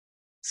some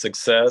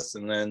success,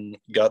 and then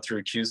got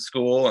through Q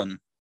school and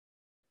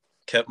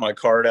kept my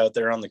card out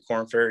there on the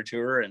Korn Ferry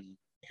Tour, and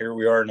here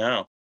we are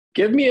now.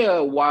 Give me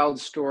a wild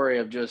story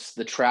of just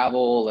the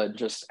travel and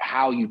just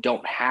how you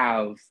don't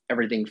have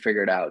everything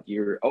figured out.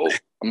 I'm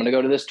going to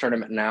go to this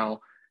tournament now.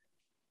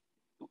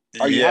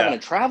 Are you having a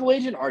travel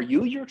agent? Are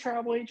you your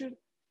travel agent?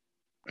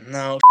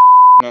 No,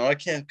 I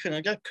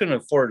couldn't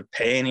afford to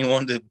pay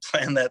anyone to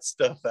plan that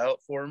stuff out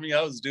for me.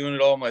 I was doing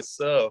it all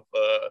myself.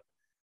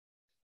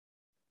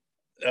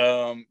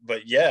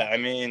 But yeah, I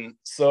mean,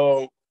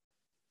 so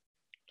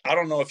I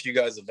don't know if you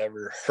guys have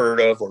ever heard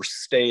of or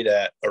stayed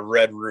at a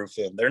Red Roof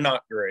Inn. They're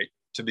not great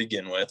to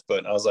begin with,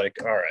 but I was like,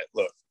 all right,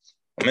 look,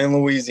 I'm in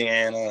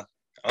Louisiana.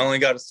 I only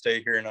got to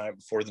stay here a night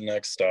before the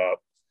next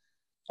stop.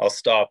 I'll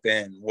stop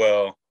in.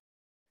 Well,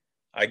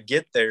 I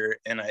get there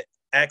and I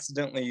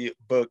accidentally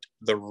booked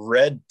the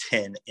Red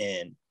Tin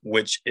Inn,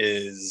 which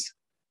is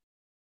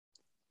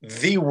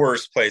the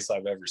worst place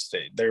I've ever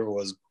stayed. There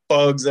was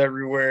bugs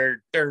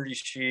everywhere, dirty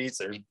sheets,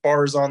 there's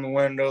bars on the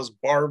windows,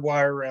 barbed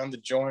wire around the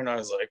joint. I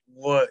was like,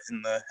 what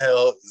in the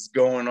hell is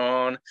going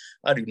on?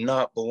 I do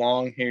not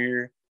belong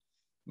here.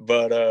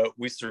 But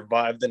we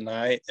survived the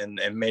night and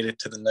made it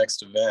to the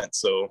next event.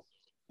 So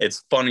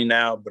it's funny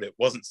now, but it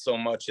wasn't so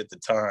much at the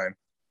time.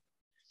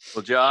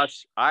 Well,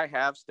 Josh, I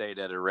have stayed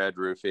at a Red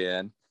Roof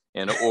Inn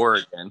in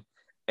Oregon,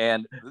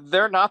 and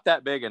they're not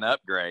that big an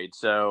upgrade.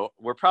 So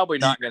we're probably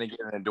not going to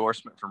get an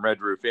endorsement from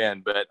Red Roof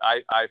Inn, but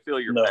I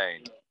feel your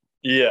pain.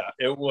 Yeah,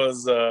 it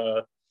was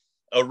a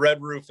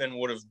Red Roof Inn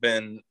would have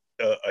been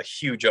a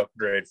huge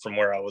upgrade from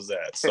where I was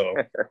at. So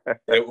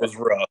it was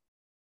rough.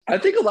 I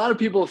think a lot of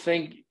people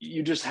think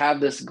you just have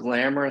this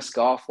glamorous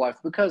golf life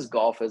because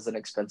golf is an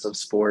expensive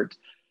sport.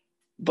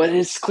 But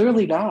it's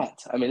clearly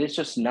not. I mean, it's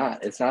just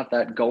not. It's not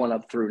that going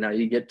up through. Now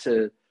you get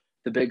to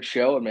the big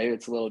show and maybe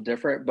it's a little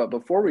different. But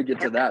before we get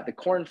to that, the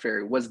Korn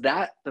Ferry, was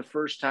that the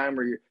first time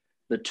where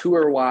the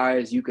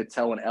tour-wise you could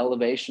tell an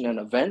elevation in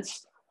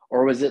events?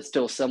 Or was it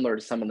still similar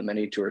to some of the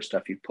mini tour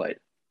stuff you've played?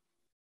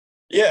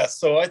 Yeah,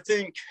 so I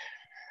think,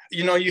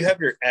 you have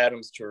your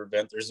Adams Tour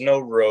event. There's no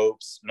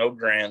ropes, no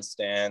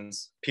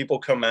grandstands. People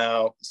come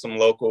out, some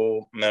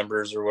local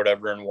members or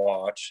whatever, and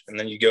watch. And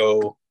then you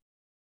go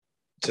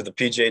to the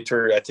PGA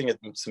Tour. I think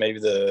it's maybe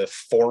the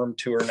Forum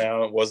Tour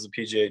now. It was the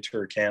PGA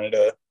Tour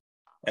Canada.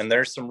 And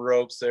there's some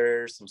ropes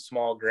there, some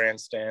small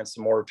grandstands,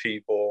 some more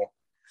people.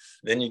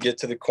 Then you get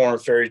to the Korn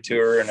Ferry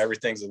Tour and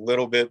everything's a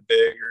little bit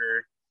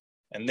bigger.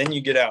 And then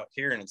you get out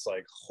here and it's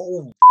like,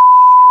 holy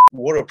shit,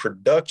 what a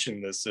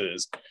production this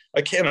is.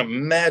 I can't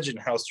imagine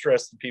how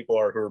stressed the people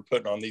are who are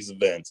putting on these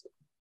events.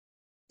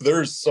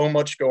 There's so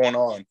much going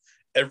on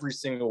every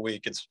single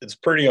week. It's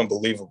pretty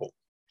unbelievable.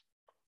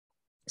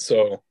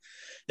 So,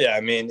 yeah,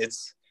 I mean,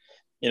 it's,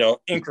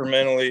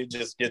 incrementally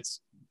just gets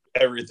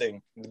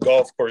everything. The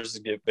golf courses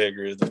get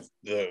bigger.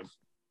 The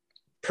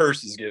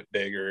purses get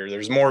bigger.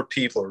 There's more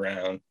people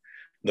around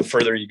the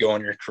further you go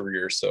in your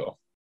career. So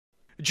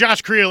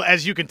Josh Creel,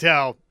 as you can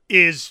tell,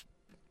 is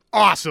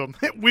awesome.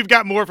 We've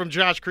got more from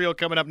Josh Creel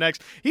coming up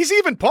next. He's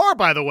even par,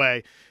 by the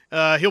way.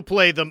 He'll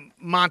play the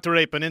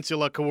Monterey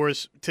Peninsula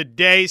course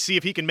today, see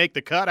if he can make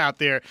the cut out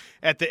there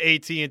at the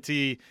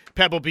AT&T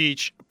Pebble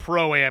Beach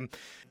Pro-Am.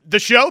 The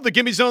show, the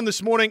Gimme Zone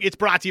this morning, it's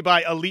brought to you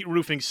by Elite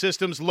Roofing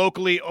Systems,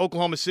 locally,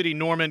 Oklahoma City,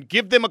 Norman.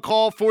 Give them a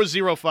call,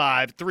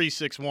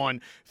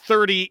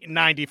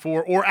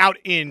 405-361-3094, or out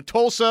in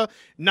Tulsa,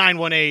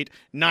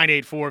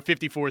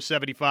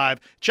 918-984-5475.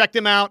 Check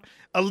them out,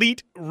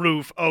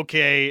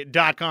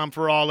 EliteRoofOK.com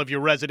for all of your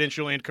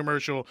residential and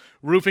commercial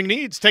roofing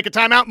needs. Take a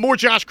time out. More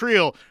Josh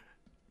Creel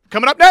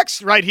coming up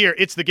next right here.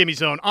 It's the Gimme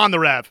Zone on the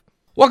Rev.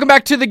 Welcome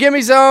back to the Gimme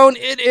Zone.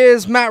 It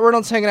is Matt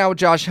Reynolds hanging out with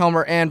Josh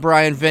Helmer and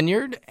Brian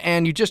Vineyard,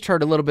 and you just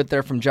heard a little bit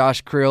there from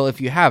Josh Creel. If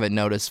you haven't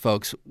noticed,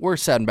 folks, we're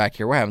sitting back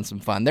here. We're having some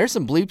fun. There's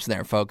some bleeps in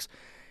there, folks.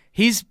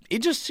 He's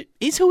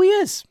who he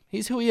is.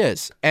 He's who he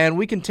is. And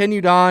we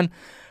continued on,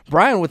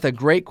 Brian, with a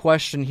great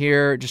question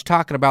here, just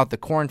talking about the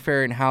Corn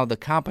Ferry and how the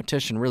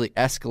competition really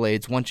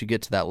escalates once you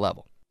get to that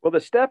level. Well,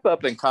 the step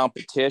up in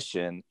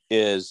competition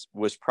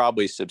was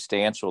probably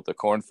substantial at the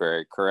Corn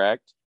Ferry,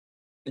 correct?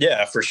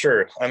 Yeah, for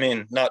sure. I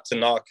mean, not to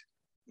knock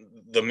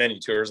the mini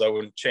tours, I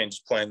wouldn't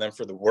change playing them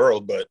for the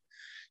world, but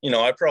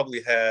I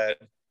probably had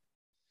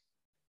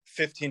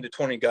 15 to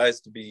 20 guys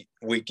to beat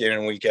week in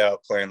and week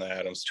out playing the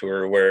Adams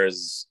Tour,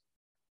 whereas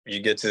you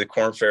get to the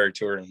Corn Ferry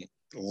Tour and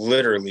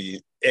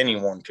literally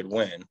anyone could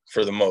win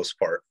for the most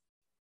part.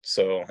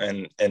 So,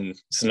 and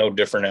it's no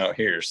different out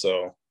here.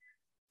 So,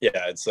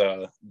 yeah, it's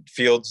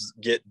fields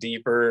get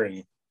deeper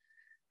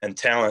and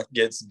talent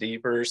gets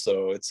deeper.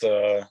 So it's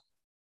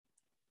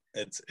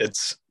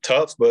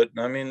tough, but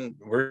I mean,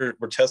 we're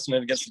testing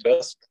it against the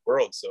best in the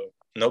world, so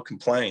no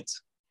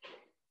complaints.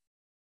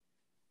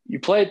 You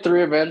played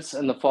 3 events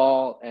in the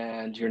fall,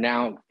 and you're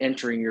now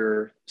entering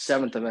your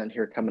 7th event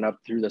here coming up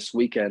through this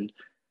weekend.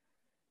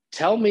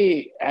 Tell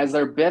me, has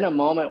there been a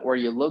moment where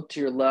you look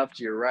to your left,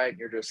 to your right, and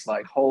you're just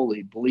like,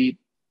 holy bleep,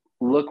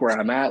 look where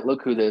I'm at,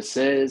 look who this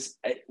is?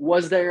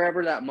 Was there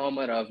ever that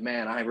moment of,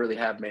 man, I really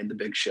have made the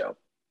big show?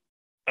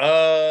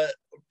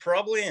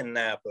 Probably in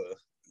Napa.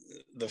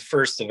 The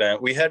first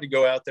event, we had to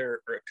go out there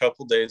a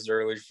couple days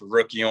early for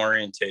rookie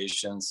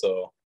orientation.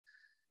 So,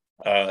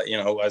 I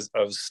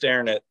was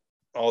staring at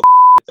all the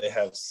shit they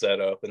have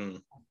set up,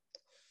 and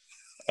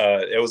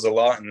it was a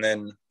lot. And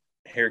then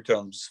here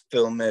comes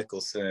Phil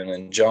Mickelson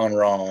and John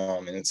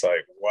Rahm, and it's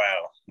like,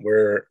 wow,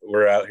 we're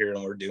out here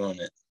and we're doing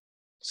it.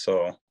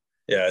 So,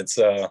 yeah, it's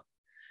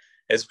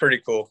pretty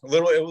cool.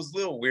 It was a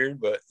little weird,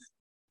 but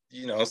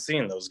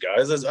seeing those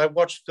guys, as I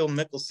watched Phil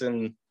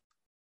Mickelson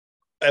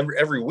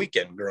every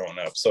weekend growing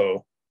up.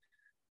 So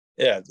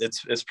yeah,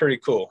 it's pretty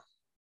cool.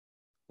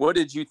 What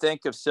did you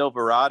think of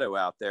Silverado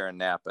out there in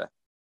Napa?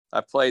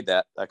 I played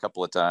that a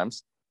couple of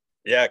times.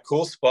 Yeah,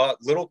 cool spot,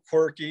 little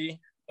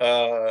quirky,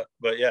 but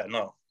yeah,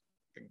 no,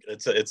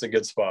 it's a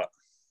good spot.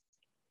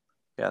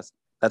 Yes,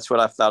 that's what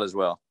I thought as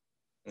well.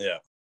 Yeah.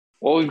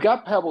 Well, we've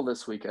got Pebble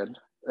this weekend.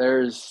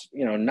 There's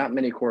not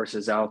many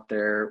courses out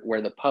there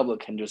where the public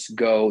can just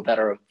go that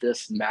are of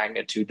this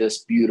magnitude,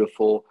 this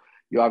beautiful.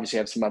 You obviously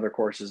have some other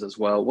courses as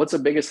well. What's the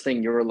biggest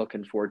thing you're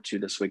looking forward to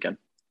this weekend?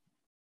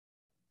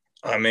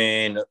 I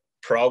mean,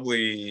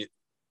 probably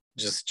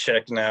just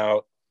checking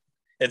out.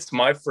 It's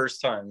my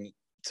first time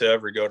to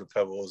ever go to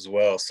Pebble as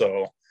well.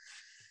 So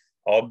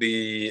I'll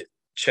be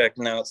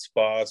checking out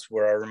spots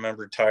where I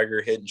remember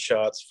Tiger hitting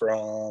shots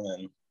from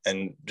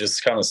and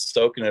just kind of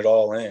soaking it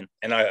all in.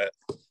 And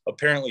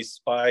apparently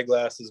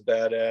Spyglass is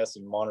badass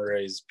and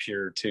Monterey's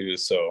pure too.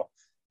 So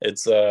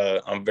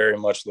I'm very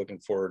much looking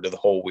forward to the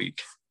whole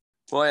week.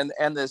 Well,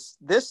 and this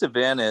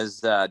event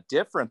is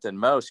different than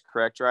most,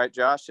 correct, right,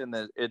 Josh? And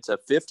it's a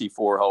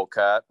 54-hole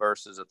cut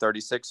versus a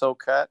 36-hole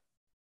cut.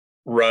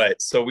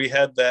 Right. So we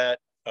had that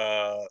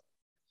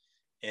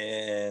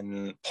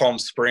in Palm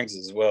Springs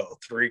as well.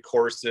 3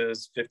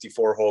 courses,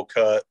 54-hole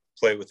cut,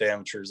 play with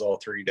amateurs all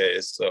 3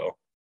 days. So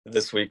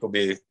this week will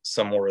be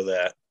some more of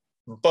that.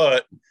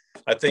 But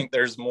I think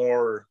there's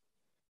more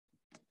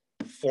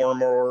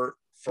former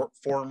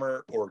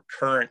or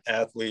current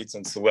athletes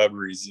and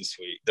celebrities this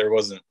week.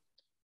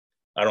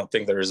 I don't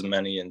think there was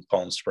many in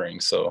Palm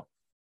Springs. So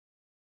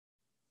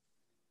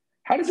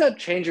how does that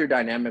change your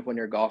dynamic when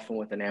you're golfing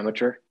with an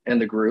amateur in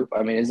the group?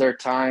 I mean, is there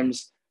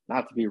times,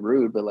 not to be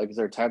rude, but is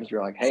there times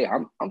you're like, hey,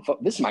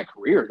 this is my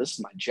career. This is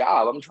my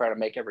job. I'm trying to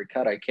make every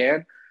cut I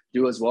can,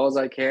 do as well as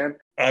I can.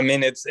 I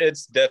mean,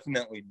 it's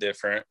definitely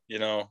different.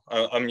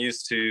 I'm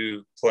used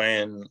to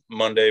playing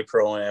Monday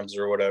Pro-Ams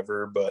or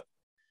whatever, but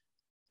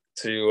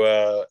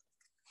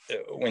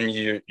when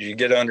you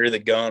get under the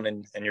gun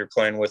and you're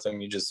playing with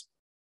them,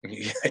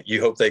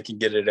 you hope they can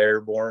get it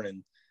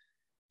airborne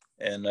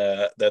and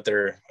that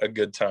they're a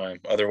good time.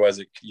 Otherwise,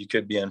 you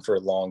could be in for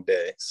a long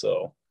day.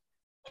 So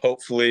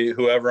hopefully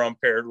whoever I'm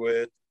paired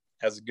with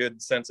has a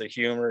good sense of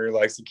humor,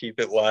 likes to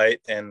keep it light,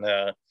 and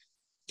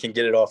can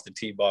get it off the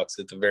tee box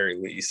at the very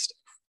least.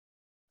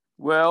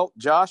 Well,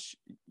 Josh,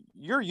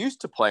 you're used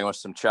to playing with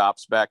some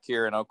chops back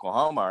here in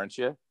Oklahoma, aren't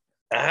you?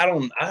 I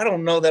don't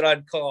know that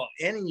I'd call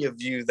any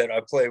of you that I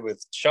play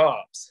with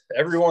chops.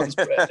 Everyone's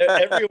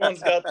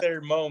got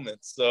their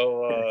moments.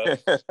 So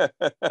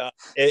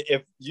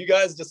if you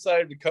guys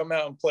decided to come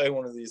out and play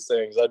one of these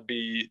things, I would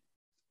be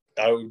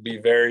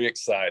very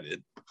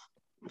excited.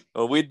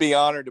 Well, we'd be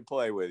honored to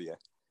play with you.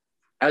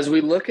 As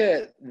we look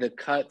at the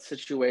cut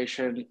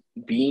situation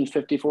being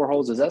 54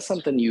 holes, is that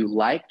something you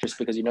like just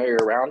because you know you're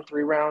around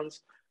 3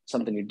 rounds?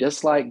 Something you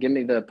dislike? Give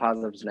me the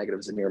positives and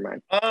negatives in your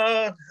mind.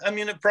 I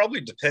mean, it probably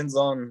depends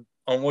on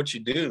what you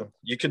do.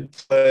 You could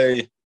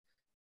play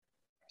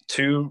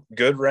 2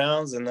 good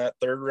rounds and that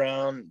third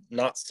round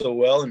not so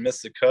well and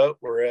miss the cut.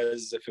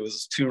 Whereas if it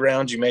was 2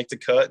 rounds, you make the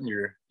cut and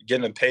you're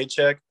getting a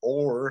paycheck,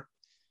 or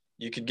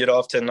you could get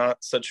off to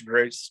not such a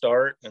great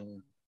start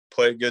and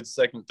play a good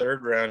second,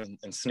 third round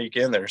and sneak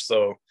in there.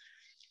 So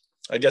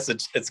I guess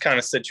it's kind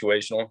of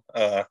situational.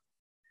 I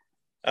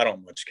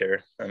don't much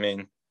care. I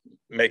mean,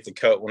 make the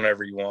cut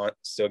whenever you want.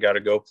 Still got to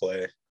go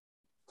play.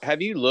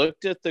 Have you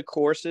looked at the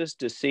courses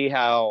to see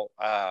how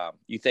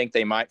you think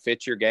they might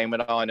fit your game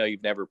at all? I know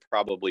you've never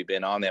probably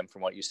been on them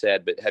from what you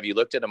said, but have you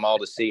looked at them all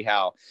to see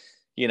how,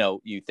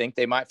 you think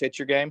they might fit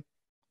your game?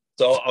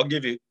 So I'll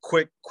give you a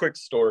quick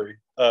story.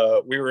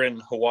 We were in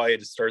Hawaii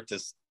to start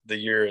the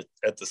year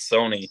at the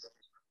Sony,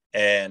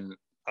 and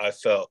I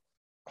felt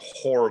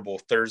horrible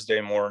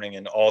Thursday morning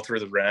and all through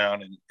the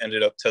round, and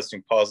ended up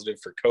testing positive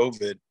for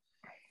COVID.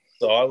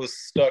 So I was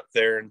stuck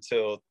there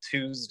until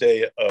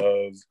Tuesday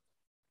of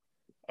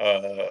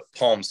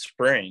Palm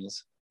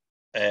Springs,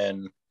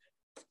 and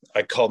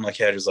I called my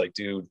cat. He was like,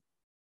 dude,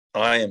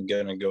 I am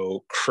gonna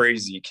go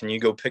crazy. Can you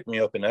go pick me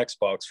up an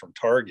Xbox from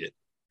Target?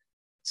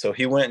 So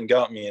he went and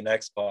got me an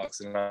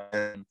Xbox, and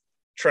I'm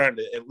trying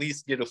to at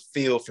least get a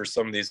feel for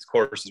some of these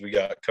courses we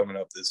got coming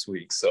up this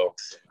week. So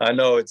I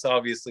know it's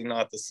obviously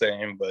not the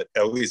same, but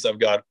at least I've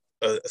got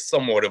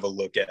somewhat of a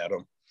look at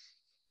them.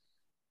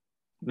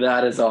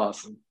 That is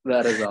awesome.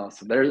 That is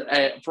awesome. There's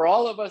for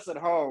all of us at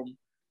home,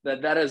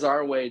 that is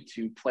our way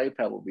to play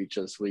Pebble Beach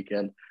this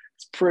weekend.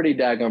 It's pretty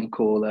daggum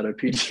cool that a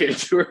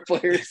PGA Tour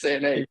player is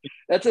saying, hey,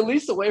 that's at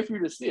least a way for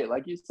you to see it.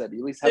 Like you said, you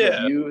at least have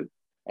a view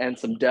and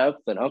some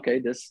depth, and okay,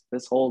 this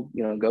hole,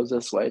 goes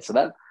this way. So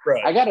that,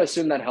 right. I got to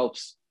assume that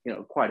helps,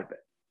 quite a bit.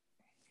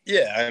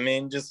 Yeah. I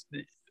mean, just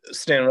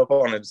standing up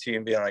on a tee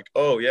and being like,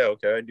 oh yeah,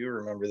 okay, I do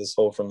remember this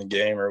hole from the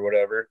game or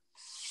whatever.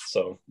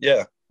 So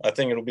yeah, I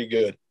think it'll be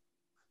good.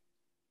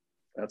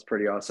 That's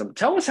pretty awesome.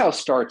 Tell us how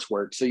starts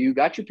work. So you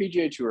got your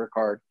PGA Tour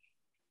card.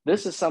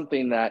 This is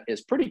something that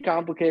is pretty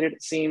complicated,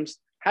 it seems.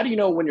 How do you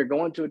know when you're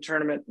going to a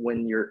tournament,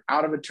 when you're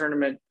out of a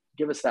tournament?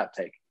 Give us that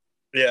take.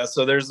 Yeah,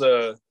 so there's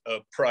a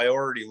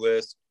priority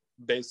list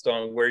based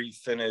on where you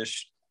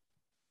finished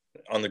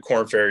on the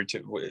Korn Ferry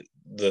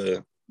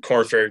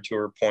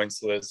Tour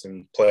points list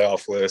and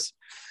playoff list.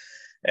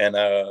 And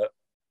I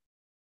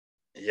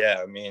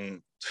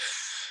mean,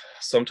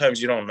 sometimes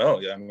you don't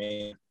know. I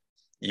mean,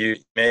 you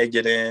may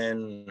get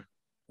in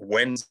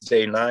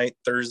Wednesday night,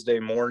 Thursday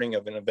morning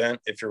of an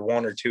event if you're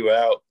 1 or 2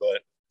 out,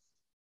 but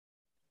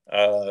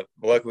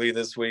luckily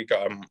this week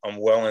I'm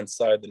well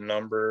inside the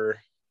number.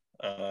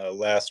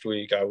 Last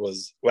week I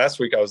was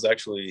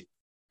actually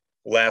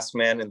last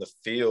man in the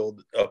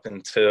field up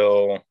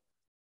until,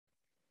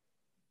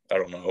 I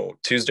don't know,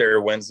 Tuesday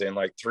or Wednesday, and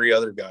like 3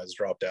 other guys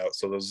dropped out.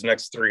 So those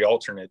next 3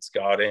 alternates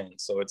got in.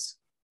 So it's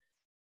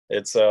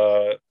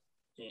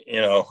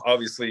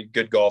obviously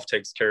good golf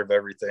takes care of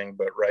everything,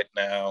 but right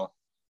now,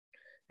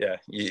 yeah,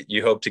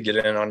 you hope to get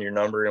in on your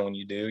number, and when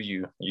you do,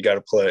 you got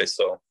to play.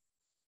 So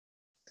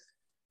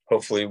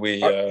hopefully we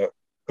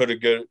put a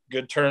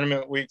good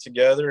tournament week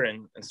together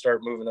and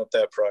start moving up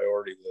that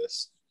priority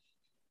list.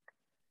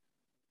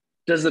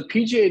 Does the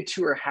PGA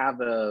Tour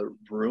have a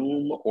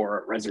room or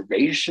a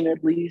reservation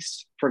at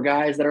least for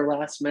guys that are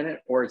last minute,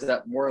 or is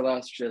that more or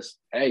less just,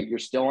 hey, you're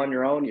still on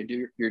your own,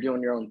 you're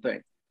doing your own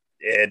thing?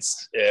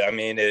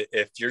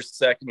 If you're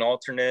second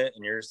alternate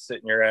and you're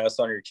sitting your ass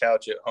on your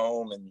couch at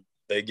home and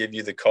they give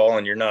you the call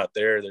and you're not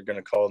there, they're going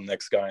to call the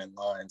next guy in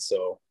line.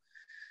 So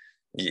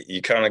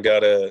you kind of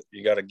gotta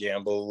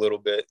gamble a little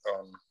bit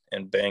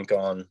and bank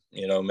on,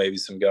 maybe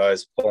some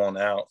guys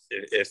pulling out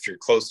if you're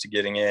close to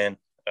getting in.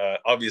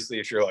 Obviously,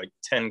 if you're like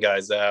 10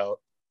 guys out,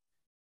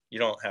 you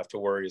don't have to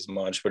worry as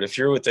much. But if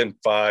you're within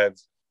 5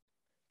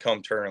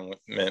 come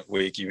tournament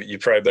week, you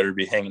probably better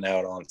be hanging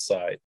out on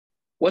site.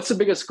 What's the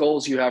biggest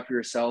goals you have for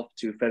yourself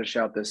to finish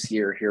out this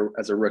year here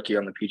as a rookie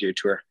on the PGA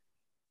Tour?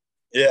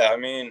 Yeah, I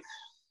mean,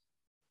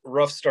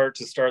 rough start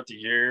to start the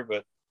year,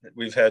 but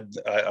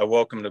I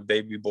welcomed a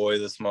baby boy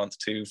this month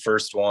too,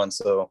 first one.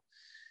 So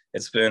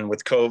it's been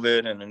with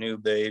COVID and a new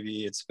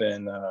baby. It's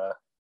been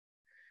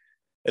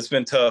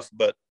tough,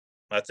 but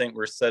I think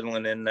we're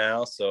settling in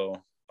now.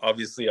 So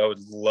obviously I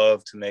would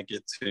love to make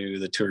it to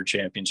the Tour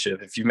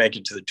Championship. If you make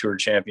it to the Tour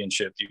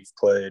Championship, you've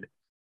played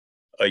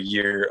a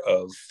year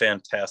of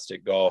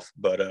fantastic golf,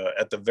 but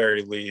at the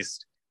very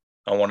least,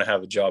 I want to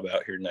have a job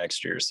out here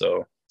next year.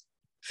 So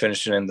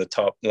finishing in the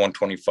top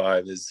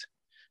 125 is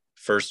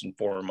first and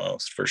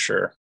foremost for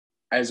sure.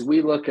 As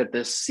we look at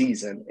this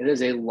season, it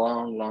is a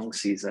long, long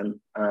season.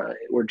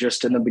 We're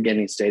just in the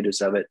beginning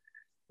stages of it.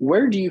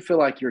 Where do you feel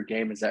like your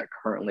game is at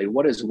currently?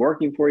 What is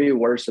working for you?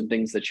 What are some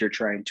things that you're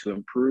trying to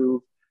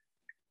improve?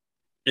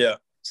 Yeah.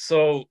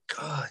 So,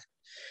 God,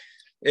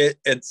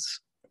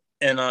 it's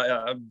and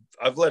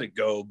I've let it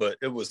go, but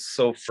it was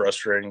so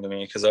frustrating to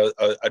me because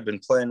I'd been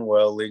playing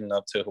well leading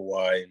up to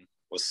Hawaii and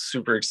was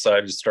super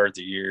excited to start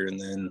the year, and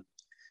then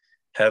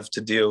have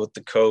to deal with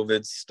the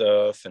COVID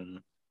stuff and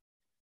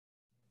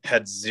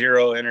had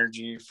zero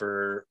energy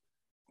for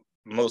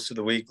most of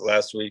the week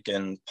last week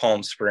in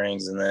Palm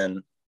Springs, and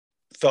then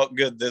felt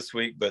good this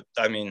week. But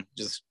I mean,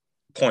 just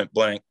point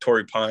blank,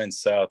 Torrey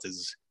Pines South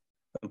is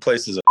the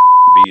place is a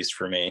beast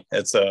for me.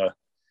 That's a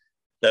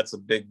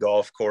big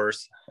golf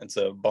course. It's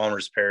a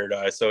bomber's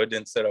paradise, so it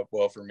didn't set up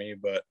well for me.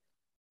 But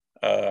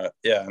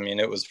yeah, I mean,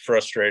 it was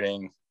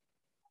frustrating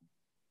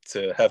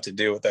to have to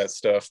deal with that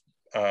stuff.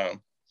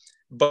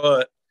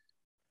 But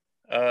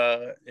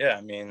yeah,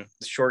 I mean,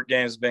 the short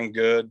game's been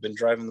good. Been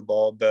driving the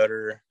ball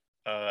better.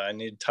 I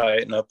need to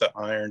tighten up the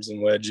irons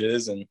and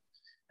wedges, and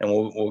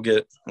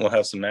we'll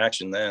have some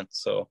action then.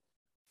 So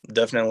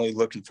definitely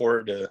looking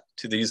forward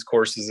to these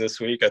courses this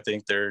week. I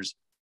think there's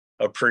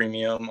a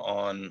premium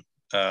on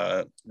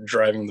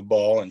driving the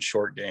ball and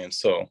short games,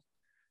 so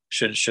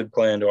should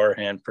play into our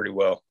hand pretty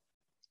well.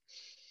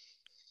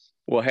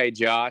 Well, hey,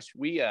 Josh,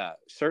 we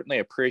certainly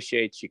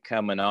appreciate you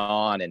coming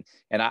on, and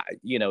I,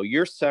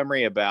 your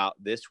summary about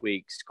this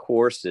week's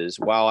courses.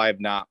 While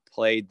I've not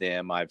played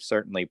them, I've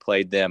certainly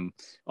played them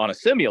on a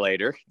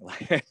simulator,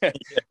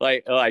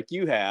 like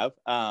you have.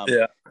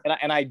 Yeah,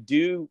 and I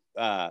do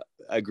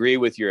agree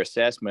with your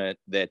assessment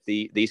that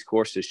these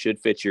courses should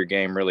fit your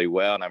game really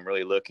well, and I'm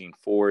really looking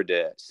forward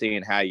to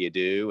seeing how you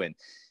do,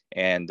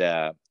 and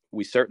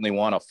we certainly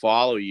want to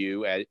follow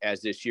you as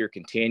this year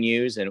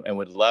continues, and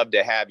would love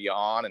to have you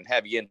on and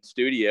have you in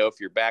studio if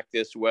you're back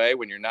this way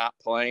when you're not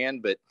playing.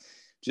 But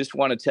just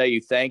want to tell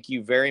you thank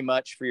you very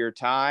much for your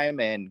time,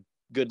 and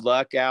good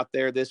luck out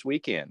there this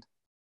weekend.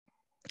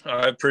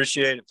 I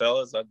appreciate it,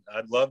 fellas.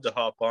 I'd love to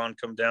hop on,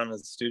 come down to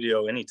the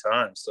studio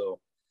anytime. So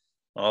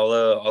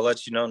I'll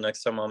let you know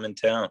next time I'm in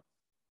town.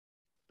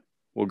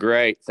 Well,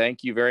 great.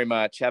 Thank you very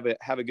much. Have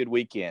a good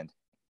weekend.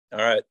 All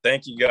right.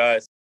 Thank you,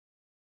 guys.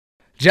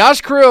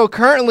 Josh Creel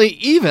currently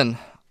even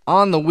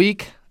on the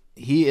week.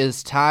 He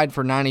is tied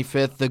for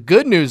 95th. The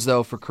good news,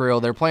 though, for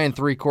Creel, they're playing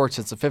 3 courts.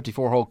 It's a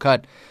 54-hole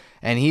cut,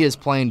 and he is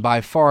playing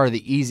by far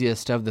the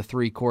easiest of the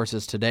 3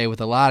 courses today,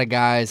 with a lot of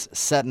guys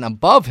setting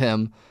above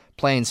him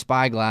playing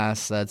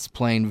Spyglass. That's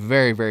playing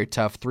very, very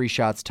tough, 3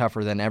 shots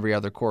tougher than every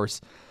other course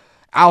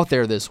out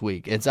there this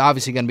week. It's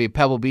obviously going to be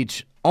Pebble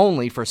Beach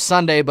only for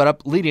Sunday,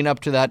 but leading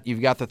up to that,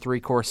 you've got the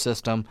 3-course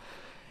system.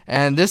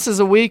 And this is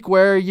a week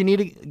where you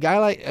need a guy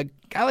like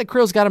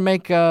Creel's got to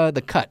make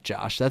the cut,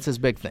 Josh. That's his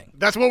big thing.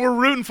 That's what we're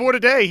rooting for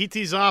today. He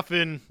tees off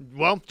in,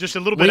 well, just a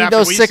little bit we need after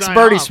those we 6 sign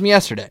birdies off. from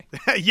yesterday.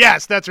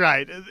 Yes, that's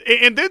right.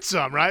 And then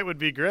some, right? Would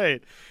be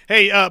great.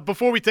 Hey,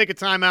 before we take a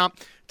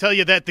timeout, tell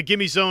you that the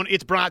Gimme Zone,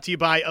 it's brought to you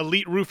by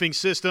Elite Roofing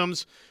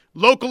Systems.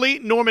 Locally,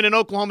 Norman and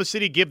Oklahoma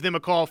City, give them a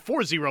call,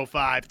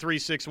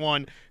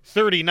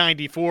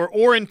 405-361-3094.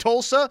 Or in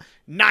Tulsa,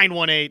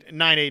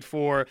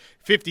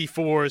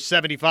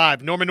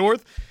 918-984-5475. Norman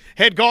North,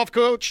 head golf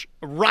coach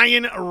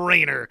Ryan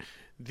Rayner,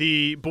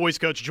 the boys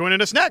coach,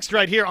 joining us next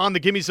right here on the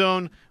Gimme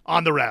Zone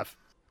on the Ref.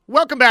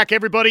 Welcome back,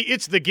 everybody.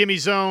 It's the Gimme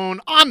Zone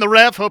on the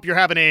Ref. Hope you're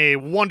having a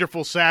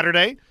wonderful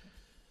Saturday.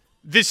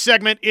 This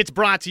segment, it's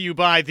brought to you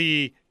by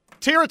the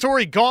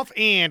Territory Golf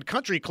and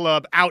Country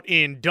Club out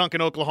in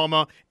Duncan,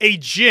 Oklahoma, a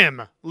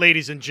gym,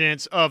 ladies and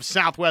gents, of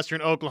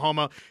southwestern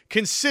Oklahoma,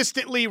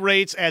 consistently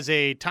rates as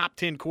a top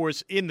 10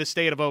 course in the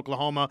state of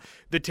Oklahoma.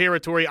 The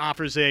Territory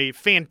offers a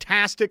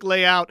fantastic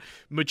layout,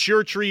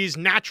 mature trees,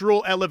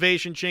 natural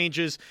elevation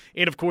changes,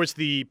 and, of course,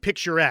 the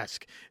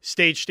picturesque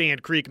Stage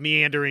Stand Creek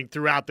meandering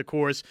throughout the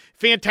course.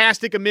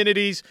 Fantastic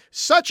amenities,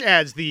 such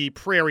as the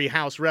Prairie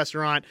House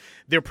Restaurant,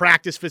 their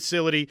practice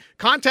facility.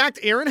 Contact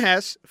Aaron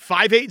Hess,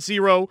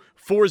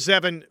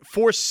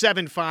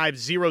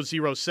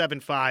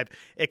 580-475-0075,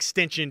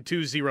 extension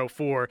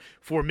 204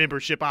 for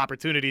membership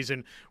opportunities.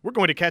 And we're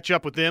going to catch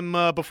up with them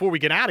before we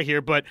get out of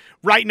here. But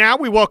right now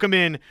we welcome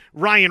in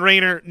Ryan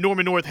Rayner,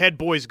 Norman North head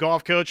boys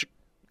golf coach.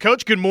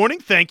 Coach, good morning.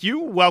 Thank you.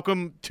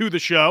 Welcome to the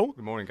show.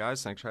 Good morning,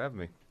 guys. Thanks for having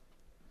me.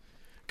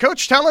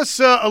 Coach, tell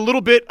us a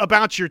little bit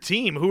about your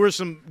team. Who are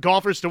some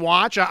golfers to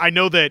watch? I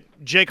know that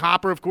Jake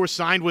Hopper, of course,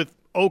 signed with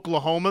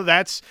Oklahoma.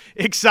 That's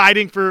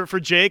exciting for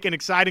Jake and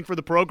exciting for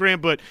the program,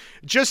 but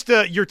just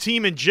your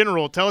team in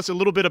general, tell us a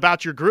little bit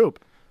about your group.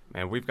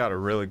 Man, we've got a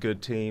really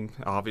good team.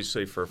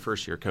 Obviously, for a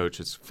first-year coach,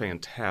 it's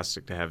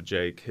fantastic to have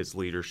Jake, his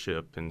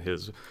leadership, and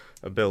his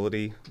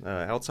ability.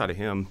 Outside of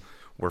him,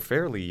 we're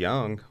fairly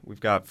young. We've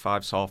got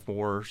 5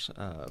 sophomores,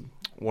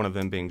 one of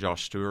them being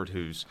Josh Stewart,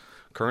 who's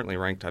currently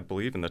ranked, I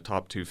believe, in the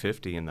top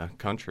 250 in the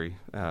country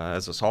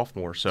as a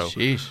sophomore. So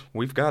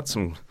we've got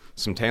some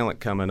talent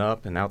coming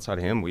up, and outside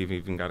of him, we've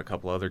even got a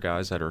couple other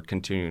guys that are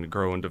continuing to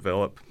grow and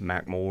develop.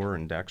 Mac Moore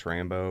and Dax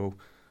Rambo.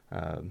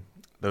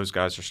 Those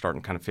guys are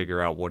starting to kind of figure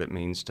out what it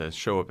means to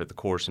show up at the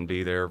course and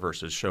be there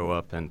versus show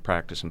up and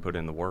practice and put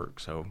in the work.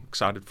 So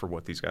excited for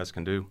what these guys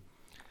can do.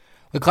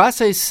 The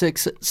Class A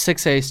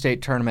 6A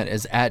state tournament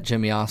is at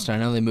Jimmy Austin. I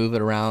know they move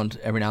it around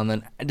every now and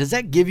then. Does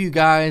that give you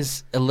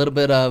guys a little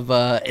bit of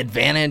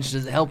advantage?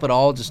 Does it help at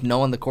all, just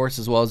knowing the course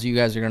as well as you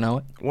guys are going to know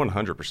it?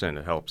 100%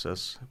 it helps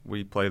us.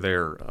 We play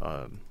there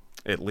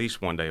at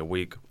least one day a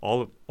week.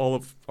 All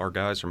of our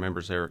guys are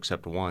members there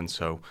except one,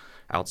 so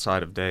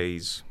outside of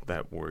days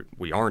that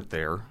we aren't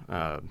there,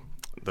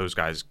 those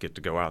guys get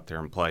to go out there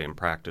and play and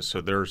practice. So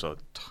there's a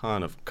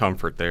ton of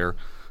comfort there,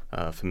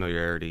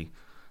 familiarity.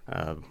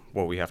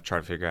 What we have to try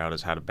to figure out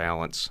is how to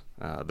balance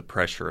the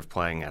pressure of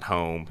playing at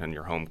home and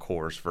your home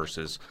course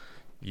versus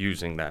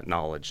using that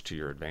knowledge to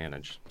your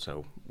advantage.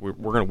 So we're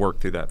going to work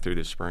through that through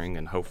this spring,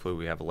 and hopefully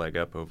we have a leg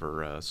up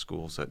over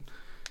schools that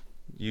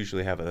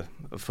usually have a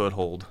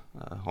foothold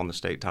on the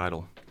state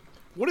title.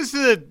 What does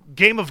the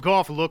game of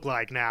golf look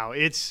like now?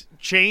 It's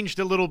changed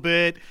a little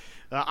bit.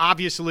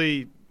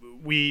 Obviously,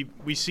 we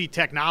see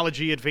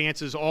technology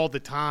advances all the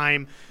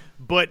time,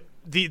 but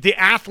the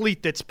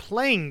athlete that's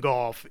playing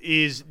golf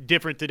is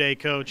different today,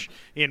 Coach.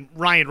 And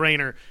Ryan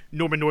Rayner,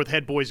 Norman North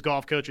head boys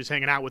golf coach, is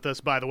hanging out with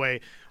us, by the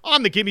way,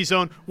 on the Gimme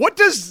Zone. What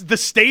does the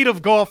state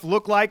of golf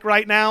look like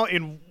right now,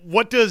 and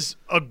what does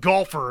a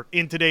golfer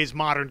in today's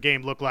modern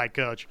game look like,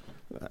 Coach?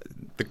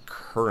 The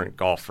current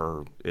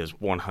golfer is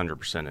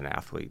 100% an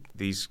athlete.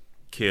 These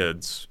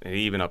kids, and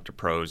even up to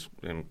pros,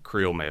 and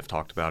Creel may have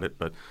talked about it,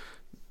 but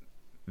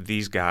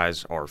these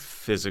guys are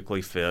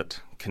physically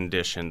fit,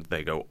 conditioned.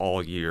 They go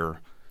all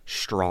year,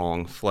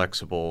 strong,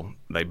 flexible.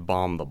 They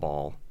bomb the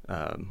ball.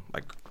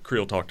 Like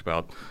Creel talked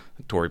about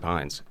Torrey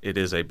Pines, it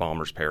is a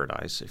bomber's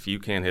paradise. If you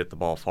can't hit the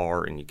ball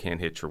far and you can't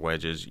hit your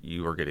wedges,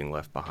 you are getting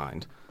left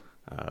behind.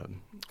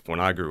 When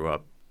I grew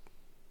up,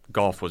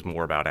 golf was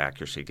more about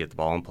accuracy. Get the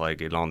ball in play,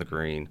 get it on the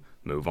green,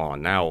 move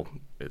on. Now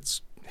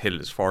it's hit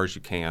it as far as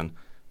you can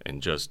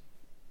and just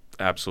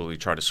absolutely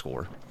try to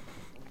score.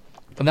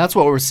 And that's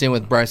what we're seeing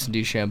with Bryson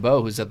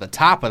DeChambeau, who's at the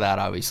top of that,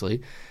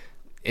 obviously.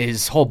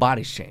 His whole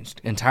body's changed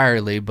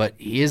entirely, but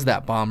he is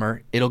that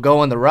bomber. It'll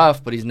go in the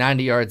rough, but he's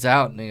 90 yards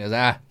out, and he goes,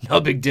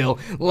 no big deal.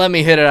 Let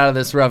me hit it out of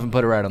this rough and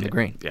put it right on the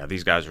green. Yeah,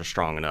 these guys are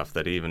strong enough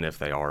that even if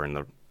they are in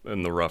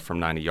the rough from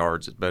 90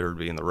 yards, it's better to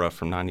be in the rough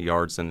from 90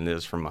 yards than it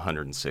is from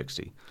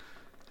 160.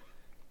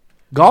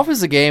 Golf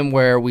is a game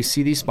where we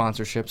see these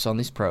sponsorships on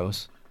these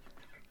pros.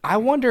 I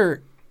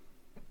wonder,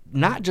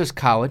 not just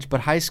college,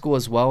 but high school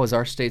as well, as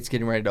our state's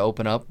getting ready to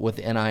open up with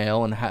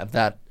NIL and have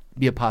that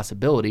be a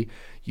possibility.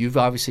 You've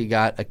obviously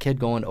got a kid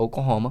going to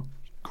Oklahoma,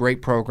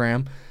 great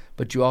program,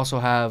 but you also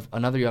have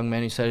another young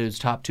man you said who's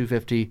top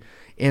 250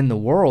 in the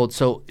world.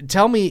 So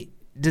tell me,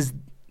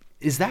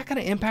 is that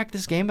going to impact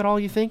this game at all,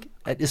 you think,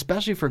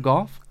 especially for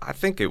golf? I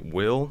think it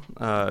will.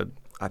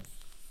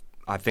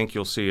 I think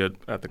you'll see it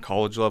at the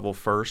college level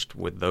first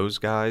with those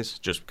guys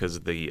just because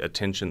of the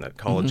attention that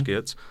college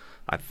gets.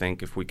 I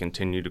think if we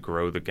continue to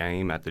grow the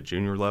game at the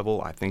junior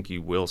level, I think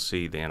you will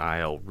see the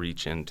NIL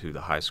reach into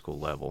the high school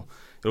level.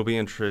 It'll be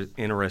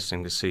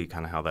interesting to see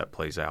kind of how that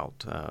plays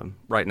out.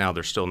 Right now,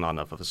 there's still not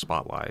enough of a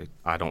spotlight,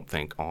 I don't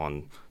think,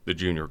 on the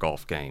junior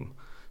golf game.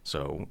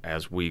 So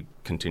as we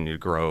continue to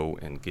grow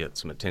and get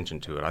some attention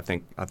to it, I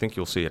think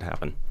you'll see it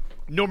happen.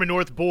 Norman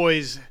North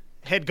boys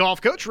head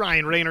golf coach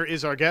Ryan Rayner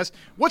is our guest.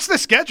 What's the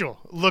schedule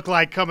look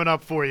like coming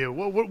up for you?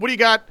 What do you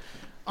got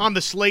on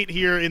the slate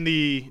here in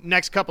the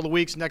next couple of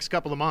weeks, next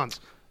couple of months?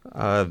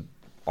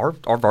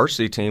 Our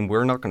varsity team,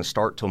 we're not going to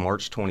start till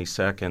March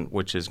 22nd,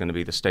 which is going to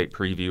be the state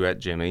preview at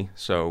Jimmy.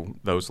 So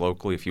those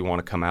locally, if you want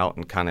to come out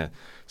and kind of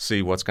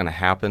see what's going to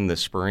happen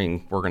this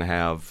spring, we're going to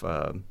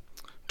have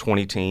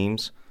 20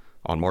 teams.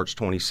 On March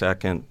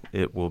 22nd,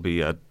 it will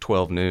be a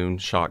 12 noon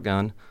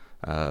shotgun.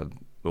 It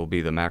will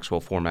be the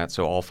Maxwell format,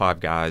 so all 5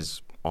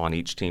 guys on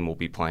each team will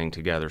be playing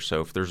together.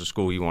 So if there's a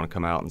school you want to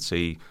come out and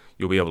see,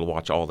 you'll be able to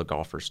watch all the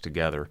golfers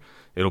together.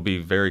 It'll be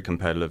very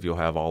competitive. You'll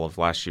have all of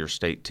last year's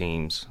state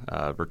teams,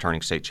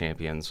 returning state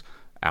champions,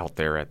 out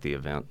there at the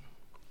event.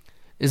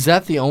 Is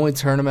that the only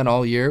tournament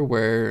all year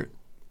where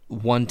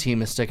one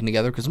team is sticking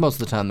together? Because most of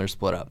the time they're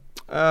split up.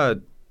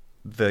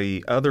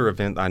 The other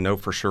event I know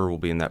for sure will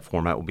be in that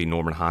format will be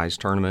Norman High's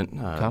tournament.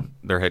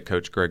 Their head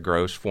coach, Greg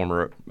Gross,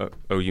 former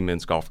OU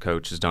men's golf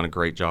coach, has done a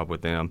great job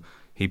with them.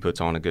 He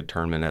puts on a good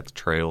tournament at the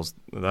Trails.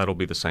 That'll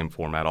be the same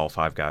format, all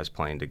 5 guys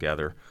playing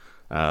together.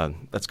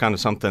 That's kind of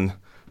something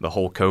the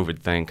whole COVID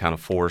thing kind of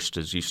forced,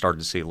 as you started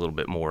to see a little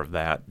bit more of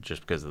that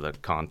just because of the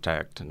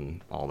contact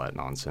and all that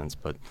nonsense.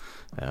 But,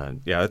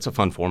 yeah, it's a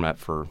fun format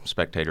for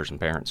spectators and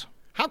parents.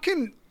 How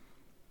can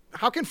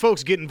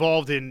folks get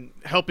involved in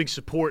helping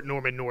support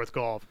Norman North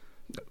Golf?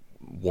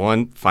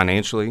 One,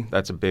 financially,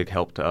 that's a big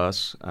help to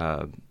us.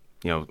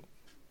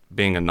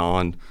 Being a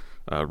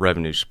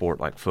non-revenue sport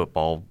like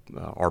football,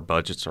 our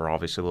budgets are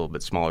obviously a little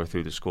bit smaller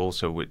through the school,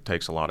 so it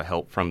takes a lot of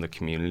help from the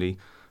community.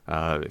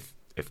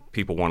 If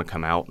people want to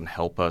come out and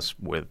help us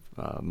with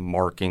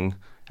marking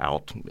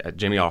out at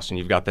Jimmy Austin,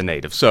 you've got the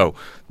native. So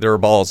there are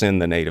balls in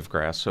the native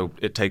grass. So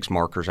it takes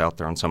markers out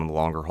there on some of the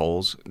longer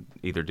holes,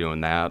 either doing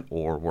that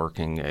or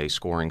working a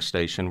scoring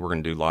station. We're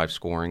going to do live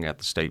scoring at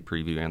the state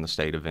preview and the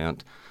state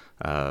event.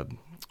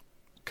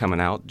 coming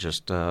out,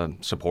 just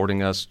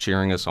supporting us,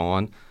 cheering us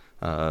on,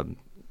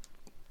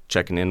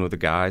 checking in with the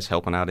guys,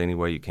 helping out any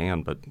way you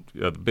can. But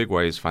the big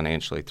way is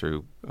financially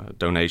through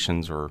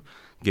donations or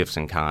gifts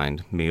in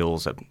kind,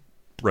 meals at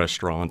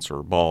restaurants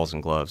or balls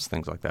and gloves,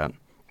 things like that.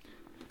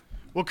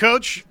 Well,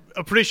 Coach,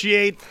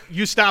 appreciate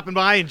you stopping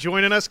by and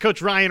joining us.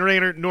 Coach Ryan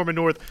Rayner, Norman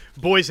North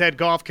boys head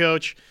golf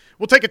coach.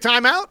 We'll take a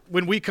timeout.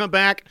 When we come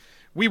back,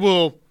 we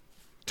will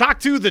talk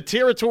to the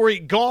Territory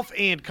Golf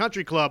and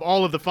Country Club,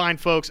 all of the fine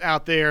folks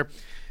out there.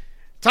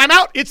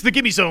 Timeout. It's the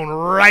Gimme Zone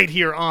right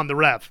here on the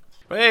Ref.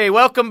 Hey,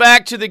 welcome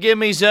back to the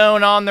Gimme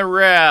Zone on the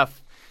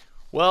Ref.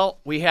 Well,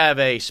 we have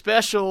a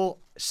special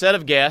set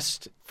of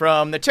guests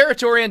from the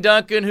Territory in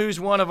Duncan, who's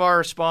one of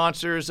our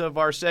sponsors of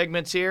our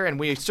segments here, and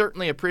we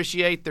certainly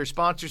appreciate their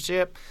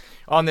sponsorship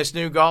on this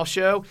new golf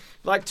show.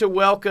 I'd like to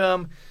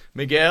welcome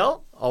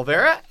Miguel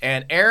Olvera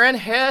and Aaron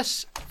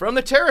Hess from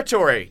the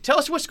Territory. Tell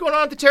us what's going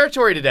on at the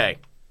Territory today.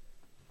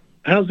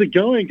 How's it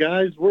going,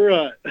 guys?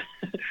 We're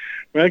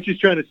actually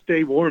trying to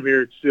stay warm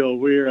here still.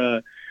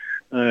 We're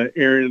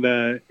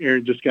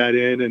Aaron just got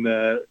in, and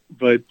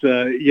but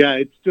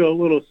it's still a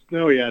little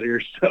snowy out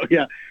here. So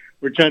yeah,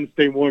 we're trying to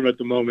stay warm at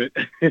the moment.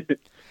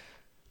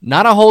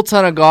 Not a whole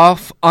ton of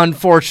golf,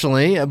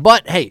 unfortunately.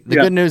 But, hey, the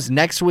good news,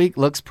 next week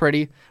looks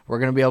pretty. We're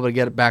going to be able to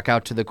get it back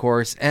out to the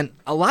course. And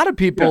a lot of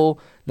people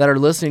that are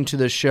listening to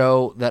the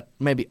show that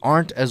maybe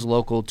aren't as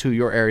local to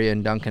your area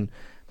in Duncan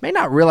may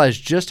not realize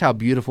just how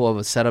beautiful of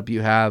a setup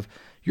you have.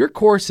 Your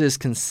course is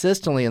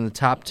consistently in the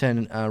top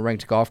 10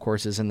 ranked golf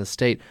courses in the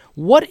state.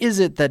 What is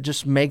it that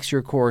just makes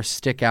your course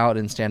stick out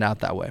and stand out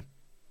that way?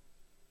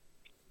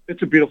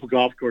 It's a beautiful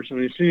golf course. I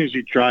mean, as soon as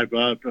you drive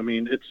up, I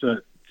mean, it's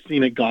a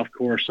scenic golf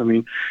course. I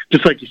mean,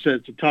 just like you said,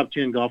 it's a top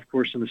 10 golf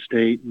course in the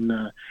state.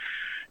 And,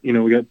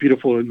 we got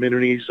beautiful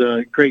amenities,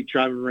 great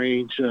driving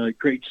range,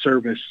 great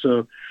service.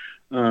 So,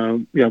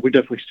 we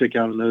definitely stick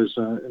out in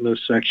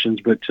those sections.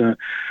 But,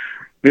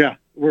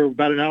 we're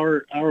about an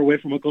hour away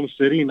from Oklahoma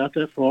City, not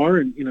that far.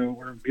 And,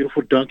 we're in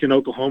beautiful Duncan,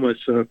 Oklahoma.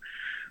 So,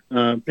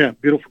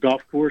 beautiful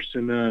golf course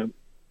and,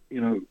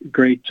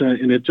 great.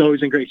 And it's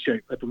always in great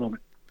shape at the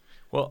moment.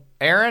 Well,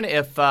 Aaron,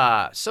 if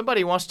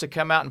somebody wants to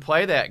come out and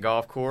play that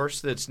golf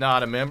course that's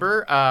not a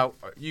member,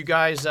 you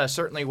guys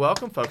certainly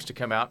welcome folks to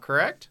come out,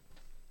 correct?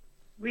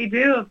 We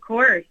do, of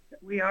course.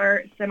 We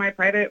are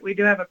semi-private. We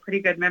do have a pretty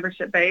good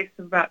membership base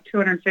of about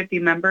 250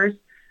 members,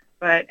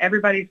 but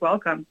everybody's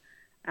welcome.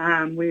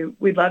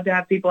 We'd love to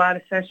have people out,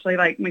 especially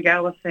like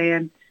Miguel was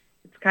saying.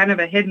 It's kind of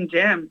a hidden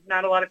gem.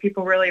 Not a lot of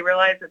people really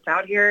realize it's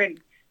out here, and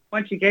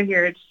once you get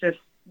here,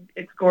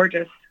 it's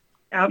gorgeous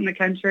out in the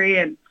country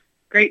and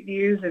great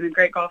views and a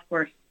great golf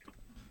course.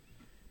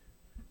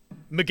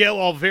 Miguel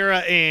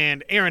Olvera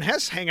and Aaron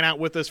Hess hanging out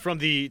with us from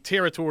the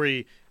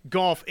Territory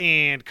Golf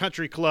and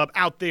Country Club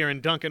out there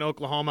in Duncan,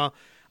 Oklahoma.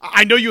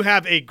 I know you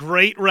have a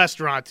great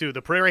restaurant, too,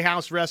 the Prairie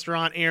House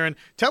Restaurant. Aaron,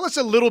 tell us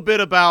a little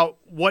bit about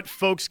what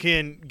folks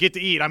can get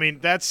to eat. I mean,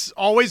 that's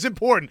always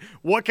important.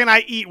 What can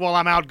I eat while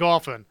I'm out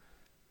golfing?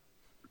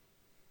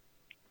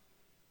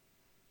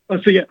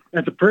 At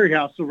the Prairie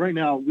House, so right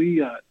now we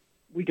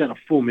got a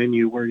full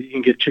menu where you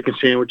can get chicken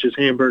sandwiches,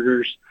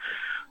 hamburgers,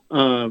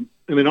 and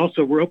then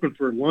also we're open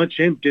for lunch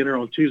and dinner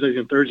on Tuesdays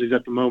and Thursdays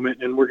at the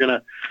moment, and we're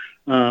gonna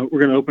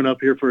open up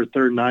here for a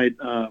third night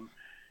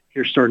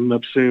here starting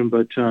up soon.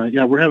 But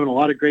we're having a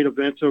lot of great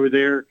events over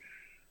there.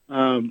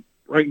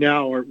 Right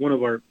now, one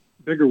of our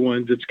bigger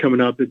ones that's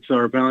coming up. It's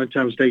our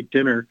Valentine's Day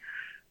dinner,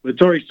 but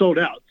it's already sold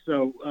out.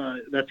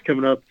 So that's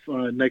coming up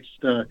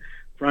next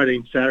Friday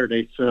and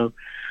Saturday. So.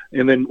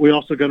 And then we're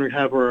also going to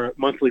have our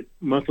monthly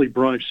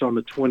brunch on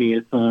the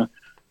 20th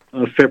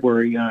of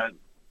February,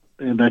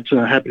 and that's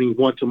happening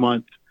once a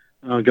month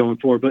going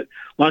forward. But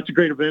lots of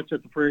great events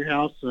at the Prairie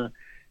House,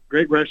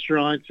 great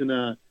restaurants,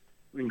 and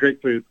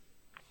great food.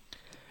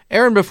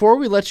 Aaron, before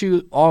we let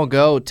you all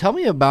go, tell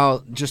me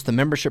about just the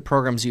membership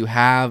programs you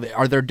have.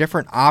 Are there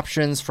different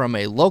options from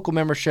a local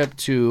membership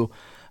to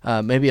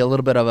maybe a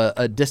little bit of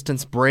a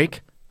distance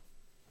break?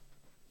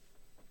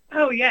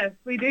 Oh, yes,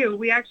 we do.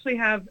 We actually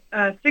have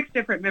 6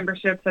 different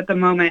memberships at the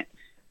moment.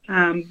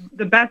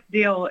 The best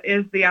deal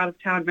is the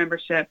out-of-town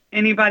membership.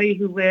 Anybody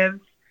who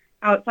lives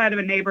outside of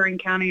a neighboring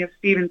county of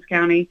Stevens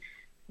County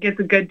gets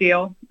a good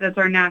deal. That's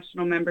our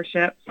national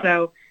membership.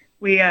 So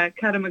we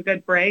cut them a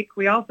good break.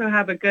 We also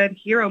have a good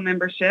hero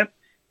membership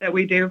that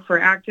we do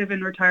for active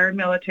and retired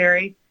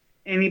military,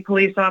 any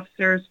police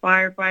officers,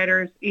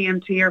 firefighters,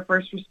 EMT, or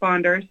first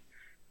responders.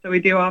 So we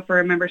do offer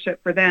a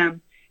membership for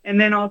them. And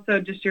then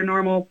also just your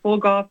normal full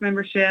golf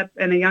membership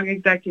and a young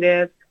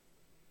executive,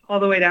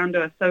 all the way down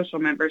to a social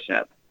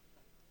membership.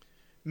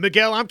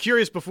 Miguel, I'm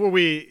curious before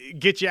we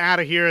get you out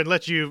of here and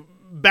let you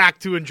back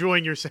to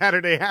enjoying your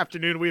Saturday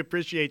afternoon. We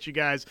appreciate you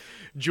guys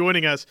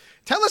joining us.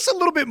 Tell us a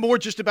little bit more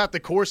just about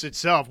the course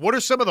itself. What are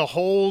some of the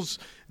holes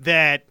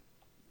that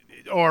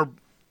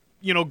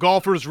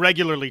golfers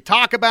regularly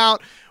talk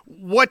about?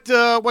 What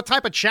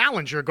type of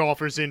challenge are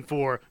golfers in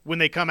for when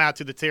they come out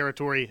to the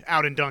Territory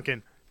out in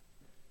Duncan?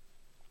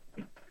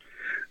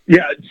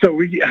 Yeah, so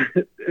we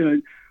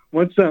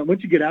once you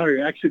get out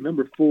here, actually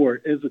number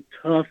 4 is a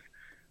tough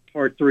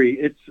par 3.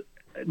 It's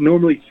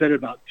normally set at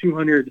about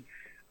 200.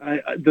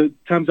 The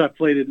times I've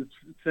played it, it's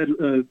set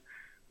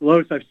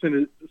lowest I've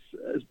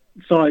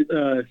saw it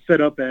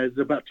set up as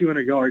about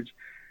 200 yards,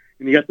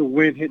 and you got the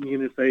wind hitting you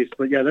in the face.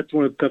 But yeah, that's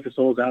one of the toughest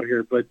holes out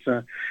here. But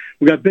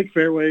we got big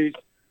fairways.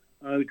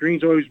 The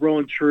green's always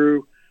rolling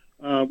true.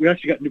 We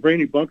actually got brand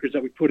new bunkers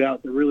that we put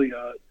out that really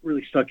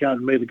stuck out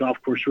and made the golf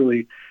course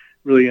really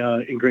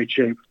in great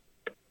shape.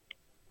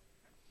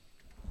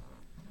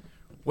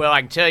 Well,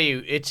 I can tell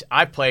you,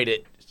 I've played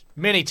it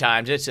many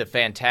times. It's a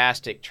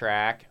fantastic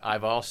track.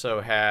 I've also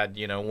had,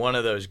 one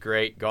of those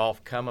great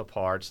golf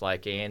come-aparts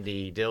like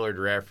Andy Dillard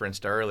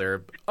referenced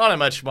earlier on a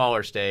much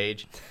smaller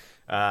stage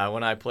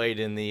when I played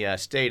in the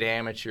state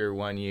amateur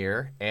one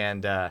year.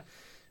 And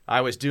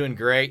I was doing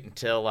great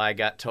until I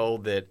got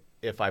told that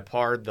if I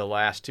parred the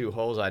last 2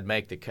 holes, I'd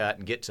make the cut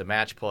and get to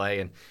match play.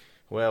 And,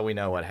 well, we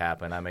know what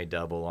happened. I made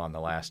double on the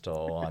last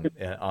hole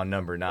on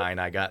number 9.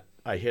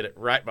 I hit it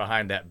right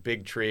behind that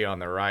big tree on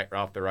the right,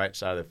 off the right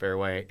side of the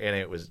fairway, and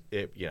it was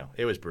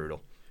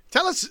brutal.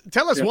 Tell us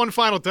one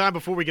final time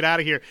before we get out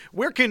of here.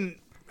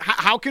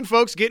 How can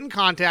folks get in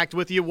contact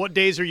with you? What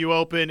days are you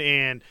open,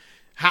 and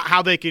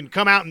how they can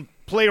come out and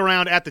play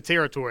around at the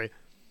territory?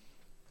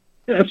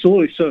 Yeah,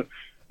 absolutely. So,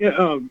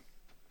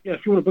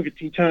 if you want to book a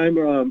tee time,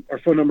 our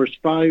phone number is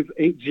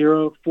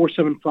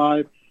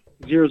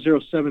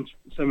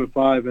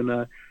 580-475-00775,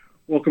 and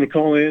welcome to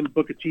call in,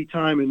 book a tee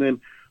time, and then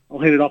I'll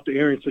hand it off to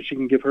Erin so she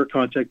can give her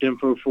contact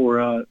info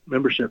for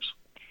memberships.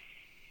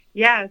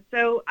 Yeah,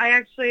 so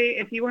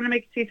if you want to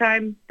make a tee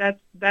time, that's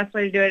the best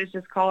way to do it is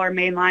just call our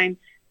main line.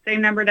 Same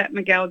number that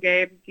Miguel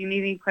gave. If you need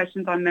any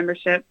questions on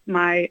membership,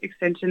 my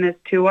extension is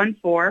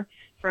 214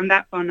 from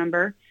that phone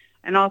number.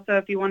 And also,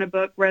 if you want to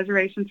book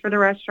reservations for the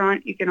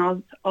restaurant, you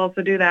can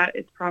also do that.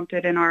 It's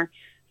prompted in our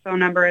phone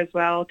number as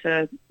well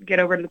to get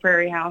over to the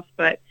Prairie House.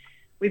 But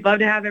we'd love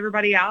to have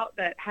everybody out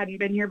that hadn't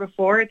been here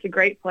before. It's a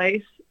great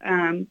place.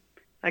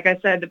 Like I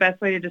said, the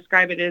best way to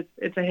describe it is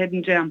it's a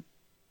hidden gem.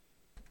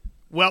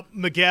 Well,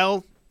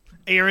 Miguel,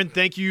 Erin,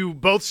 thank you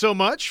both so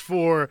much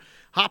for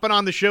hopping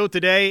on the show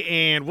today,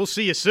 and we'll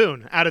see you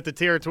soon out at the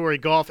Territory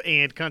Golf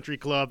and Country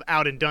Club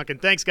out in Duncan.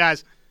 Thanks,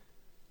 guys.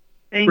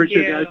 Thank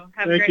Appreciate you. It, guys.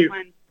 Have Thank a great you.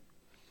 one.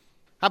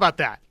 How about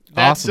that?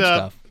 Awesome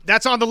stuff.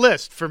 That's on the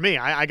list for me.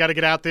 I got to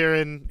get out there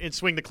and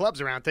swing the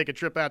clubs around, take a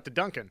trip out to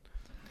Duncan.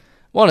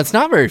 Well, it's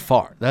not very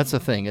far. That's the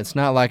thing. It's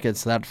not like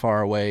it's that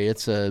far away.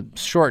 It's a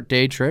short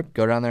day trip.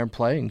 Go down there and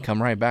play and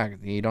come right back.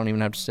 You don't even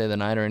have to stay the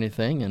night or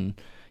anything and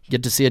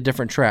get to see a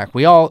different track.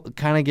 We all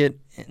kind of get,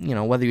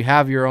 whether you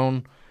have your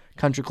own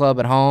country club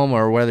at home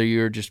or whether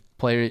you're just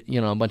play,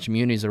 a bunch of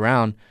munis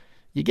around,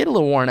 you get a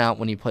little worn out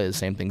when you play the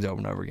same things over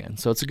and over again.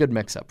 So it's a good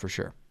mix-up for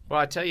sure. Well,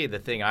 I tell you, the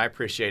thing I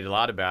appreciate a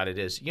lot about it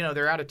is,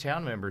 their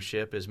out-of-town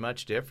membership is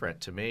much different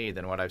to me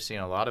than what I've seen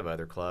in a lot of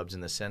other clubs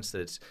in the sense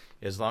that it's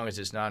as long as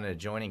it's not an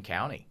adjoining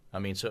county. I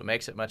mean, so it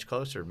makes it much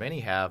closer.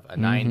 Many have a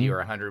 90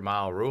 or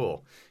 100-mile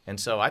rule. And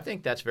so I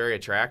think that's very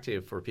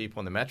attractive for people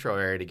in the metro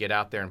area to get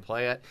out there and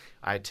play it.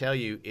 I tell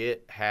you,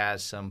 it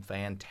has some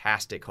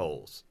fantastic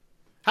holes.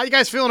 How you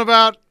guys feeling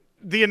about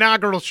the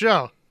inaugural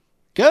show?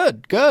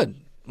 Good.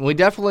 We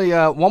definitely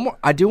one more.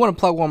 I do want to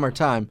plug one more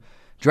time.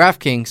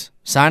 DraftKings,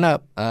 sign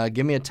up.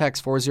 Give me a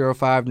text,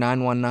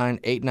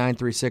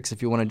 405-919-8936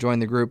 if you want to join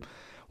the group.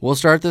 We'll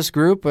start this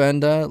group,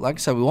 and like I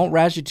said, we won't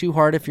razz you too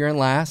hard if you're in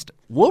last.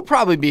 We'll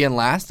probably be in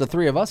last, the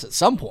three of us, at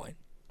some point.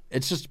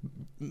 It's just a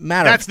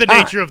matter of time. That's the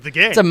nature of the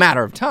game. It's a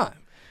matter of time.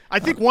 I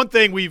think one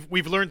thing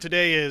we've learned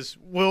today is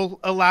we'll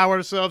allow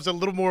ourselves a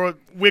little more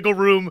wiggle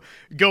room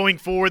going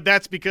forward.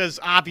 That's because,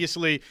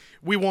 obviously,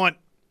 we want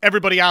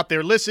everybody out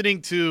there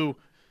listening to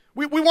 –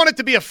 we want it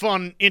to be a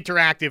fun,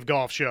 interactive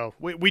golf show.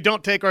 We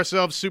don't take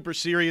ourselves super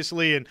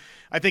seriously, and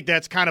I think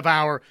that's kind of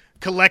our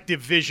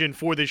collective vision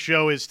for this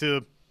show is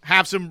to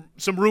have some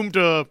room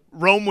to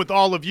roam with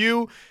all of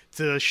you,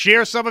 to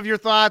share some of your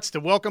thoughts, to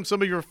welcome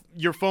some of your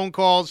phone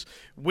calls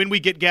when we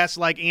get guests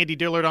like Andy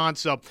Dillard on.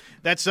 So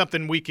that's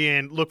something we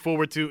can look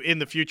forward to in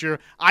the future.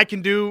 I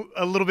can do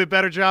a little bit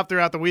better job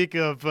throughout the week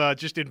of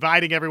just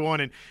inviting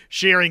everyone and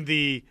sharing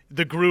the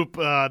group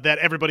that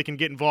everybody can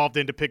get involved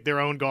in to pick their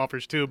own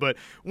golfers too. But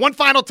one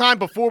final time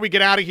before we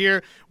get out of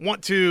here,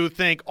 want to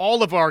thank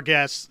all of our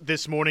guests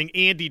this morning.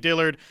 Andy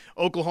Dillard,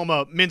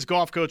 Oklahoma men's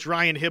golf coach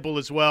Ryan Hybl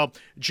as well,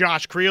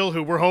 Josh Creel,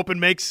 who we're hoping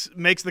makes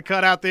the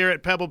cut out there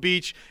at Pebble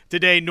Beach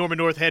today, Norman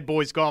North head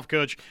boys golf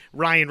coach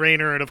Ryan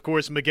Rayner, and of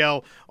course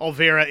Miguel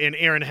Olvera and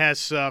Erin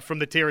Hess from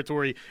the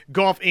Territory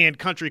Golf and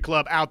Country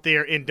Club out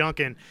there in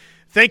Duncan.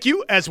 Thank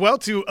you as well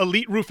to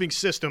Elite Roofing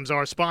Systems,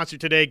 our sponsor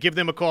today. Give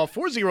them a call,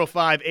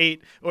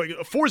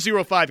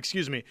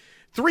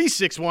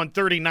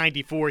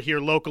 361-3094 here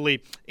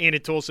locally and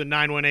in Tulsa,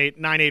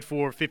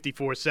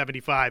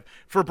 918-984-5475.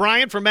 For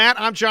Brian, for Matt,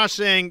 I'm Josh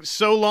saying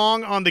so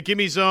long on the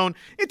Gimme Zone.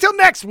 Until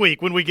next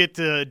week when we get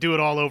to do it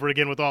all over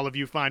again with all of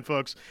you fine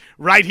folks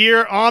right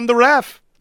here on The Ref.